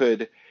him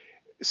could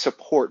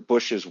support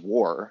Bush's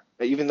war,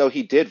 even though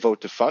he did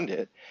vote to fund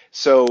it.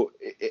 So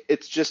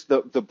it's just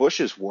the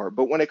Bush's war.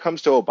 But when it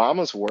comes to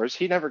Obama's wars,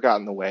 he never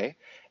got in the way.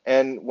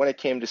 And when it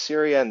came to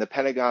Syria and the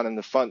Pentagon and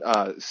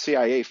the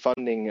CIA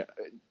funding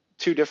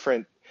two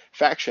different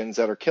factions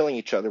that are killing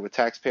each other with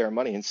taxpayer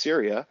money in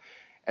Syria,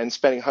 and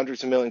spending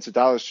hundreds of millions of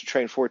dollars to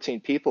train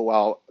 14 people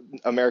while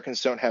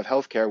Americans don't have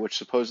health care, which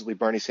supposedly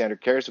Bernie Sanders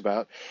cares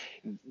about.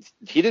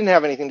 He didn't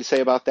have anything to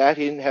say about that.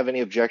 He didn't have any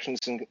objections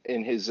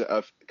in his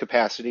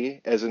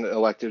capacity as an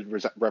elected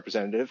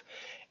representative.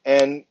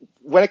 And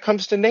when it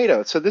comes to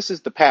NATO, so this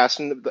is the past.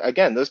 And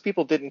again, those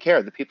people didn't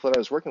care. The people that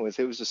I was working with,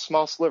 it was a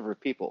small sliver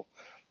of people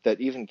that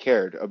even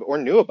cared or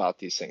knew about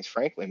these things.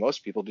 Frankly,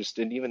 most people just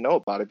didn't even know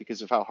about it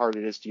because of how hard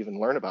it is to even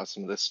learn about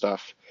some of this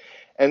stuff.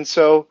 And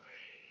so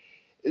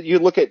you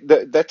look at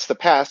that's the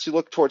past. You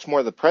look towards more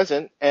of the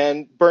present,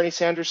 and Bernie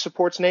Sanders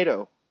supports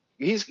NATO.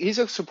 He's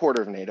a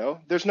supporter of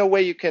NATO. There's no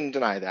way you can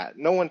deny that.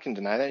 No one can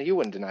deny that. He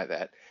wouldn't deny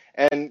that.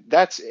 And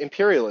that's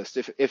imperialist.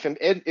 If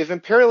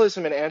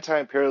imperialism and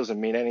anti-imperialism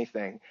mean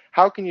anything,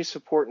 how can you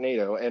support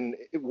NATO? And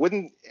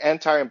wouldn't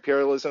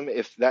anti-imperialism,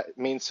 if that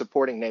means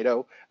supporting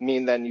NATO,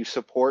 mean then you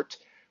support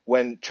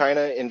when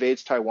China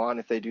invades Taiwan?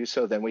 If they do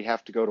so, then we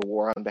have to go to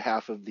war on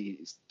behalf of the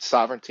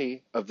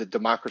sovereignty of the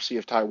democracy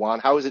of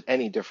Taiwan. How is it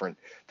any different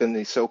than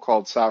the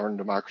so-called sovereign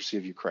democracy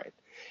of Ukraine?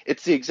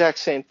 It's the exact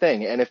same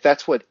thing. And if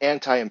that's what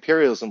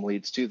anti-imperialism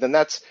leads to, then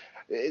that's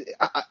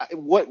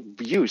what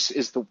use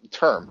is the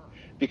term?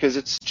 Because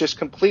it's just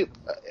complete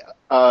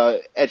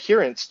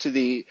adherence to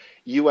the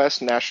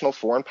U.S. national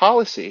foreign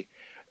policy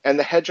and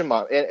the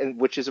hegemony,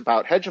 which is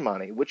about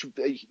hegemony, which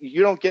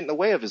you don't get in the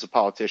way of as a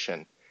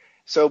politician.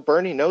 So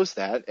Bernie knows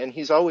that, and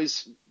he's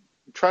always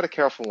tried a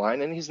careful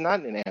line, and he's not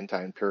an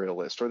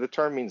anti-imperialist, or the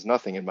term means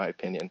nothing in my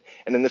opinion.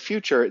 And in the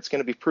future, it's going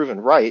to be proven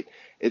right.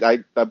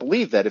 I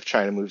believe that if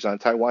China moves on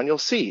Taiwan, you'll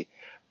see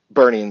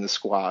Bernie in the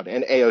squad,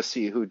 and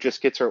AOC, who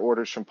just gets her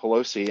orders from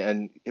Pelosi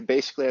and it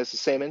basically has the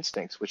same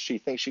instincts, which she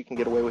thinks she can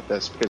get away with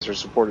this because her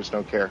supporters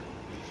don't care.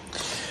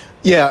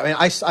 Yeah, I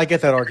mean, I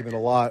get that argument a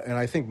lot, and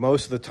I think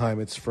most of the time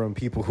it's from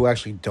people who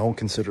actually don't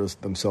consider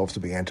themselves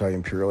to be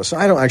anti-imperialists.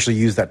 I don't actually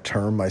use that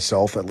term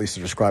myself, at least to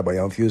describe my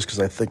own views,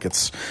 because I think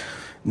it's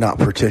not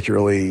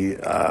particularly,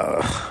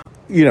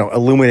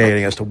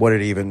 illuminating as to what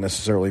it even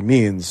necessarily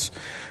means.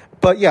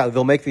 But yeah,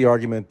 they'll make the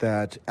argument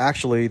that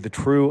actually the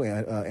true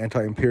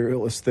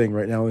anti-imperialist thing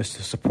right now is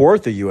to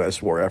support the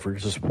U.S. war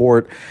effort, to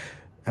support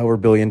however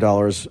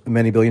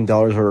many billion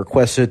dollars are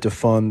requested to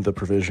fund the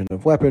provision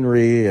of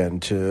weaponry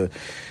and to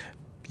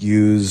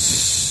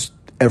use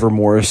ever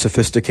more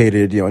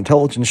sophisticated,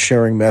 intelligence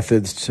sharing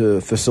methods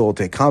to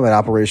facilitate combat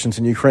operations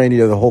in Ukraine.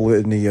 The whole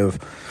litany of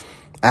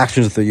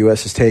actions that the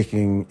U.S. is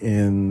taking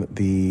in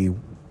the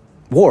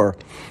war.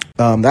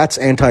 That's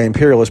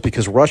anti-imperialist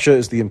because Russia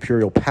is the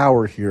imperial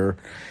power here,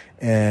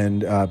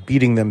 and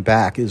beating them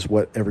back is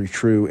what every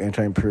true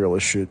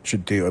anti-imperialist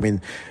should do. I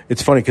mean,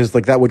 it's funny because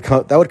that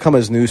would come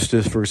as news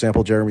to, for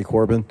example, Jeremy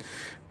Corbyn,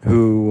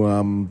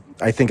 who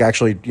I think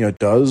actually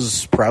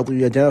does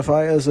proudly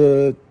identify as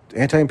a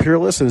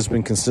anti-imperialist and has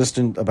been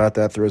consistent about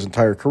that through his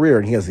entire career,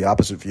 and he has the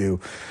opposite view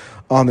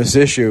on this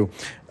issue.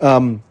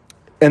 And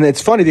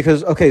it's funny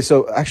because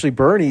so actually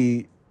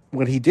Bernie,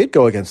 when he did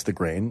go against the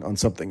grain on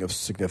something of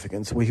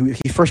significance,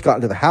 he first got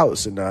into the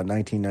House in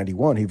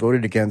 1991. He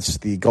voted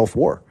against the Gulf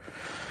War.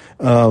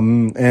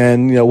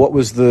 And what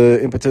was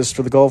the impetus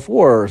for the Gulf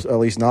War, at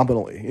least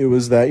nominally? It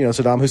was that,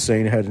 Saddam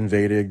Hussein had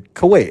invaded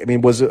Kuwait. I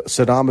mean, was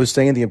Saddam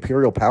Hussein the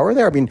imperial power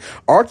there? I mean,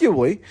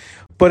 arguably,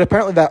 but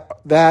apparently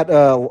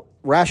that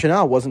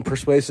rationale wasn't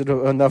persuasive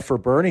enough for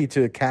Bernie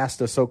to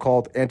cast a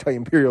so-called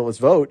anti-imperialist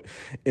vote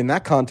in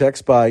that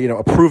context by,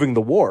 approving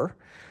the war.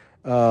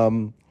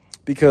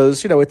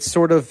 Because, it's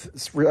sort of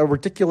a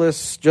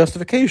ridiculous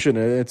justification,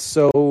 and it's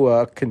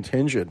so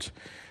contingent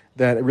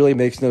that it really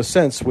makes no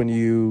sense when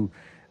you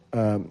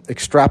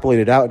extrapolate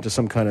it out into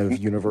some kind of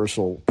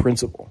universal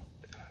principle.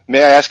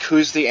 May I ask,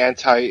 who's the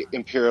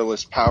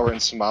anti-imperialist power in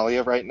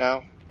Somalia right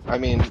now? I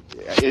mean,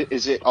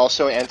 is it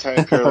also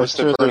anti-imperialist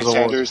Sure, that Bernie there's a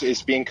war. Sanders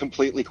is being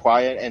completely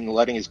quiet and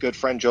letting his good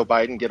friend Joe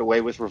Biden get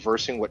away with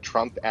reversing what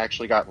Trump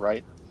actually got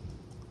right?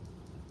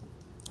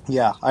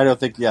 Yeah, I don't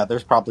think. Yeah,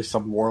 there's probably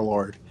some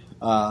warlord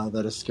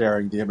that is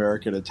scaring the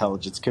American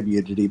intelligence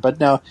community. But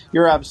no,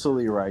 you're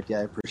absolutely right. Yeah,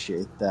 I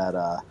appreciate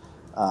that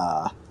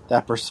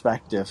that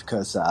perspective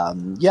because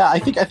I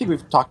think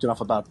we've talked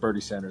enough about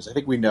Bernie Sanders. I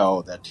think we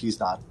know that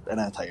he's not an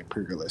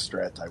anti-imperialist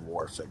or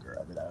anti-war figure.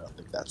 I mean, I don't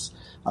think that's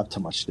up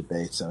to much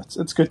debate. So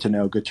it's good to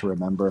know, good to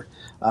remember.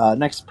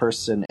 Next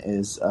person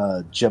is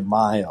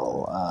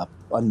Jamail.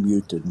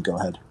 Unmuted and go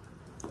ahead.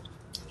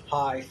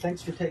 Hi,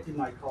 thanks for taking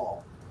my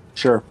call.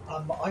 Sure.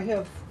 I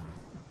have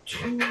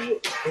two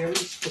very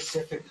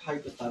specific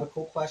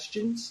hypothetical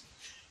questions,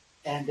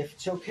 and if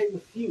it's okay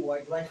with you,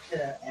 I'd like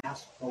to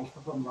ask both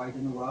of them right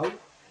in a row,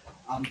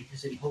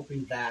 because I'm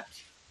hoping that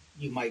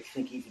you might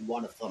think even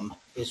one of them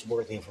is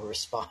worthy of a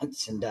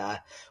response, and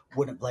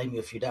wouldn't blame you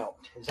if you don't.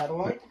 Is that all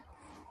right?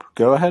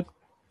 Go ahead.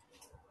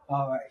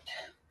 All right.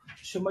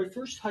 So my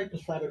first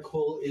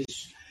hypothetical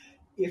is,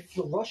 if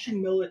the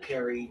Russian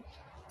military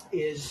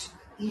is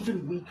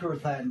even weaker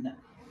than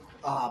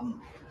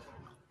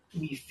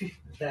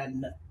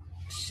than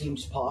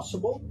seems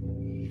possible,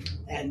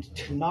 and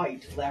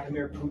tonight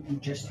Vladimir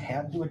Putin just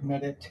had to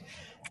admit it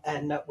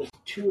and met with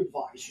two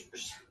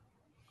advisors.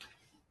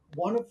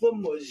 One of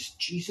them was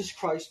Jesus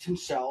Christ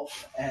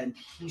himself, and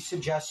he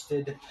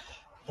suggested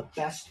the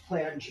best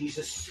plan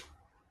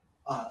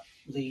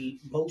the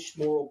most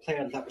moral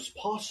plan that was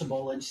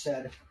possible, and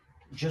said,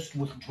 just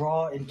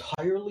withdraw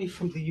entirely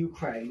from the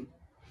Ukraine,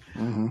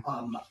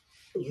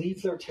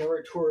 leave their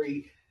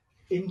territory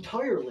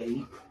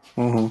entirely,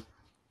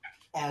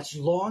 as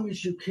long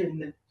as you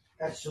can,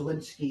 as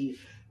Zelensky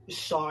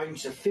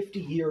signs a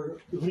 50-year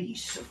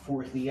lease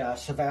for the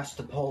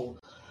Sevastopol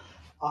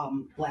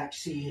Black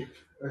Sea,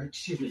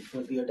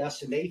 for the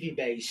Odessa Navy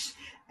base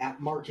at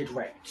market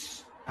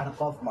rates, at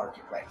above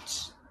market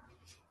rates.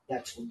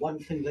 That's the one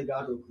thing they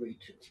got to agree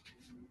to.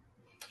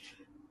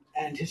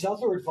 And his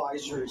other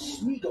advisor is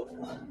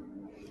Smeagol,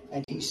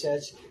 and he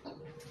says,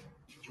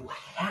 you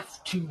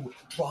have to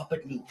drop a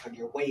nuke on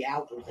your way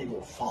out or they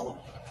will follow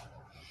you.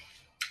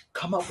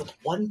 Come up with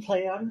one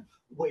plan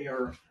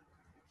where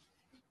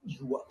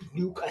you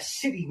nuke a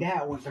city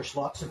now and there's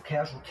lots of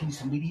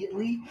casualties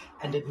immediately,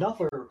 and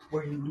another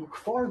where you nuke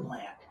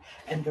farmland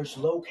and there's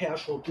low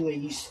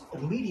casualties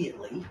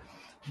immediately,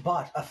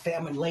 but a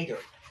famine later.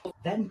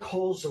 Then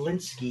call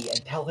Zelensky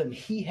and tell him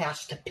he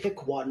has to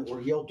pick one or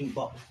you'll do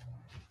both.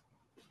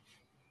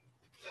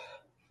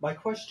 My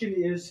question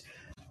is,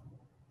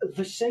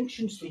 the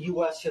sanctions the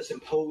U.S. has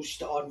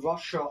imposed on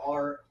Russia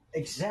are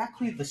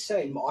exactly the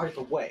same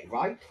either way,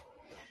 right?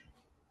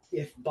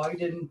 If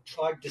Biden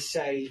tried to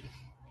say,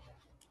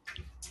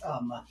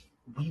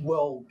 we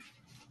will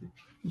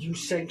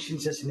use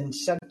sanctions as an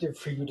incentive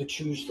for you to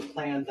choose the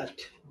plan that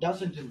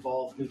doesn't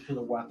involve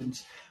nuclear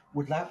weapons,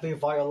 would that be a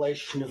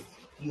violation of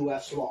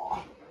U.S.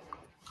 law?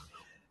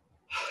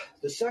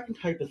 The second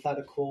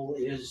hypothetical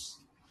is...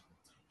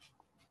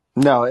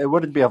 No, it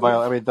wouldn't be a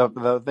violation. I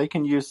mean, they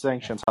can use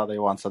sanctions how they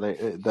want, so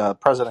the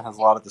president has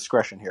a lot of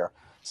discretion here.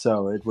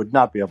 So it would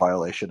not be a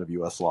violation of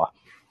U.S. law.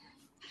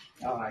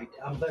 All right,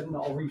 then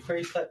I'll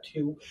rephrase that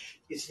too.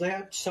 Is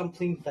that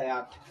something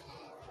that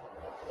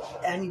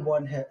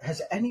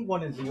has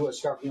anyone in the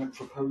U.S. government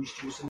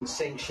proposed using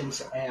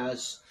sanctions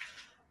as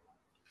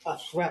a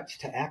threat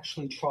to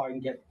actually try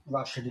and get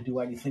Russia to do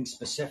anything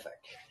specific?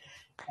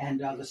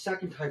 And the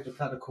second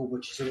hypothetical,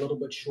 which is a little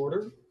bit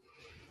shorter,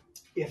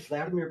 if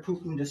Vladimir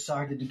Putin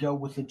decided to go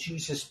with the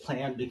Jesus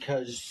plan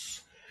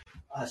because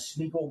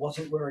Smeagol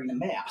wasn't wearing a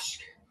mask,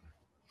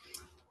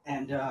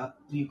 and the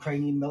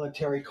Ukrainian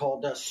military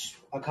called us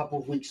a couple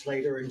of weeks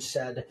later and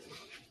said,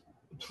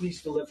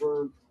 please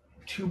deliver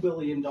 $2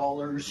 billion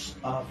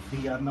of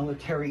the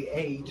military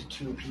aid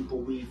to people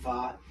we've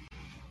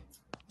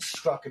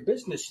struck a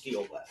business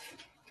deal with,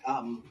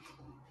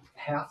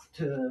 half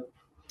to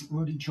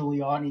Rudy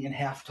Giuliani and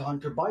half to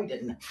Hunter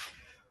Biden.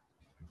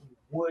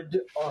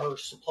 Would our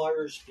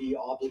suppliers be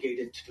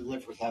obligated to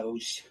deliver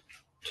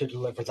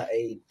the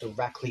aid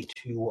directly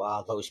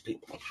to those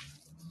people?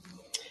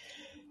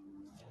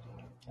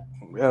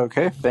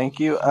 Okay, thank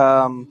you.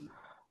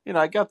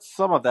 I got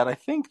some of that. I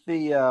think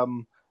the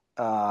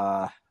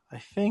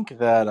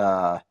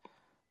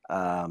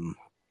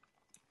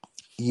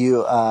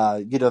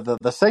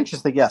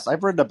sanctions thing. Yes,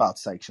 I've written about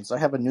sanctions. I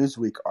have a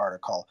Newsweek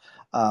article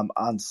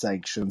on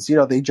sanctions.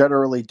 They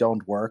generally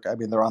don't work. I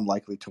mean, they're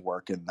unlikely to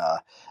work in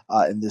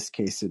this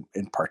case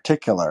in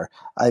particular.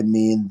 I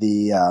mean,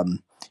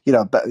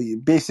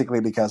 basically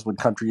because when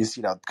countries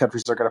are going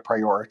to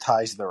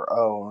prioritize their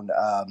own,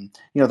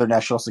 their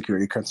national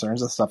security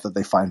concerns and stuff that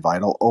they find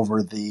vital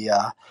over the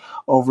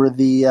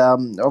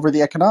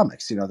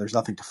economics. There's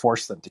nothing to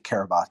force them to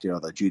care about, the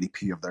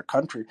GDP of their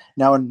country.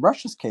 Now, in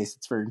Russia's case,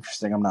 it's very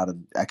interesting. I'm not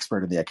an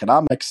expert in the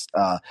economics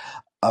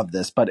of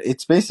this, but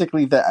it's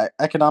basically the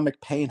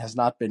economic pain has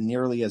not been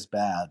nearly as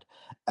bad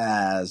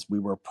as we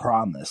were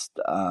promised.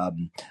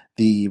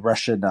 The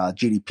Russian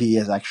GDP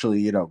is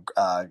actually,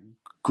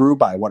 grew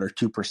by 1 or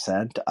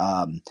 2%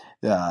 I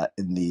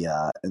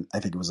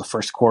think it was the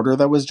first quarter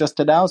that was just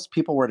announced.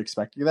 People weren't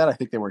expecting that. I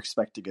think they were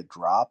expecting a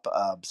drop.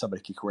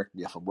 Somebody can correct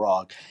me if I'm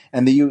wrong.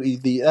 And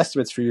the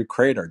estimates for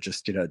Ukraine are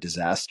just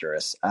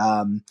disastrous.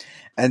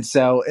 And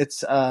so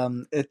it's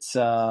not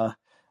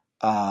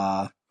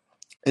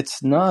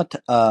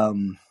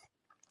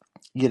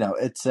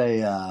it's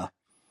a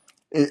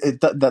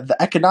the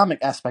economic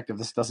aspect of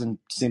this doesn't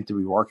seem to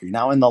be working.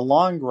 Now, in the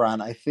long run,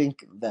 I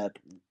think that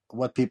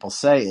what people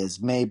say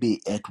is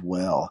maybe it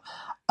will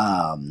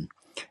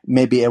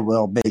make,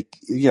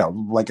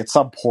 like at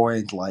some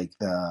point, like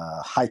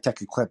the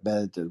high-tech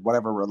equipment and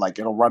whatever, like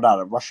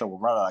Russia will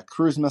run out of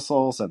cruise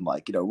missiles and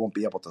it won't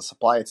be able to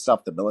supply its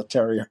stuff, the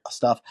military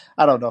stuff.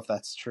 I don't know if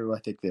that's true. I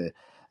think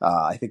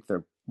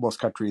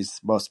most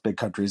big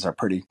countries are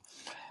pretty,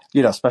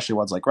 especially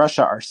ones like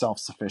Russia, are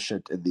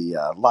self-sufficient in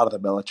a lot of the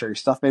military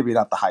stuff. Maybe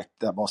not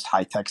the most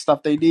high-tech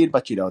stuff they need,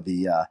 but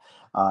the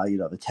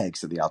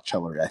tanks and the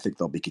artillery. I think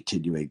they'll be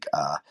continuing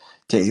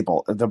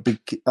they'll be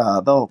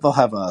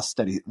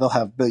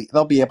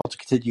able to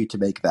continue to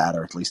make that,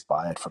 or at least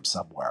buy it from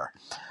somewhere.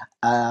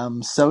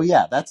 So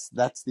yeah, that's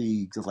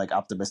the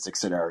optimistic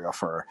scenario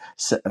for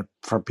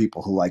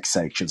people who like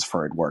sanctions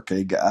for it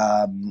working.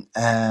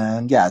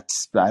 And yeah,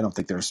 I don't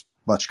think there's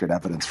much good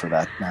evidence for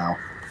that now.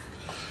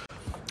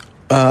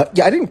 I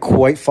didn't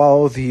quite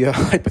follow the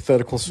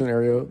hypothetical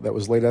scenario that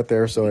was laid out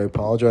there, so I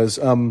apologize.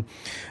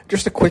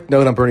 Just a quick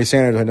note on Bernie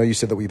Sanders. I know you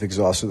said that we've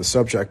exhausted the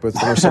subject, but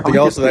there's something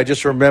else that I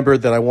just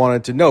remembered that I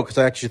wanted to know because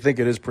I actually think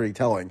it is pretty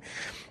telling.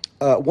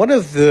 One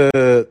of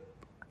the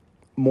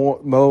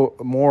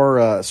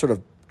more sort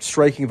of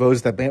striking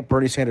votes that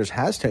Bernie Sanders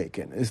has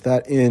taken is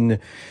that in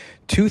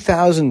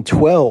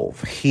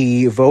 2012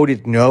 he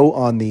voted no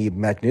on the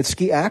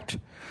Magnitsky Act,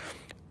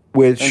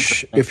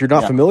 which, if you're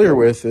not familiar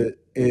with it,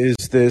 is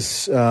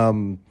this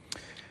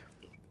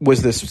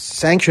was this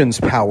sanctions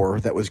power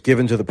that was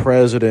given to the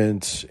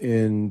president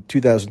in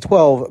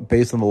 2012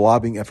 based on the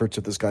lobbying efforts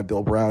of this guy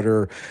Bill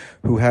Browder,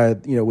 who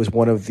was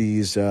one of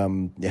these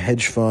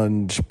hedge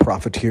fund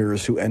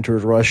profiteers who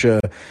entered Russia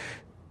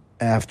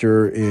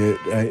after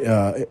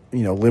it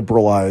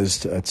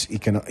liberalized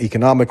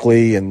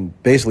economically,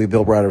 and basically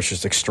Bill Browder was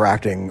just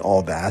extracting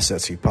all the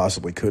assets he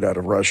possibly could out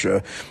of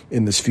Russia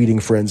in this feeding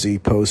frenzy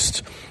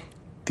post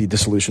the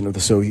dissolution of the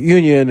Soviet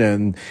Union.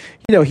 And,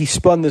 he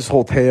spun this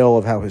whole tale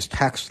of how his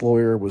tax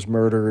lawyer was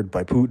murdered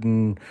by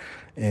Putin.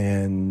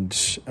 And,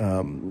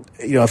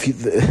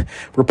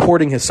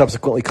 reporting has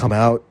subsequently come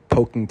out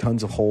poking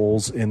tons of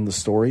holes in the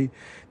story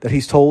that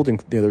he's told.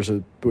 And there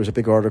was a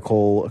big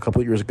article a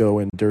couple of years ago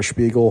in Der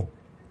Spiegel,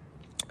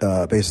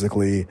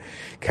 basically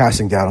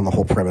casting doubt on the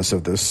whole premise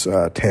of this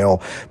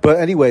tale. But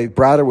anyway,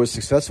 Browder was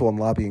successful in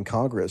lobbying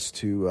Congress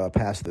to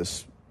pass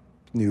this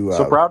new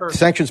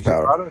sanctions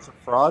power. So Browder's a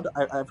fraud?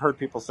 I've heard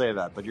people say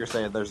that, but you're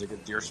saying there's a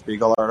good Der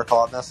Spiegel article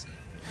on this?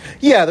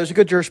 Yeah, there's a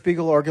good Der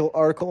Spiegel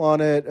article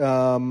on it.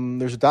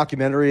 There's a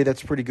documentary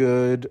that's pretty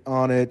good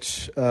on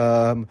it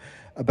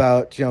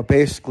about,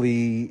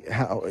 basically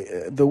how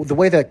the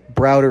way that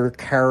Browder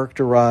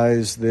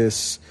characterized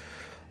this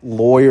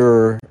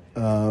lawyer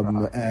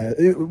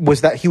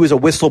was that he was a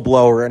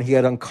whistleblower and he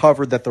had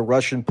uncovered that the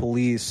Russian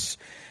police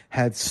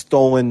had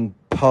stolen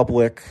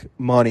public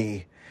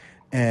money,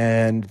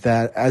 and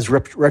that as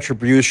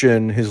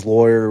retribution, his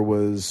lawyer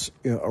was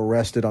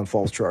arrested on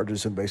false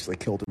charges and basically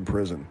killed in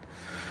prison.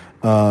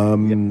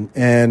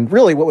 And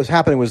really what was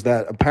happening was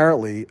that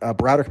apparently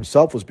Browder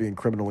himself was being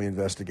criminally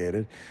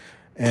investigated.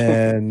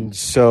 And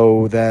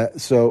for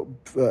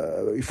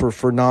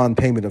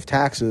non-payment of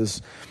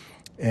taxes,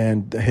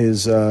 and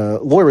his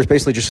lawyer was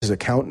basically just his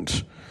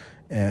accountant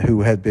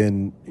who had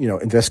been,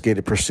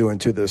 investigated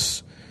pursuant to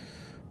this,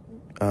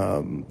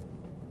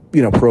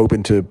 probe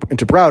into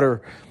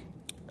Browder.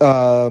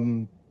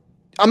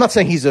 I'm not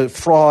saying he's a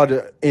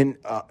fraud in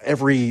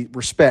every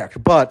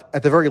respect, but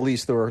at the very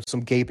least, there are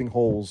some gaping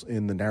holes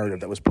in the narrative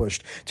that was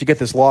pushed to get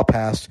this law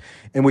passed,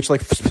 and which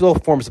still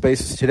forms the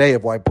basis today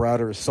of why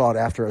Browder is sought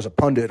after as a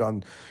pundit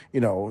on,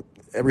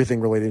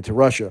 everything related to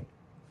Russia.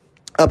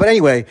 But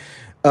anyway,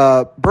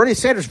 Bernie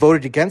Sanders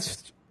voted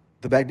against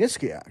the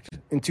Magnitsky Act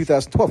in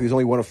 2012. He was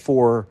only one of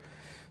 4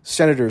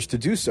 senators to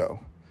do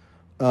so.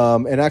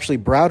 And actually,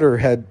 Browder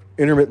had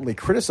intermittently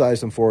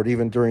criticized him for it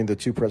even during the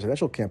 2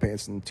 presidential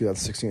campaigns in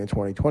 2016 and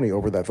 2020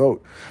 over that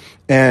vote.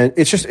 And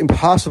it's just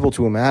impossible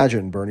to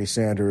imagine Bernie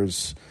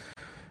Sanders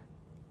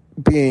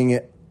being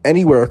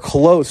anywhere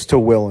close to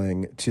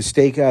willing to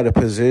stake out a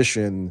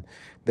position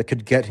that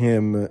could get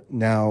him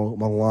now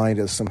maligned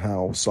as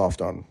somehow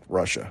soft on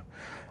Russia.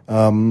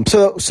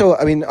 So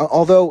I mean,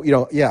 although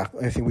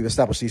I think we've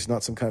established he's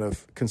not some kind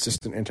of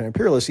consistent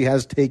anti-imperialist. He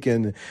has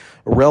taken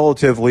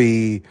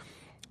relatively,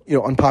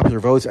 unpopular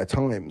votes at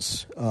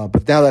times,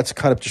 but now that's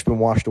kind of just been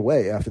washed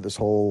away after this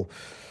whole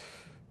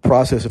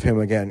process of him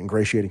again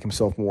ingratiating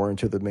himself more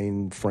into the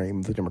mainframe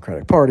of the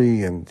Democratic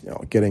Party and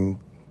getting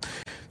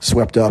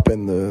swept up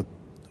in the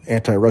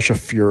anti-Russia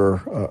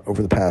furor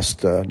over the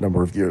past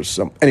number of years.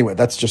 So anyway,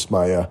 that's just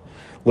my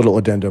little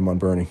addendum on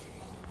Bernie.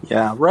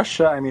 Yeah,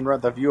 Russia. I mean,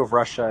 the view of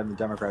Russia and the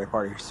Democratic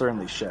Party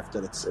certainly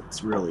shifted.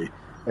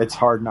 It's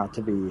hard not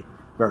to be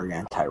very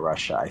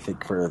anti-Russia. I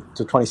think for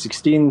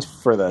 2016,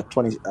 for the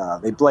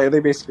they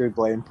basically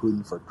blame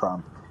Putin for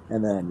Trump,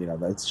 and then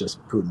that's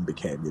just Putin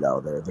became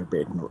their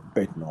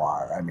bête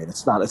noire. I mean,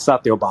 it's not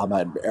the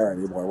Obama era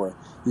anymore where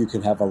you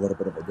can have a little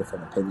bit of a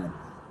different opinion.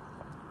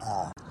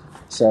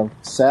 So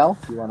Sal,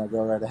 you want to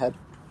go right ahead?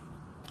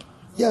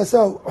 Yeah.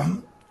 So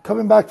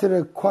coming back to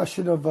the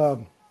question of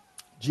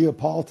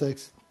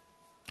geopolitics.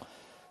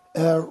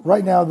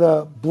 Right now,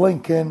 the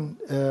Blinken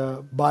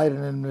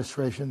Biden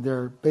administration,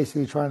 they're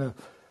basically trying to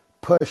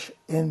push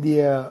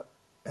India,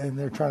 and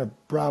they're trying to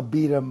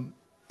browbeat them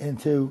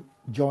into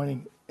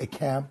joining a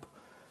camp.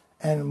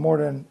 And more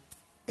than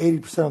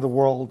 80% of the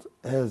world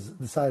has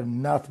decided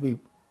not to be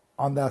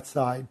on that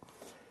side.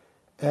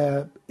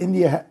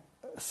 India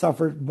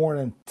suffered more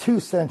than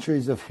 2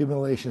 centuries of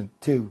humiliation,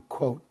 to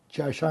quote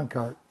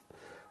Jaishankar,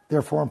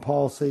 their foreign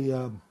policy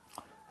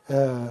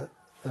the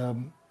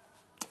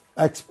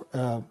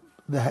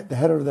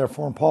head of their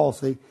foreign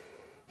policy.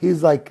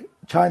 He's like,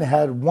 China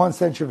had 1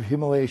 century of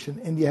humiliation.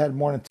 India had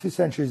more than 2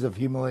 centuries of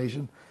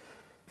humiliation.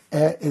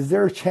 Is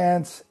there a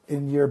chance,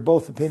 in your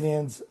both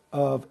opinions,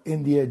 of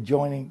India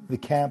joining the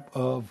camp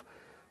of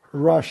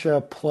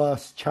Russia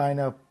plus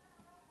China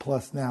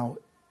plus now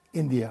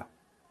India?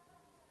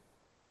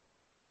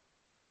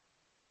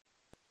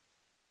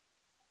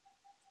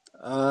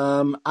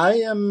 I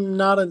am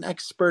not an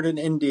expert in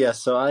India,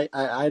 so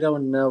I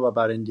don't know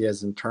about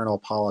India's internal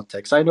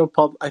politics. I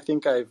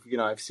think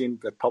I've seen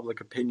that public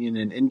opinion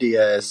in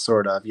India is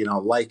sort of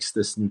likes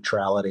this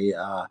neutrality.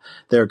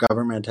 Their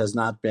government has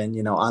not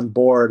been on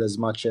board as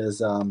much as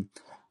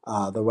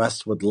the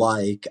West would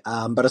like.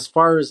 But as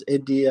far as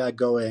India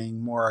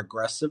going more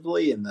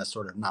aggressively in the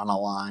sort of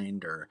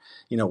non-aligned or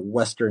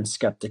Western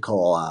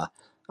skeptical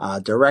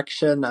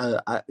direction,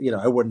 I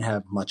wouldn't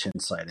have much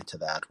insight into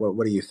that.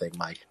 What do you think,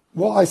 Mike?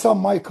 Well, I saw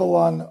Michael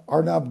on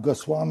Arnab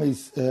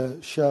Goswami's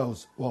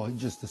shows. Well, he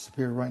just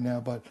disappeared right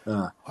now, but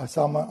I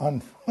saw him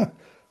on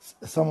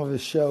some of his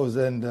shows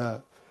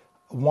and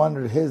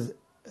wondered his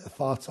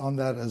thoughts on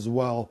that as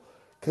well,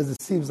 because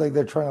it seems like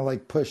they're trying to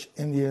push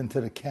India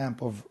into the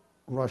camp of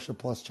Russia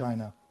plus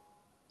China.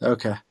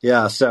 Okay,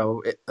 yeah.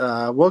 So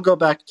we'll go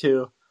back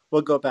to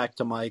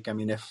Mike. I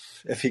mean,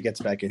 if he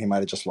gets back in, he might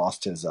have just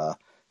lost his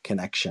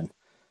connection.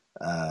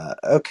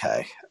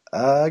 Okay.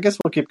 I guess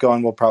we'll keep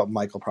going.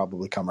 Mike will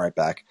probably come right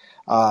back.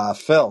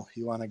 Phil,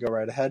 you want to go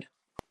right ahead?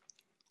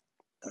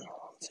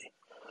 Let's see.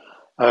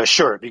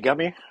 Sure. Have you got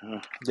me?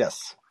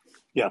 Yes.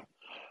 Yeah.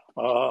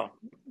 A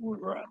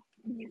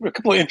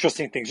couple of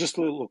interesting things. Just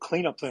a little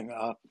cleanup thing.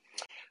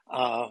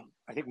 I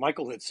think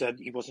Michael had said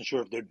he wasn't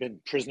sure if there'd been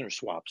prisoner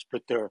swaps,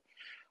 but there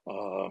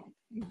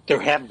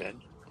have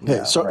been. Hey,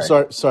 Yeah, sorry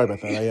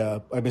about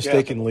that. I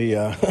mistakenly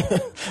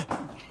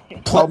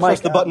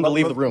pressed the button to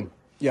leave the room.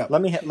 Yeah.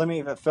 Let me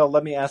Phil.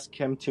 Let me ask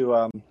him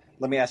to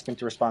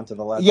respond to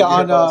the last. Yeah.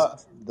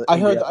 I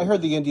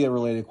heard the India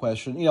related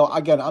question.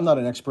 Again, I'm not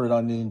an expert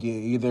on India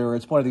either.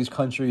 It's one of these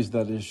countries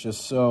that is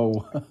just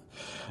so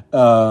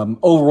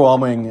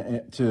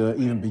overwhelming to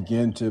even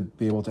begin to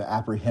be able to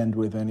apprehend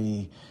with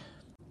any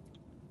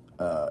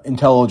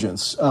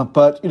intelligence.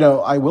 But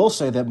I will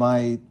say that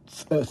my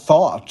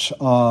thought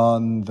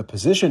on the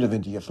position of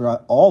India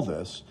throughout all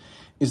this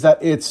is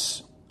that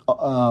its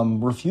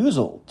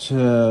refusal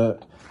to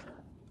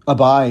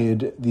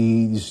abide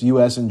these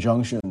U.S.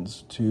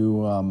 injunctions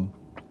to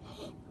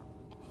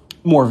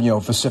more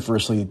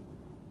vociferously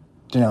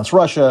denounce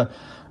Russia,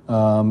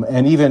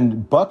 and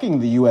even bucking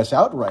the U.S.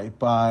 outright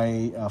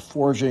by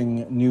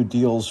forging new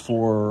deals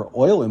for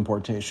oil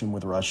importation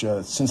with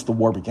Russia since the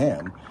war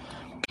began.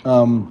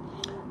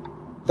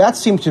 That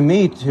seemed to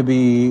me to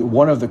be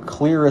one of the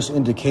clearest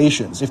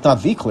indications, if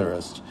not the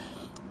clearest,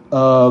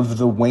 of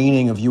the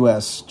waning of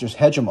U.S. just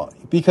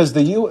hegemony, because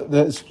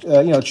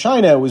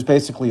China was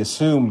basically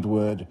assumed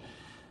would,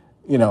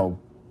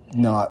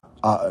 not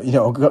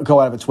go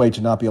out of its way to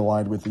not be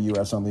aligned with the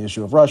U.S. on the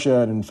issue of Russia,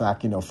 and in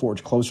fact,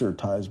 forge closer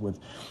ties with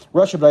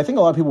Russia. But I think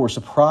a lot of people were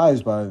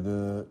surprised by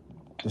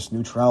this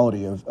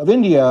neutrality of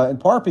India, in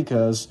part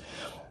because,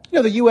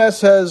 the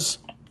U.S. has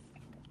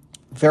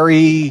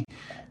very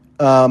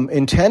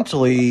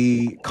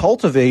intently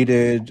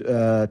cultivated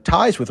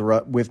ties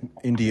with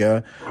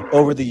India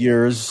over the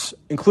years,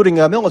 including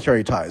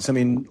military ties. I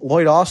mean,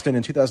 Lloyd Austin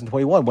in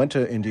 2021 went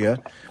to India,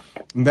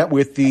 met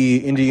with the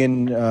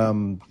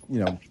Indian,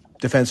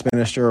 defense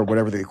minister or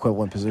whatever the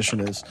equivalent position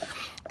is,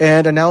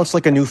 and announced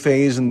a new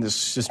phase in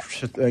this,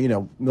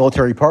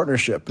 military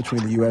partnership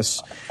between the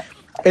U.S.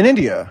 and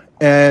India.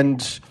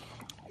 And,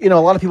 a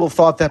lot of people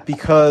thought that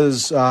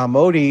because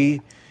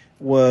Modi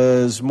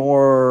was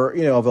more,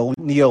 of a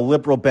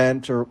neoliberal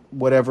bent or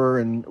whatever,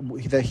 and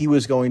that he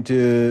was going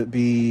to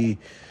be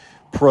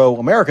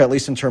pro-America, at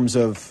least in terms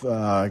of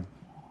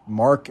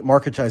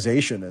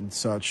marketization and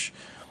such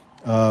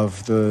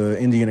of the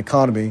Indian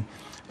economy.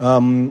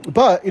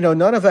 But,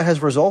 none of that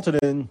has resulted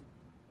in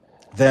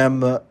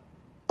them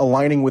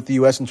aligning with the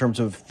U.S. in terms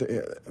of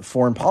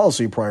foreign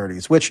policy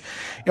priorities, which,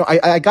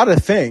 I got to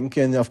think,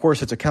 and of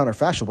course it's a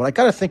counterfactual, but I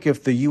got to think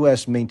if the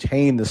U.S.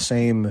 maintained the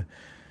same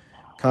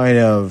kind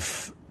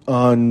of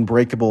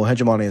unbreakable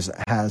hegemony as it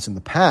has in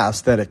the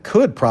past, that it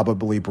could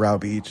probably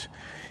browbeat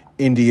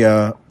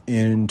India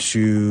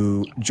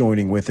into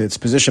joining with its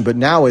position. But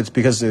now it's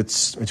because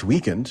it's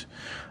weakened,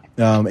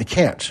 it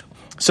can't.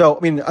 So,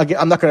 again,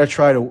 I'm not going to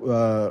try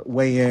to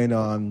weigh in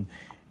on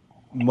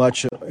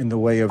much in the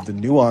way of the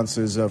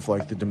nuances of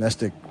like the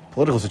domestic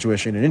political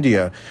situation in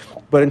India,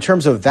 but in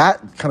terms of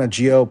that kind of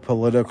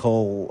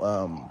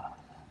geopolitical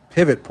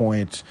pivot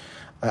point,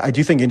 I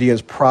do think India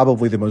is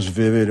probably the most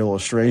vivid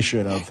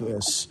illustration of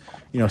this,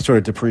 sort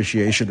of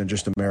depreciation in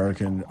just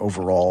American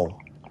overall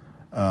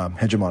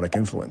hegemonic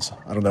influence.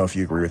 I don't know if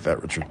you agree with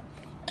that, Richard.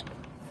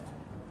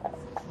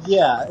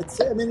 Yeah,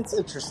 it's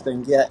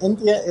interesting. Yeah,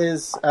 India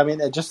is,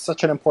 just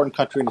such an important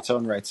country in its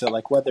own right. So,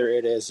 like, whether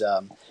it is,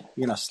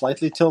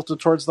 slightly tilted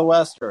towards the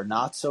West or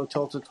not so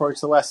tilted towards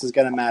the West is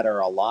going to matter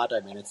a lot.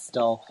 It's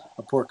still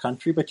a poor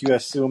country, but you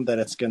assume that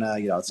it's going to,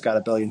 it's got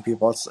 1 billion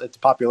people. Its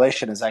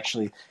population is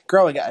actually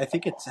growing. I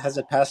think has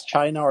it passed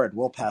China, or it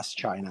will pass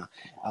China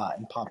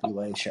in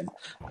population.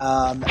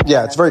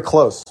 It's very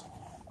close.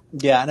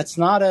 Yeah, and it's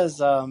not as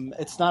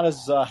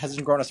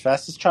hasn't grown as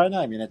fast as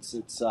China.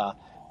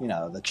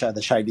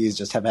 The Chinese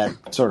just have had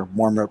sort of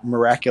more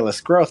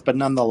miraculous growth, but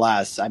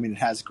nonetheless, it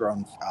has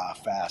grown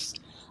fast,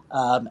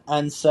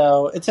 and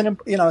so it's an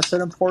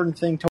important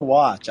thing to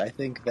watch. I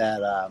think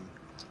that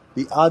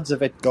the odds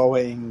of it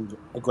going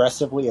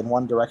aggressively in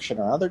one direction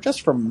or another,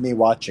 just from me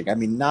watching,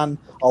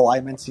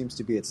 non-alignment seems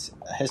to be its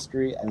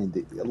history. A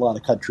lot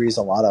of countries,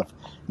 a lot of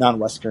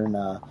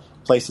non-Western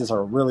places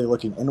are really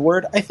looking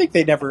inward. I think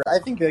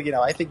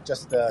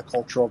just the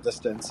cultural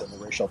distance and the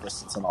racial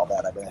distance and all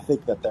that. I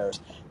think that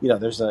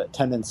there's a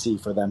tendency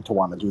for them to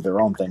want to do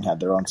their own thing, have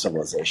their own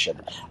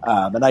civilization.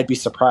 And I'd be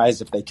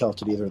surprised if they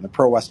tilted either in the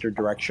pro-Western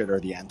direction or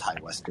the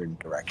anti-Western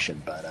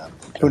direction. But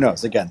who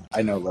knows? Again,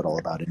 I know little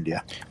about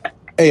India.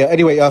 Hey,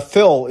 anyway,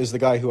 Phil is the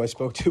guy who I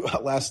spoke to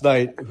last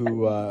night,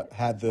 who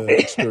had the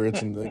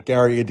experience in the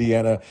Gary,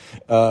 Indiana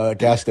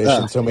gas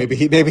station. So maybe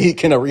he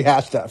can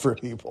rehash that for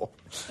people.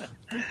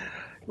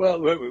 Well,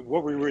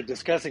 what we were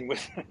discussing was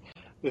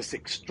this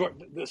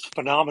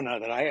phenomena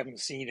that I haven't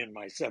seen in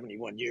my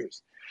 71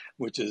 years,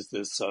 which is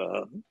this,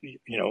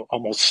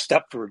 almost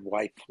Stepford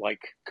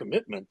wife-like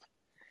commitment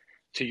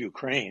to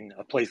Ukraine,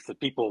 a place that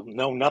people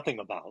know nothing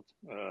about.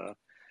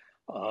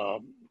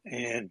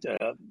 And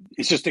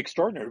it's just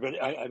extraordinary.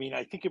 But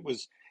I think it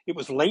was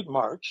late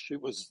March.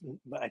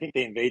 I think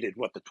they invaded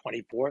the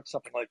 24th,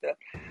 something like that.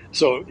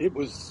 So it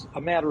was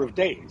a matter of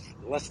days,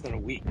 less than a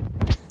week.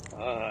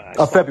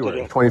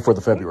 February, 24th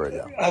of February,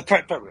 yeah.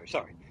 February,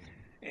 sorry.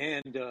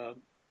 And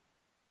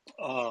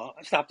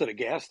I stopped at a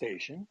gas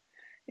station,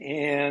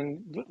 and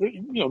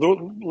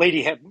the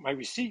lady had my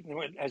receipt, and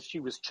as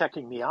she was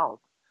checking me out,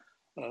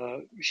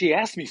 she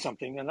asked me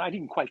something, and I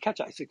didn't quite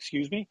catch it. I said,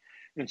 "Excuse me,"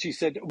 and she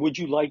said, "Would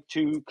you like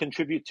to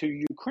contribute to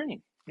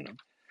Ukraine?"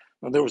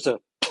 Well, there was a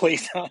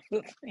place on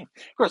the thing.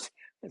 Of course,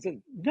 I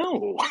said,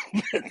 "No."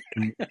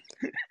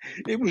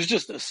 It was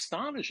just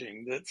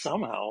astonishing that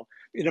somehow,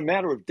 in a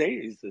matter of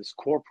days, this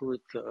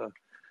corporate,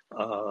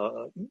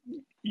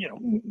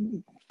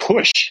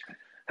 push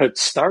had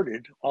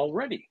started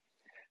already.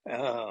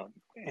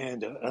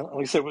 And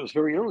like I said, it was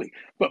very early.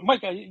 But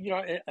Mike,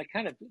 I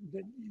kind of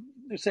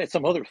just had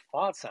some other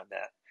thoughts on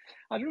that.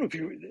 I don't know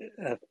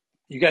if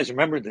you guys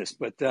remember this,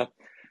 but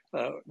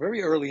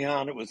very early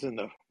on, it was in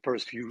the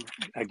first few,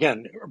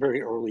 again,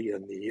 very early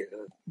in the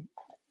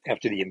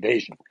after the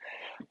invasion,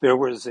 there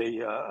was a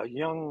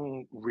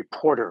young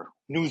reporter,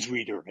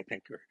 newsreader, I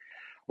think, or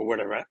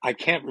whatever. I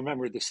can't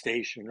remember the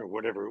station or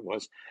whatever it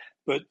was,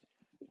 but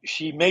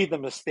she made the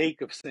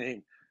mistake of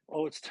saying,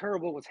 "Oh, it's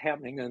terrible what's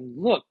happening,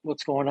 and look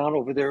what's going on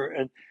over there."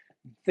 And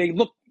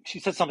she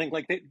said something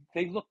like,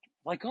 they look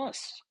like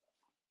us.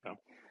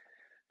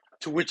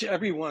 To which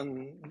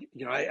everyone,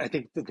 I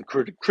think that the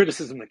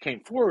criticism that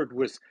came forward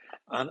was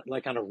on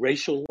a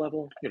racial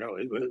level.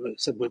 It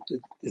said,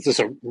 is this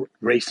a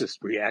racist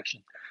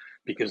reaction?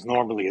 Because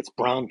normally it's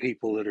brown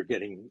people that are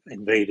getting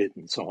invaded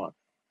and so on.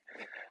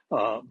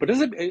 But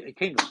as it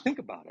came to think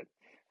about it,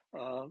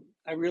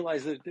 I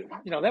realized that,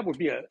 that would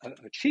be a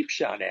cheap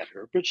shot at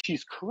her, but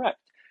she's correct.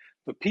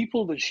 The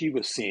people that she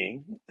was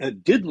seeing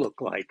did look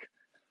like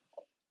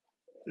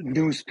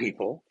news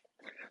people.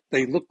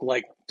 They looked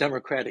like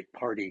Democratic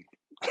Party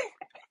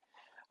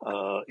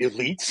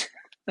elites,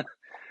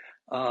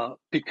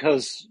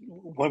 because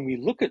when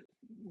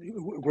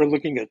we're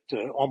looking at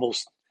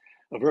almost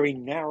a very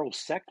narrow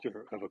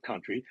sector of a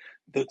country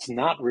that's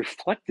not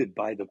reflected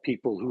by the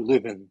people who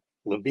live in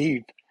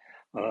Lviv,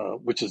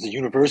 which is a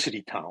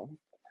university town,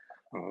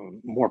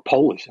 more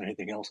Polish than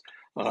anything else,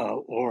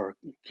 or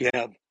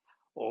Kiev,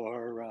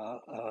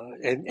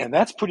 and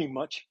that's pretty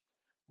much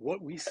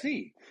what we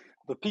see.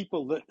 The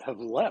people that have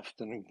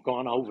left and have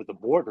gone over the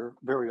border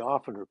very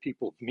often are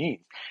people of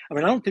means. I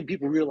mean, I don't think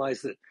people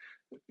realize that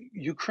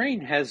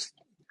Ukraine has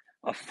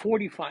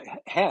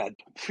had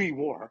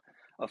pre-war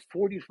a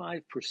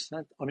 45%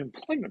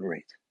 unemployment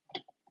rate.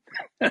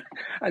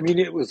 I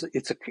mean,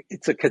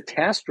 it's a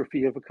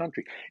catastrophe of a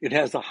country. It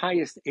has the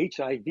highest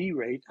HIV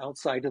rate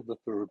outside of the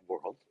third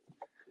world.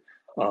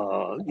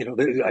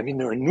 There are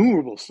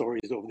innumerable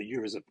stories over the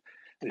years of,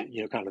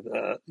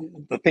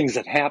 the things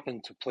that happen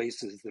to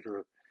places that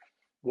are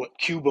what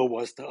Cuba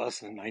was to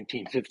us in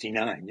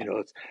 1959.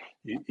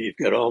 You've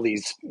got all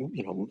these,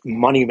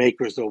 money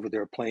makers over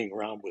there playing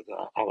around with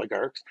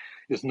oligarchs.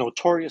 It's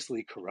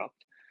notoriously corrupt.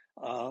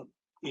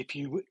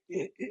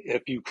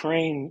 If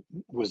Ukraine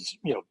was,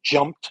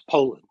 jumped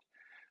Poland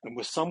and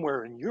was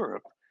somewhere in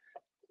Europe,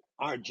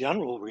 our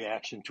general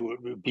reaction to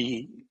it would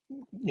be,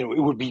 it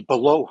would be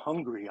below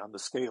Hungary on the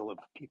scale of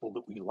people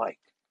that we like.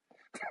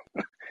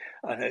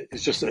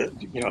 It's just,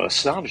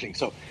 astonishing.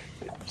 So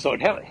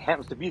it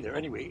happens to be there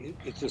anyway.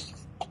 It's just,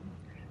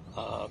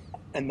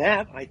 and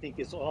that I think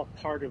is all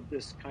part of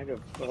this kind of,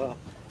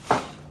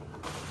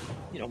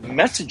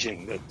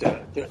 messaging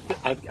that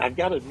I've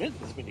got to admit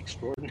has been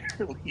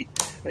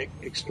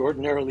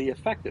extraordinarily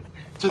effective,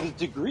 to the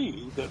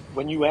degree that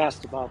when you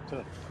asked about,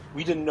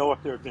 we didn't know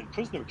if there had been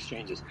prisoner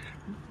exchanges.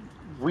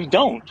 We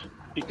don't,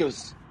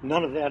 because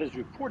none of that is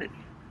reported.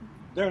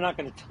 They're not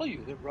going to tell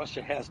you that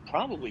Russia has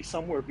probably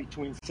somewhere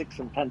between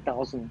 6,000 and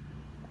 10,000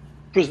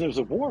 prisoners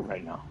of war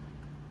right now.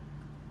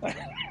 I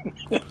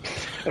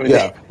mean,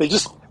 they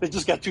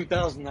just got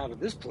 2,000 out of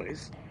this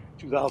place,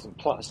 2,000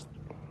 plus.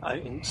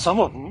 And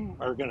some of them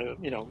are going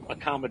to,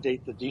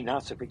 accommodate the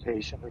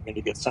denazification. They're going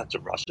to get sent to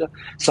Russia.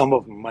 Some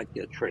of them might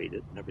get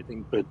traded and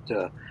everything, but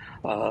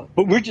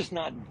we're just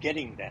not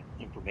getting that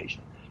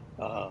information.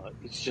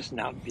 It's just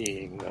not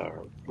being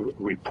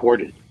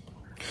reported.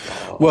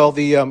 Well,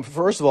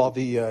 first of all,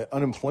 the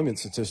unemployment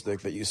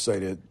statistic that you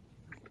cited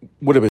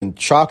would have been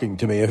shocking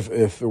to me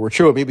if it were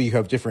true. Maybe you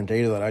have different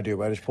data than I do,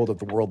 but I just pulled up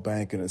the World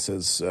Bank and it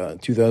says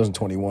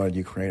 2021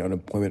 Ukraine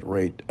unemployment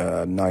rate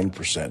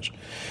 9%.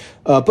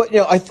 But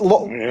so I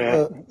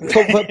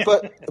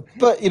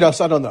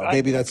don't know.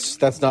 Maybe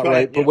that's not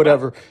right, but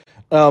whatever.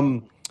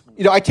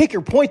 I take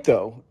your point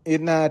though,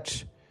 in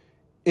that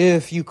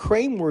if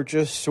Ukraine were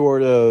just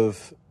sort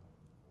of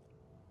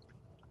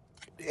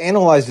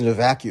analyzed in a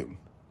vacuum,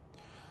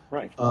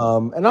 right?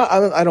 And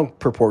I don't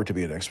purport to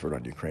be an expert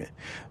on Ukraine.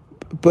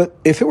 But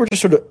if it were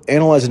just sort of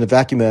analyzed in a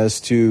vacuum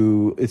as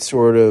to its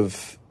sort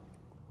of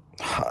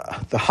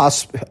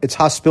its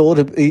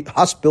hospitality,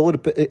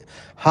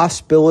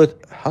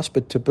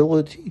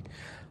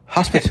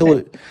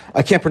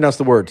 I can't pronounce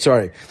the word.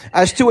 Sorry.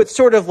 As to its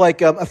sort of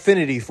like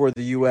affinity for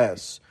the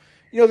U.S.,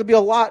 there'd be a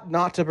lot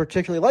not to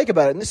particularly like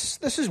about it. And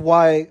this is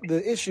why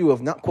the issue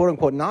of not quote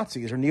unquote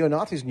Nazis or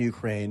neo-Nazis in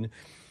Ukraine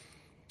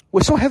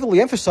was so heavily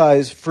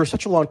emphasized for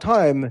such a long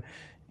time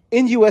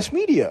in U.S.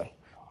 media.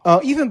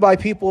 Even by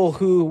people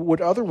who would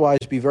otherwise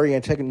be very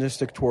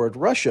antagonistic toward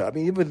Russia. I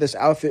mean, even this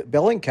outfit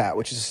Bellingcat,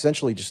 which is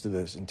essentially just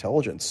this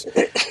intelligence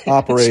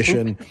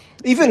operation.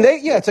 Even they,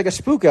 it's like a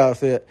spook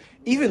outfit.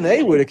 Even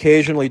they would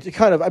occasionally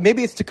kind of,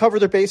 maybe it's to cover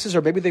their bases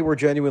or maybe they were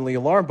genuinely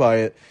alarmed by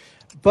it.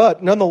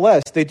 But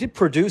nonetheless, they did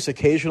produce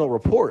occasional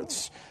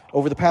reports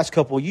over the past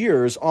couple of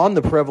years on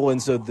the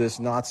prevalence of this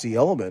Nazi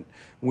element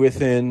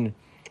within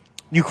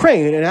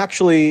Ukraine and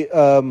actually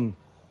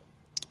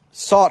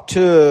sought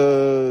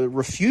to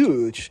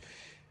refute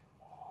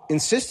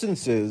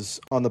insistences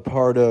on the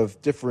part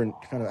of different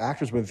kind of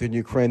actors within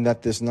Ukraine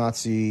that this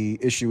Nazi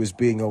issue is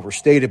being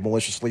overstated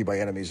maliciously by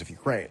enemies of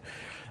Ukraine.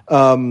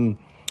 Back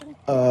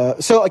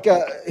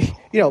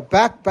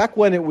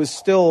when it was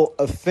still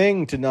a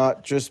thing to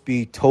not just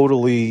be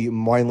totally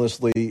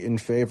mindlessly in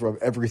favor of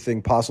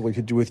everything possibly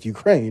to do with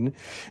Ukraine,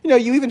 you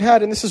even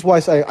had, and this is why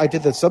I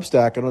did that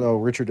Substack. I don't know,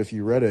 Richard, if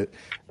you read it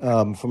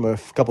from a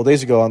couple of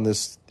days ago on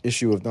this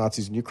issue of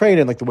Nazis in Ukraine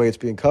and like the way it's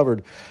being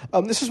covered.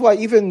 This is why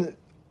even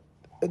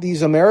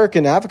these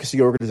American advocacy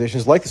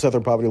organizations like the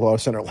Southern Poverty Law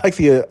Center, like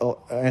the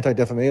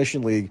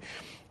Anti-Defamation League,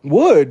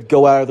 would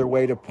go out of their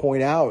way to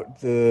point out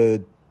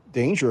the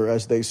danger,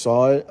 as they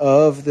saw it,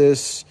 of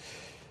this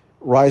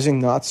rising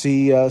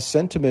Nazi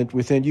sentiment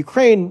within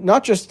Ukraine,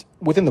 not just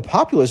within the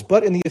populace,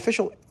 but in the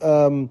official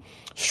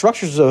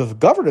structures of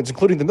governance,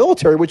 including the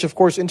military, which, of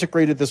course,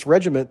 integrated this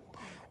regiment,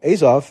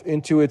 Azov,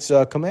 into its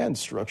command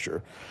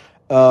structure.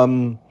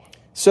 I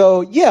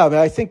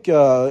think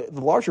the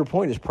larger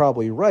point is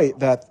probably right,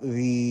 that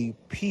the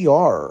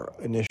PR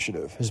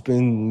initiative has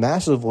been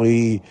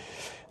massively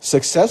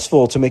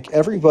successful to make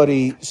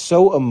everybody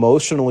so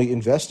emotionally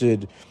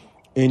invested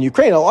in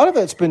Ukraine. A lot of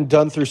it's been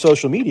done through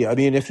social media. I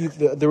mean,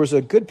 there was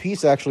a good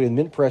piece actually in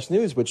Mint Press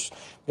News, which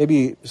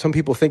maybe some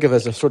people think of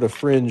as a sort of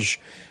fringe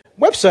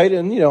website,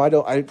 and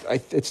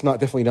it's not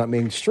definitely not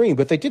mainstream,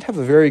 but they did have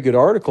a very good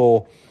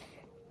article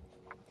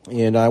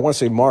in I want to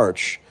say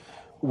March,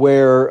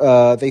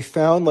 where they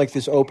found like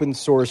this open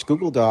source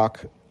Google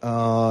Doc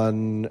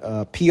on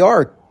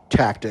PR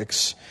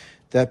tactics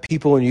that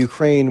people in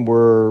Ukraine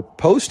were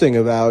posting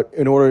about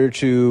in order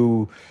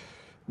to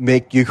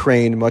make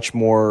Ukraine much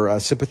more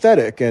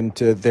sympathetic and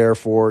to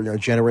therefore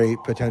generate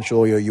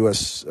potential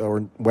U.S.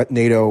 or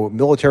NATO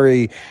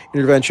military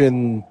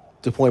intervention,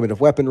 deployment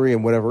of weaponry,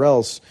 and whatever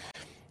else.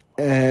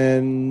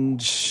 And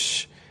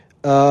it's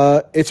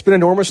been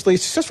enormously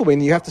successful. I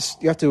mean, you have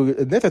to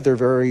admit that they're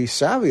very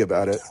savvy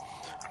about it.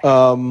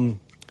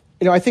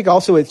 I think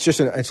also it's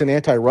an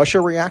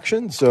anti-Russia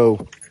reaction.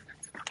 So,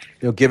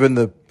 given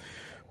the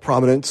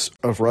prominence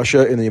of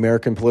Russia in the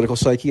American political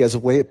psyche as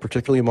of late,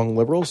 particularly among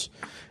liberals,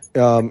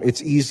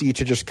 it's easy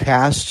to just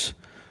cast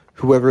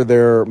whoever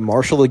they're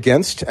marshaled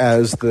against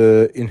as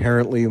the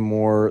inherently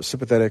more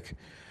sympathetic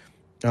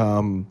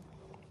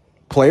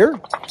player.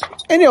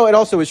 And, it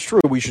also is true,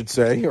 I should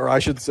say,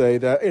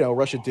 that,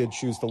 Russia did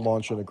choose to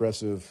launch an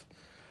aggressive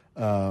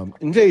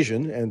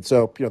invasion. And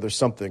so, there's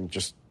something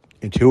just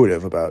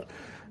intuitive about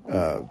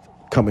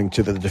coming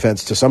to the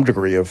defense to some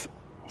degree of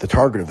the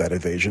target of that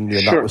invasion,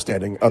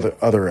 notwithstanding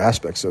other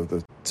aspects of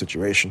the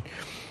situation.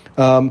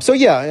 I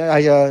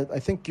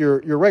think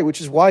you're right,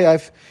 which is why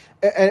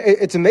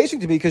it's amazing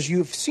to me because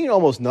you've seen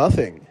almost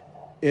nothing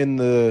in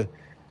the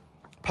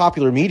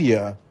popular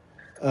media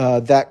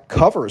that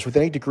covers with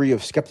any degree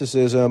of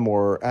skepticism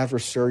or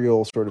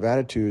adversarial sort of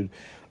attitude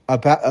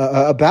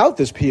about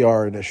this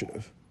PR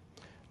initiative.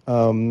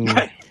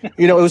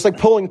 It was like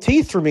pulling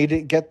teeth for me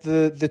to get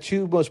the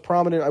two most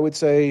prominent, I would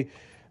say,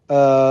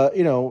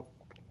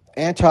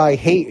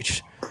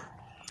 anti-hate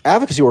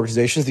advocacy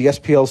organizations, the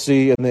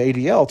SPLC and the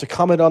ADL, to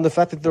comment on the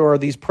fact that there are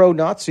these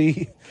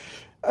pro-Nazi,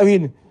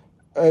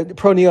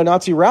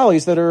 pro-neo-Nazi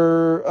rallies that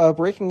are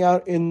breaking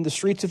out in the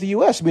streets of the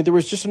U.S. I mean, there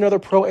was just another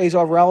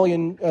pro-Azov rally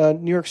in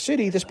New York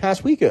City this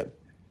past weekend,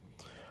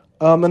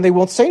 and they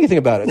won't say anything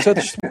about it. So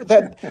it's just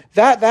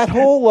that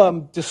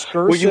whole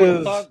discursive. Well, you would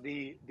have thought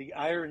the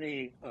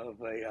irony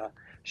of a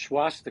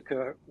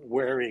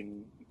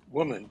swastika-wearing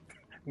woman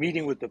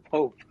meeting with the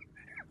Pope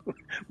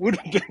would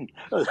have been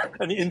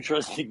an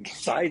interesting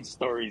side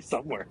story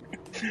somewhere,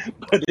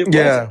 but it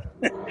wasn't.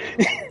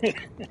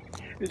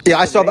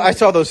 I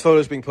saw those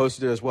photos being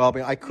posted as well. I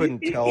mean, I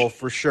couldn't tell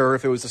for sure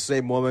if it was the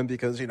same woman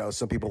because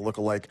some people look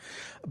alike.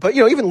 But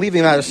even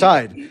leaving that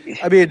aside,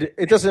 I mean,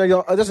 it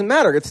doesn't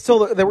matter. It's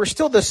still there were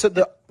still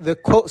the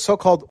quote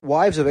so-called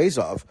wives of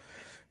Azov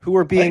who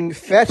were being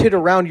feted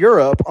around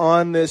Europe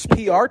on this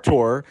PR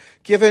tour,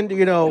 given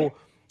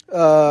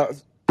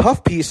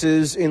puff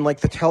pieces in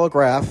like the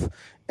Telegraph.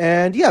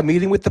 And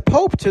meeting with the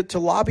Pope to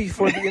lobby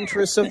for the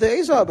interests of the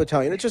Azov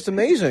battalion. It's just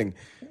amazing.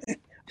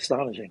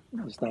 Astonishing.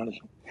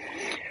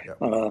 Yep.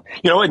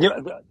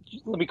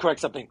 Let me correct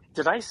something.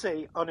 Did I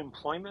say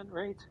unemployment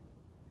rate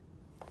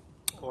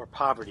or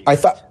poverty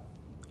rate?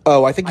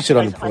 I think you said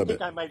unemployment. I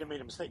think I might have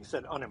made a mistake and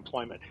said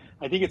unemployment.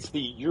 I think it's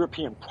the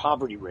European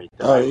poverty rate.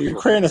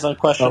 Ukraine is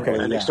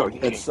unquestionably.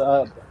 Okay. It's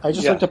I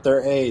just looked up their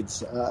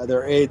AIDS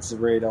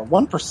rate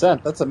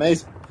 1%. That's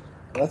amazing.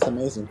 That's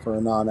amazing for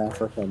a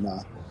non-African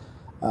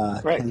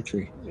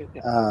country.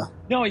 I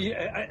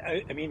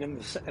mean, in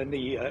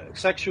the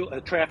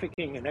sexual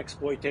trafficking and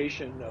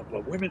exploitation of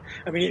women.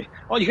 I mean,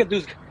 all you got to do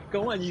is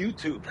go on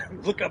YouTube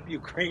and look up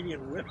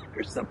Ukrainian women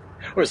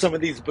or some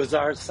of these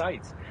bizarre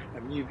sites. I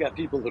mean, you've got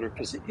people that are.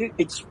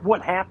 It's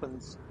what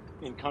happens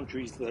in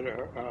countries that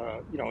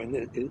are,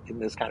 in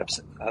this kind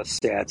of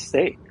sad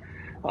state.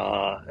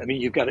 I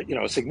mean, you've got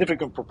a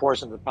significant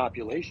proportion of the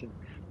population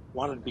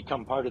wanted to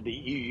become part of the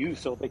EU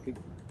so they could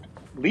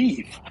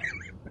leave.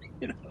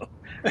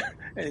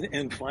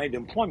 And find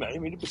employment. I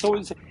mean, so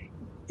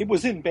it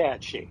was in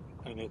bad shape,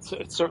 and it's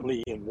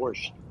certainly in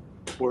worse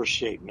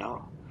shape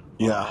now.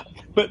 Yeah.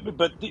 But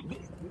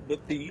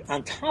the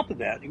on top of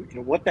that,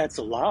 what that's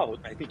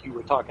allowed, I think you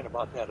were talking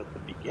about that at the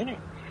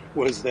beginning,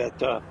 was that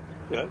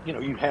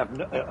you have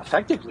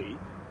effectively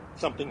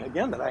something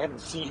again that I haven't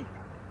seen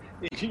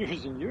in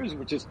years and years,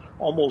 which is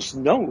almost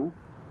no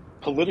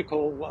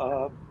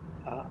political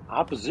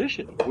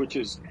opposition, which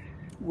is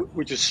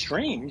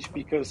strange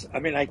because I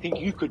mean I think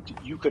you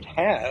could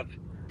have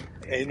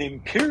an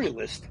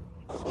imperialist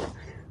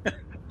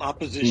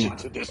opposition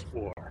to this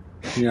war.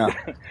 Yeah,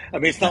 I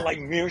mean it's not like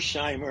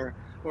Mearsheimer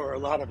or a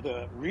lot of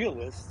the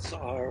realists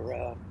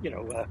are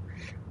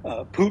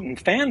Putin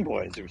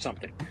fanboys or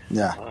something.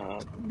 Yeah.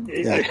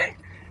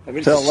 I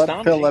mean, Phil,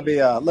 let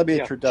me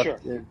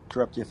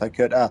interrupt you if I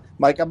could.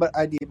 Mike,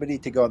 I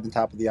need to go at the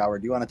top of the hour.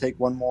 Do you want to take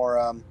one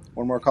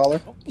more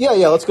caller? Yeah,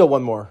 let's go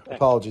one more.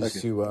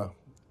 Apologies to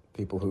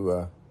people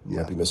who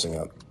might be missing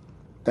out.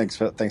 Thanks,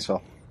 Phil.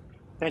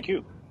 Thank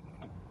you.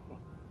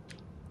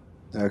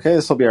 Okay,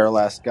 this will be our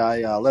last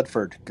guy.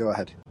 Ledford, go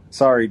ahead.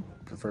 Sorry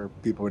for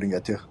people we didn't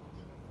get to.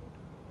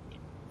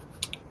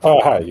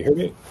 Hi, you hear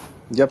me?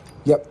 Yep.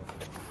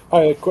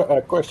 Hi,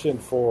 a question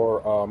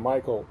for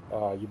Michael.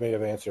 You may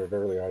have answered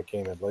earlier. I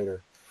came in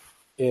later.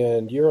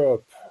 In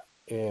Europe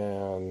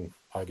and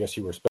I guess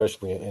you were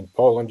especially in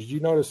Poland. Did you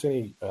notice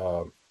any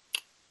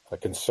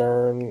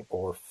concern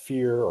or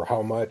fear, or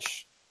how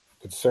much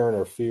concern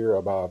or fear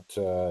about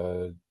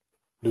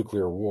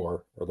nuclear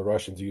war, or the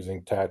Russians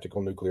using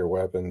tactical nuclear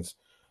weapons,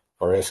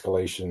 or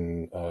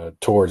escalation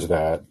towards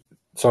that?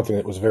 Something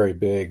that was very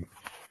big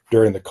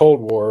during the Cold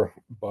War,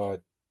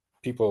 but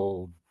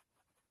people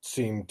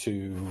seem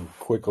to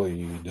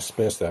quickly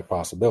dismiss that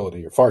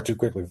possibility, or far too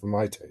quickly for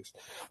my taste.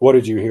 What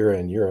did you hear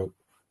in Europe?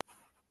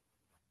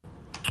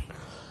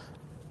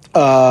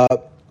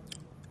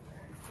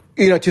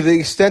 To the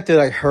extent that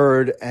I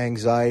heard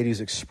anxieties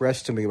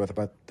expressed to me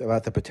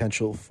about the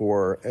potential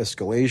for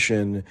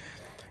escalation,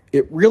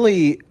 it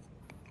really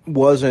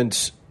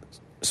wasn't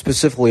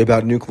specifically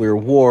about nuclear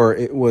war.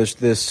 It was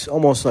this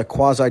almost like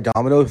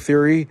quasi-domino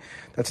theory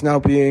that's now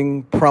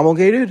being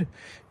promulgated.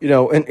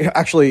 And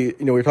actually,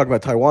 we were talking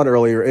about Taiwan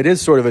earlier. It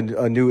is sort of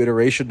a new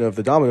iteration of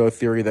the domino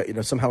theory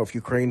that, somehow if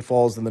Ukraine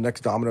falls, then the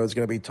next domino is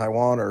going to be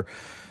Taiwan or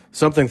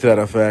something to that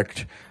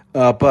effect.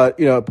 But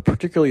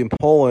particularly in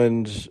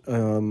Poland,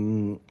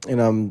 and I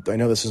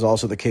know this is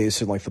also the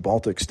case in like the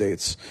Baltic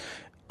states,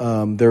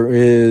 there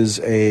is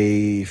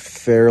a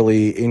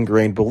fairly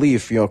ingrained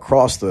belief,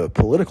 across the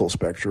political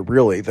spectrum,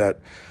 really, that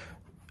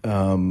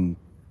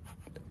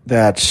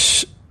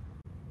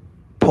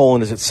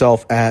Poland is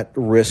itself at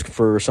risk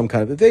for some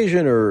kind of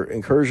invasion or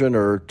incursion,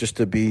 or just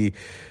to be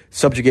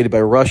subjugated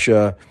by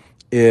Russia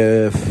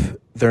if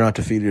they're not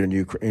defeated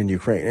in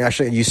Ukraine. And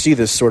actually, you see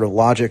this sort of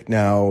logic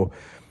now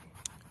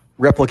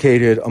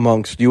replicated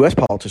amongst U.S.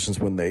 politicians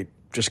when they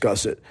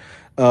discuss it.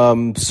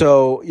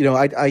 So,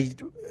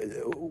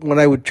 when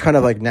I would kind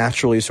of like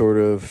naturally sort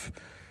of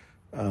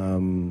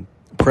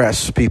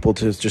press people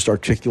to just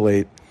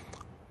articulate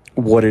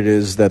what it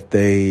is that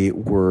they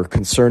were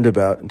concerned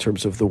about in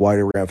terms of the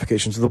wider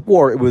ramifications of the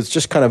war, it was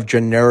just kind of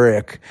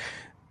generic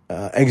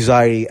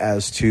anxiety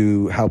as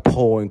to how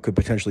Poland could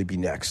potentially be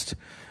next.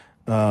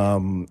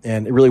 And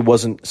it really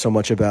wasn't so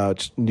much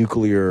about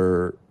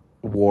nuclear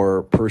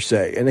war per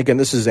se. And again,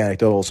 this is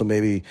anecdotal, so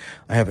maybe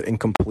I have an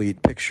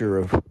incomplete picture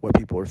of what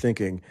people are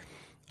thinking.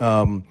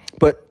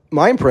 But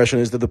my impression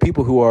is that the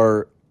people who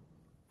are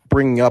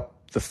bringing up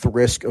the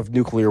risk of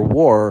nuclear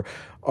war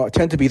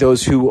tend to be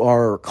those who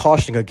are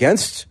cautioning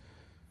against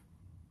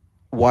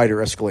wider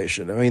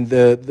escalation. I mean,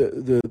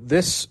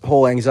 this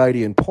whole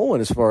anxiety in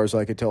Poland, as far as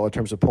I could tell, in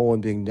terms of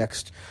Poland being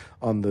next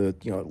on the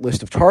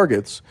list of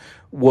targets,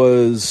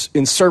 was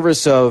in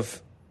service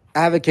of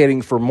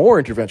advocating for more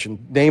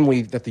intervention,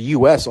 namely that the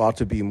U.S. ought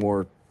to be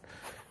more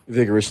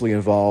vigorously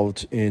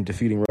involved in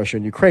defeating Russia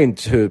and Ukraine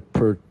to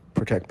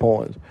protect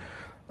Poland.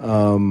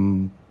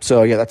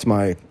 So yeah, that's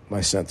my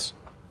sense.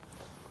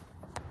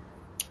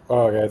 I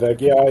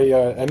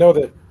know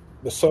that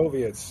the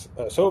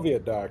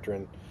Soviet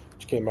doctrine,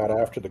 which came out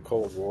after the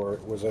Cold War,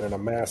 was in a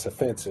mass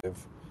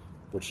offensive,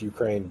 which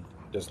Ukraine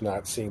does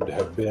not seem to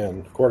have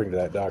been, according to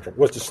that doctrine,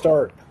 was to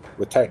start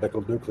with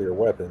tactical nuclear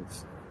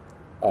weapons.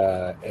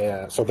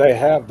 And so they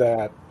have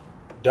that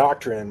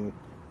doctrine,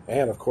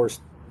 and of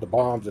course the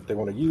bombs if they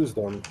want to use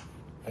them.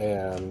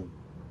 And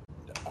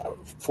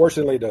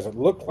fortunately, it doesn't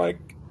look like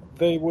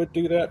they would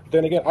do that.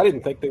 Then again, I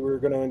didn't think they were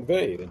going to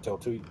invade until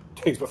 2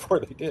 days before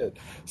they did.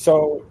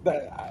 So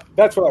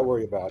that's what I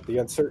worry about, the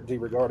uncertainty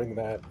regarding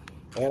that.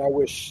 And I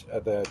wish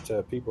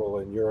that people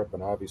in Europe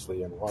and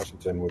obviously in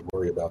Washington would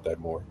worry about that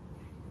more.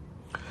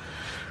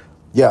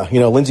 Yeah,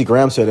 Lindsey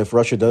Graham said if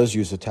Russia does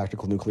use a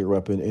tactical nuclear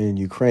weapon in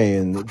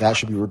Ukraine, that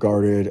should be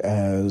regarded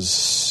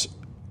as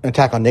an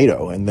attack on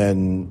NATO, and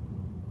then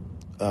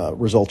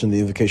result in the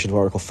invocation of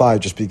Article 5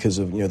 just because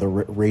of the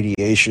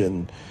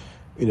radiation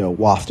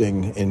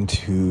wafting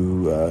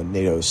into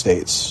NATO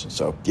states.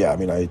 So yeah, I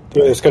mean,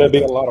 there's going to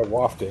be a lot of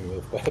wafting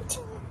if that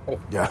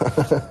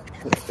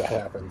if that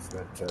happens.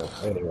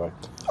 But anyway,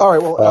 all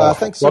right. Well,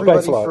 thanks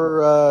everybody thanks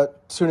for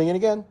tuning in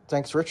again.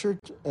 Thanks, Richard,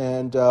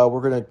 and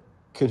we're going to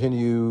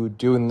continue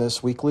doing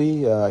this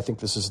weekly. I think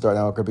this is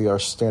now going to be our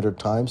standard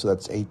time, so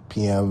that's 8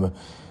 p.m.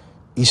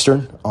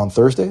 Eastern on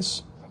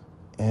Thursdays.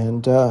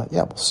 And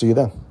we'll see you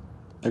then.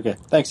 Okay.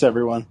 Thanks,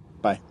 everyone.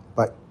 Bye.